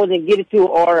make the throws and get it to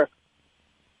our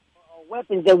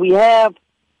weapons that we have,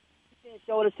 he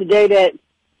showed us today that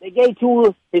they gave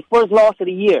Tua his first loss of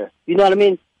the year. You know what I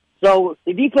mean? So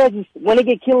the defense is, when they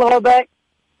get Kinlaw back,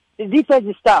 the defense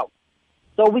is stout.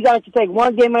 So we got to take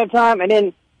one game at a time. And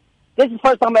then this is the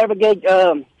first time I ever gave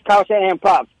Kyle Shanahan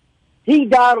props. He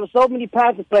died with so many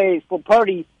passing plays for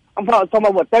Purdy. I'm probably talking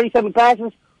about 37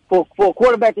 passes for a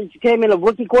quarterback that came in, a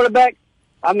rookie quarterback.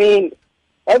 I mean,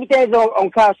 everything's on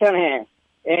Kyle Shanahan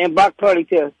and Brock Purdy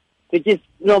to just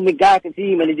guide the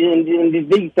team and the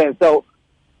defense. So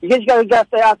you just got to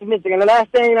stay optimistic. And the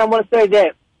last thing I want to say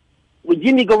that with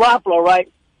Jimmy Garoppolo,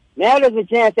 right now, there's a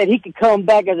chance that he could come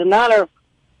back as an honor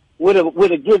with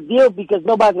a good deal because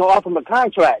nobody's going to offer him a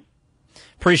contract.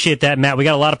 Appreciate that, Matt. We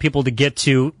got a lot of people to get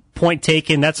to. Point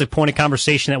taken. That's a point of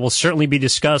conversation that will certainly be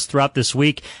discussed throughout this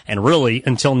week and really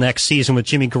until next season with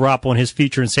Jimmy Garoppolo and his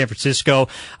future in San Francisco.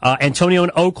 Antonio in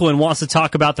Oakland wants to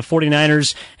talk about the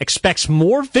 49ers, expects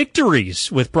more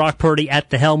victories with Brock Purdy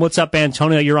at the helm. What's up,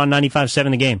 Antonio? You're on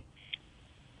 95.7 The Game.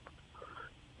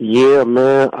 Yeah,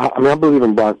 man. I believe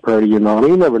in Brock Purdy, you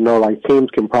never know. Like,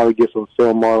 teams can probably get some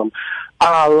film on him.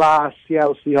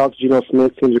 Seattle Seahawks, Geno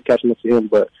Smith, teams are catching up to him,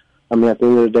 but at the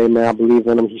end of the day, man, I believe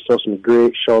in him. He shows some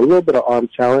grit, show a little bit of arm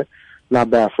talent. Not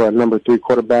bad for a number 3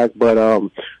 quarterback, but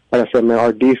like I said, man,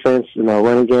 our defense and our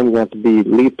running game is going to have to be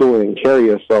lethal and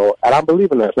carry us. So, and I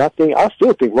believe in that. And I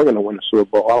still think we're going to win the Super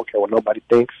Bowl. I don't care what nobody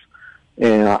thinks,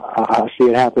 and I see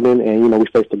it happening. And we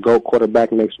face the GOAT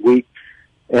quarterback next week.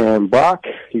 And Brock,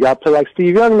 you got to play like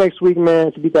Steve Young next week,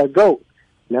 man, to beat that GOAT.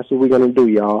 And that's what we're going to do,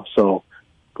 y'all. So,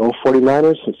 go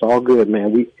 49ers. It's all good,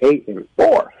 man. We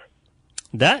 8-4.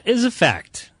 That is a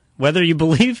fact. Whether you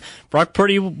believe Brock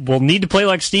Purdy will need to play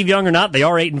like Steve Young or not, they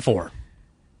are 8-4.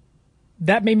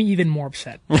 That made me even more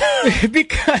upset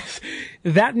because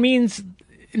that means,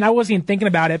 and I wasn't even thinking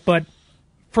about it, but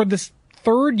for this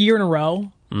 3rd year in a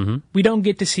row, we don't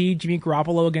get to see Jimmy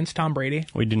Garoppolo against Tom Brady.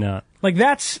 We do not. Like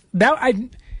that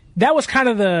was kind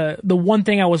of the one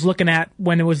thing I was looking at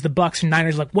when it was the Bucs and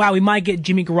Niners. Like, wow, we might get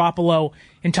Jimmy Garoppolo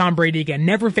and Tom Brady again.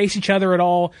 Never face each other at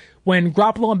all. When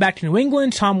Garoppolo went back to New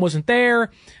England, Tom wasn't there.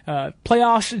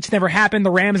 Playoffs, it's never happened. The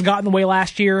Rams got in the way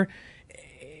last year.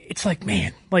 It's like,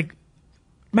 man, like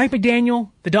Mike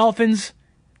McDaniel, the Dolphins,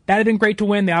 that had been great to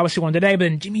win. They obviously won today, but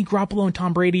then Jimmy Garoppolo and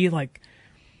Tom Brady, like,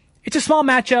 it's a small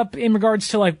matchup in regards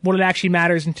to like what it actually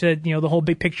matters into the whole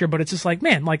big picture. But it's just like,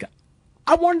 man, like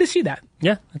I wanted to see that.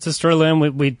 Yeah, it's a storyline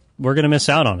we're going to miss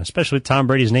out on, especially with Tom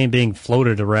Brady's name being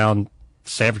floated around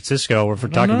San Francisco, or if we're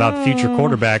talking about future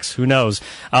quarterbacks, who knows?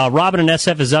 Robin and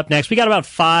SF is up next. We got about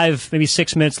 5, maybe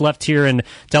 6 minutes left here in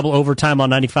double overtime on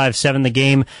 95.7 The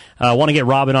Game. I want to get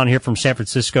Robin on here from San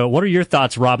Francisco. What are your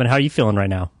thoughts, Robin? How are you feeling right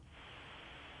now?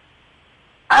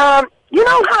 How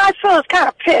I feel is kind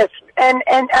of pissed, and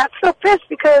I feel pissed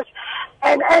because,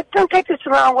 and I don't take this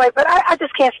the wrong way, but I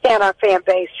just can't stand our fan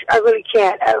base. I really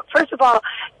can't. First of all,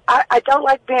 I don't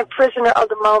like being prisoner of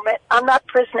the moment. I'm not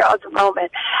prisoner of the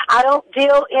moment. I don't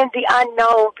deal in the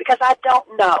unknown because I don't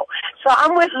know. So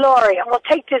I'm with Lori. I'm gonna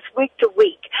take this week to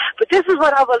week. But this is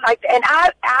what I would like to, and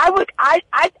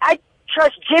I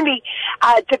trust Jimmy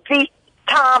to beat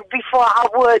Tom before I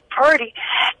would Purdy,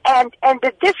 and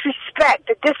the disrespect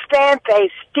that this fan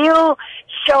base still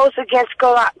shows against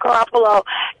Garoppolo,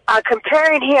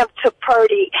 comparing him to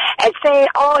Purdy and saying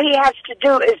all he has to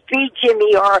do is beat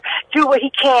Jimmy or do what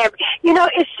he can.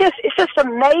 It's just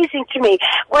amazing to me.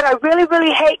 What I really,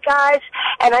 really hate, guys,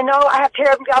 and I know I have to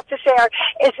hear him off this air,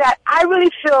 is that I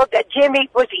really feel that Jimmy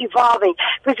was evolving.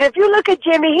 Because if you look at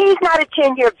Jimmy, he's not a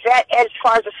 10-year vet as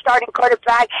far as a starting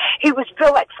quarterback. He was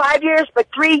built like 5 years, but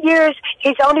 3 years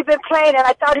he's only been playing, and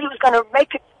I thought he was going to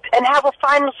make it and have a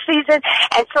final season,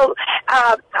 and so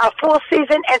a full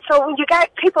season. And so when you got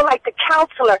people like the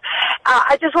counselor,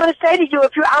 I just want to say to you,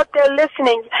 if you're out there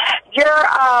listening, your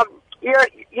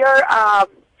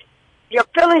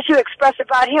feelings you expressed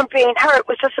about him being hurt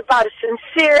was just about as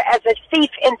sincere as a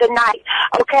thief in the night,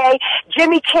 okay?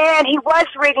 Jimmy he was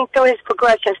reading through his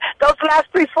progressions. Those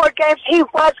last 3-4 games, he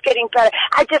was getting better.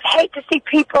 I just hate to see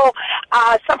people,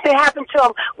 something happen to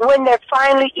them when they're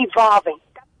finally evolving.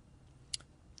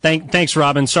 Thanks,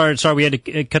 Robin. Sorry, we had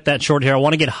to cut that short here. I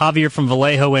want to get Javier from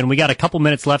Vallejo in. We got a couple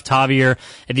minutes left, Javier.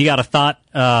 If you got a thought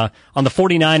on the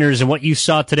 49ers and what you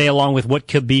saw today, along with what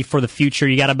could be for the future,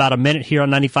 you got about a minute here on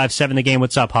 95.7 The Game.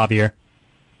 What's up, Javier?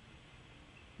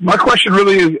 My question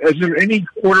really is there any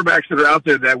quarterbacks that are out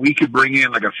there that we could bring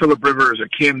in, like a Phillip Rivers, a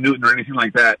Cam Newton, or anything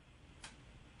like that?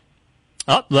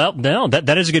 Oh, well, no,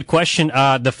 that is a good question.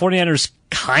 The 49ers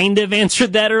kind of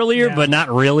answered that earlier, but not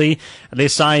really. They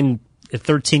signed a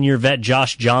 13-year vet,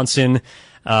 Josh Johnson,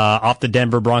 off the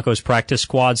Denver Broncos practice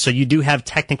squad. So you do have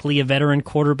technically a veteran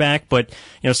quarterback, but,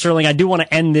 Sterling, I do want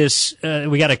to end this.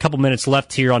 We got a couple minutes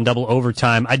left here on double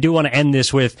overtime. I do want to end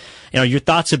this with, your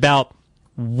thoughts about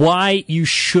why you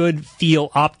should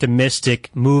feel optimistic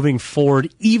moving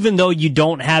forward, even though you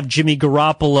don't have Jimmy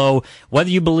Garoppolo, whether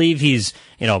you believe he's,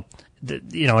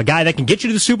 a guy that can get you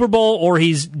to the Super Bowl or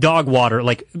he's dog water.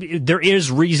 Like, there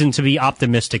is reason to be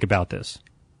optimistic about this.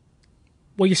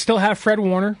 Well, you still have Fred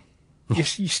Warner. You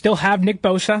still have Nick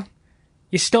Bosa.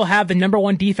 You still have the number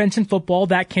one defense in football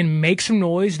that can make some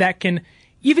noise, that can,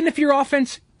 even if your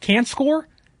offense can't score,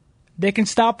 they can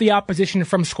stop the opposition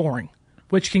from scoring,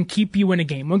 which can keep you in a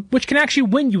game, which can actually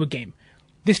win you a game.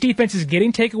 This defense is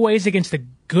getting takeaways against a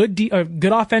good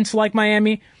offense like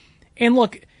Miami. And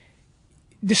look,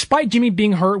 despite Jimmy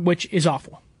being hurt, which is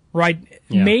awful, right?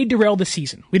 Yeah. May derail the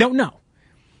season. We don't know.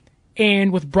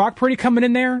 And with Brock Purdy coming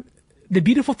in there, the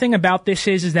beautiful thing about this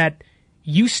is that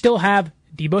you still have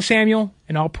Deebo Samuel,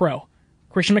 an All-Pro.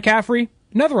 Christian McCaffrey,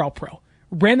 another All-Pro.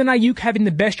 Brandon Ayuk having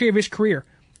the best year of his career.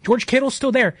 George Kittle's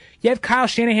still there. You have Kyle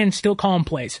Shanahan still calling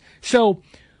plays. So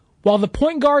while the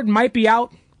point guard might be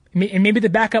out, and maybe the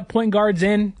backup point guard's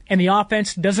in, and the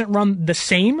offense doesn't run the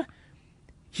same,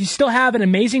 you still have an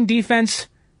amazing defense,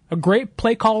 a great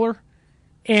play caller,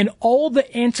 and all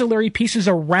the ancillary pieces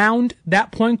around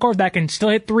that point guard that can still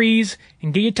hit threes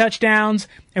and get you touchdowns,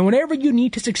 and whatever you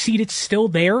need to succeed, it's still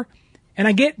there. And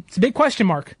I get, it's a big question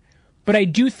mark, but I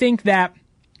do think that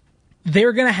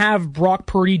they're going to have Brock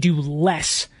Purdy do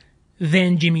less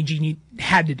than Jimmy G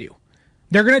had to do.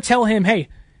 They're going to tell him, hey,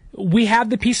 we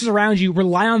have the pieces around you,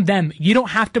 rely on them. You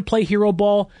don't have to play hero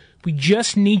ball. We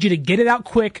just need you to get it out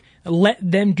quick and let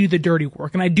them do the dirty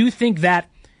work. And I do think that,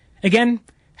 again,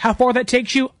 how far that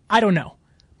takes you, I don't know.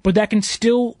 But that can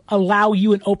still allow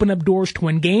you and open up doors to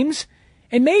win games.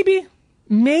 And maybe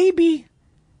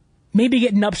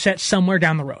getting upset somewhere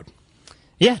down the road.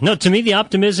 Yeah, no, to me, the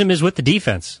optimism is with the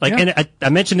defense. And I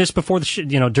mentioned this before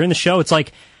during the show. It's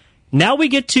like, now we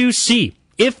get to see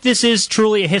if this is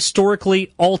truly a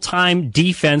historically all-time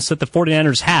defense that the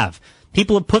 49ers have.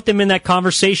 People have put them in that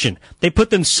conversation. They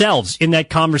put themselves in that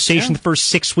conversation the first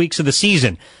 6 weeks of the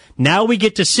season. Now we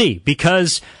get to see,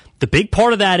 because the big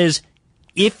part of that is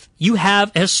if you have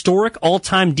a historic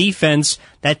all-time defense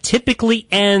that typically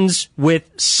ends with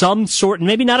some sort,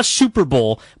 maybe not a Super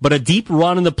Bowl, but a deep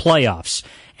run in the playoffs.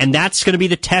 And that's going to be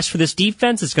the test for this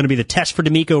defense. It's going to be the test for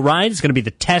DeMeco Ryans. It's going to be the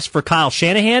test for Kyle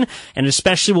Shanahan. And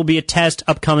especially will be a test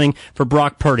upcoming for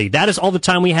Brock Purdy. That is all the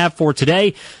time we have for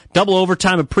today. Double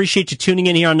overtime. Appreciate you tuning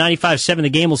in here on 95.7 The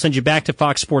Game. We'll send you back to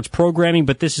Fox Sports programming.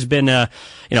 But this has been an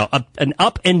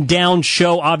up and down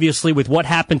show, obviously, with what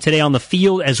happened today on the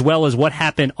field as well as what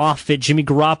happened off it. Jimmy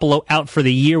Garoppolo out for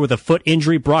the year with a foot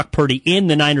injury. Brock Purdy in.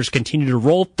 The Niners continue to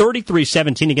roll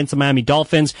 33-17 against the Miami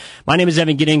Dolphins. My name is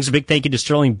Evan Giddings. A big thank you to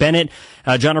Sterling Bennett,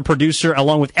 John, our producer,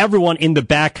 along with everyone in the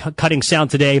back cutting sound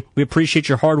today. We appreciate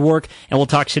your hard work, and we'll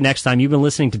talk to you next time. You've been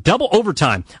listening to Double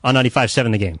Overtime on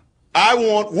 95.7 The Game. I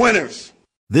want winners.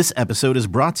 This episode is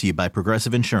brought to you by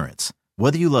Progressive Insurance.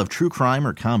 Whether you love true crime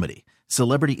or comedy,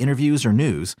 celebrity interviews or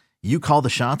news, you call the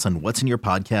shots on what's in your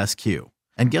podcast queue.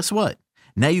 And guess what?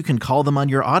 Now you can call them on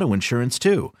your auto insurance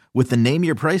too with the Name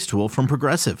Your Price tool from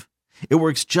Progressive. It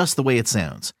works just the way it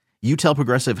sounds. You tell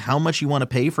Progressive how much you want to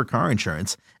pay for car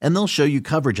insurance, and they'll show you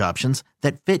coverage options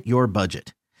that fit your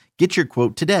budget. Get your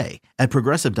quote today at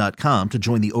Progressive.com to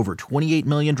join the over 28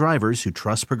 million drivers who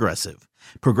trust Progressive.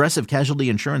 Progressive Casualty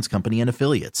Insurance Company and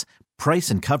Affiliates. Price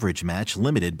and coverage match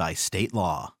limited by state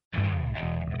law.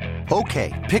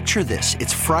 Okay, picture this.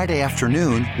 It's Friday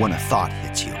afternoon when a thought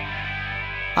hits you.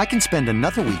 I can spend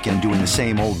another weekend doing the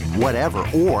same old whatever,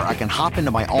 or I can hop into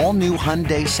my all-new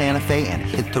Hyundai Santa Fe and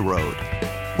hit the road.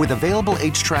 With available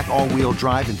H-Track all-wheel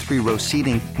drive and 3-row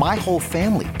seating, my whole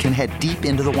family can head deep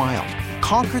into the wild.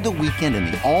 Conquer the weekend in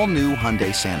the all-new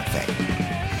Hyundai Santa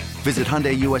Fe. Visit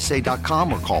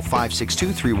HyundaiUSA.com or call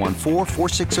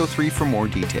 562-314-4603 for more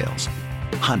details.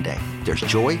 Hyundai, there's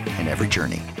joy in every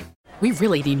journey. We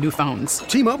really need new phones.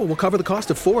 T-Mobile will cover the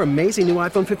cost of 4 amazing new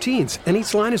iPhone 15s, and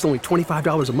each line is only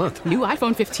 $25 a month. New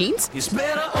iPhone 15s? It's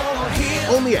better over here.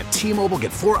 Only at T-Mobile,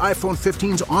 get 4 iPhone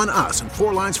 15s on us and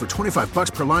 4 lines for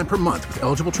 $25 per line per month with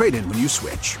eligible trade-in when you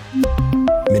switch.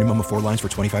 Minimum of 4 lines for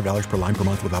 $25 per line per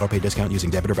month with autopay discount using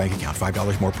debit or bank account.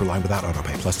 $5 more per line without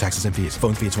autopay, plus taxes and fees.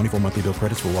 Phone fee at 24 monthly bill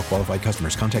credits for well-qualified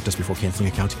customers. Contact us before canceling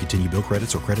account to continue bill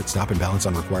credits or credit stop and balance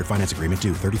on required finance agreement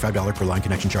due. $35 per line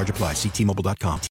connection charge applies. See T-Mobile.com.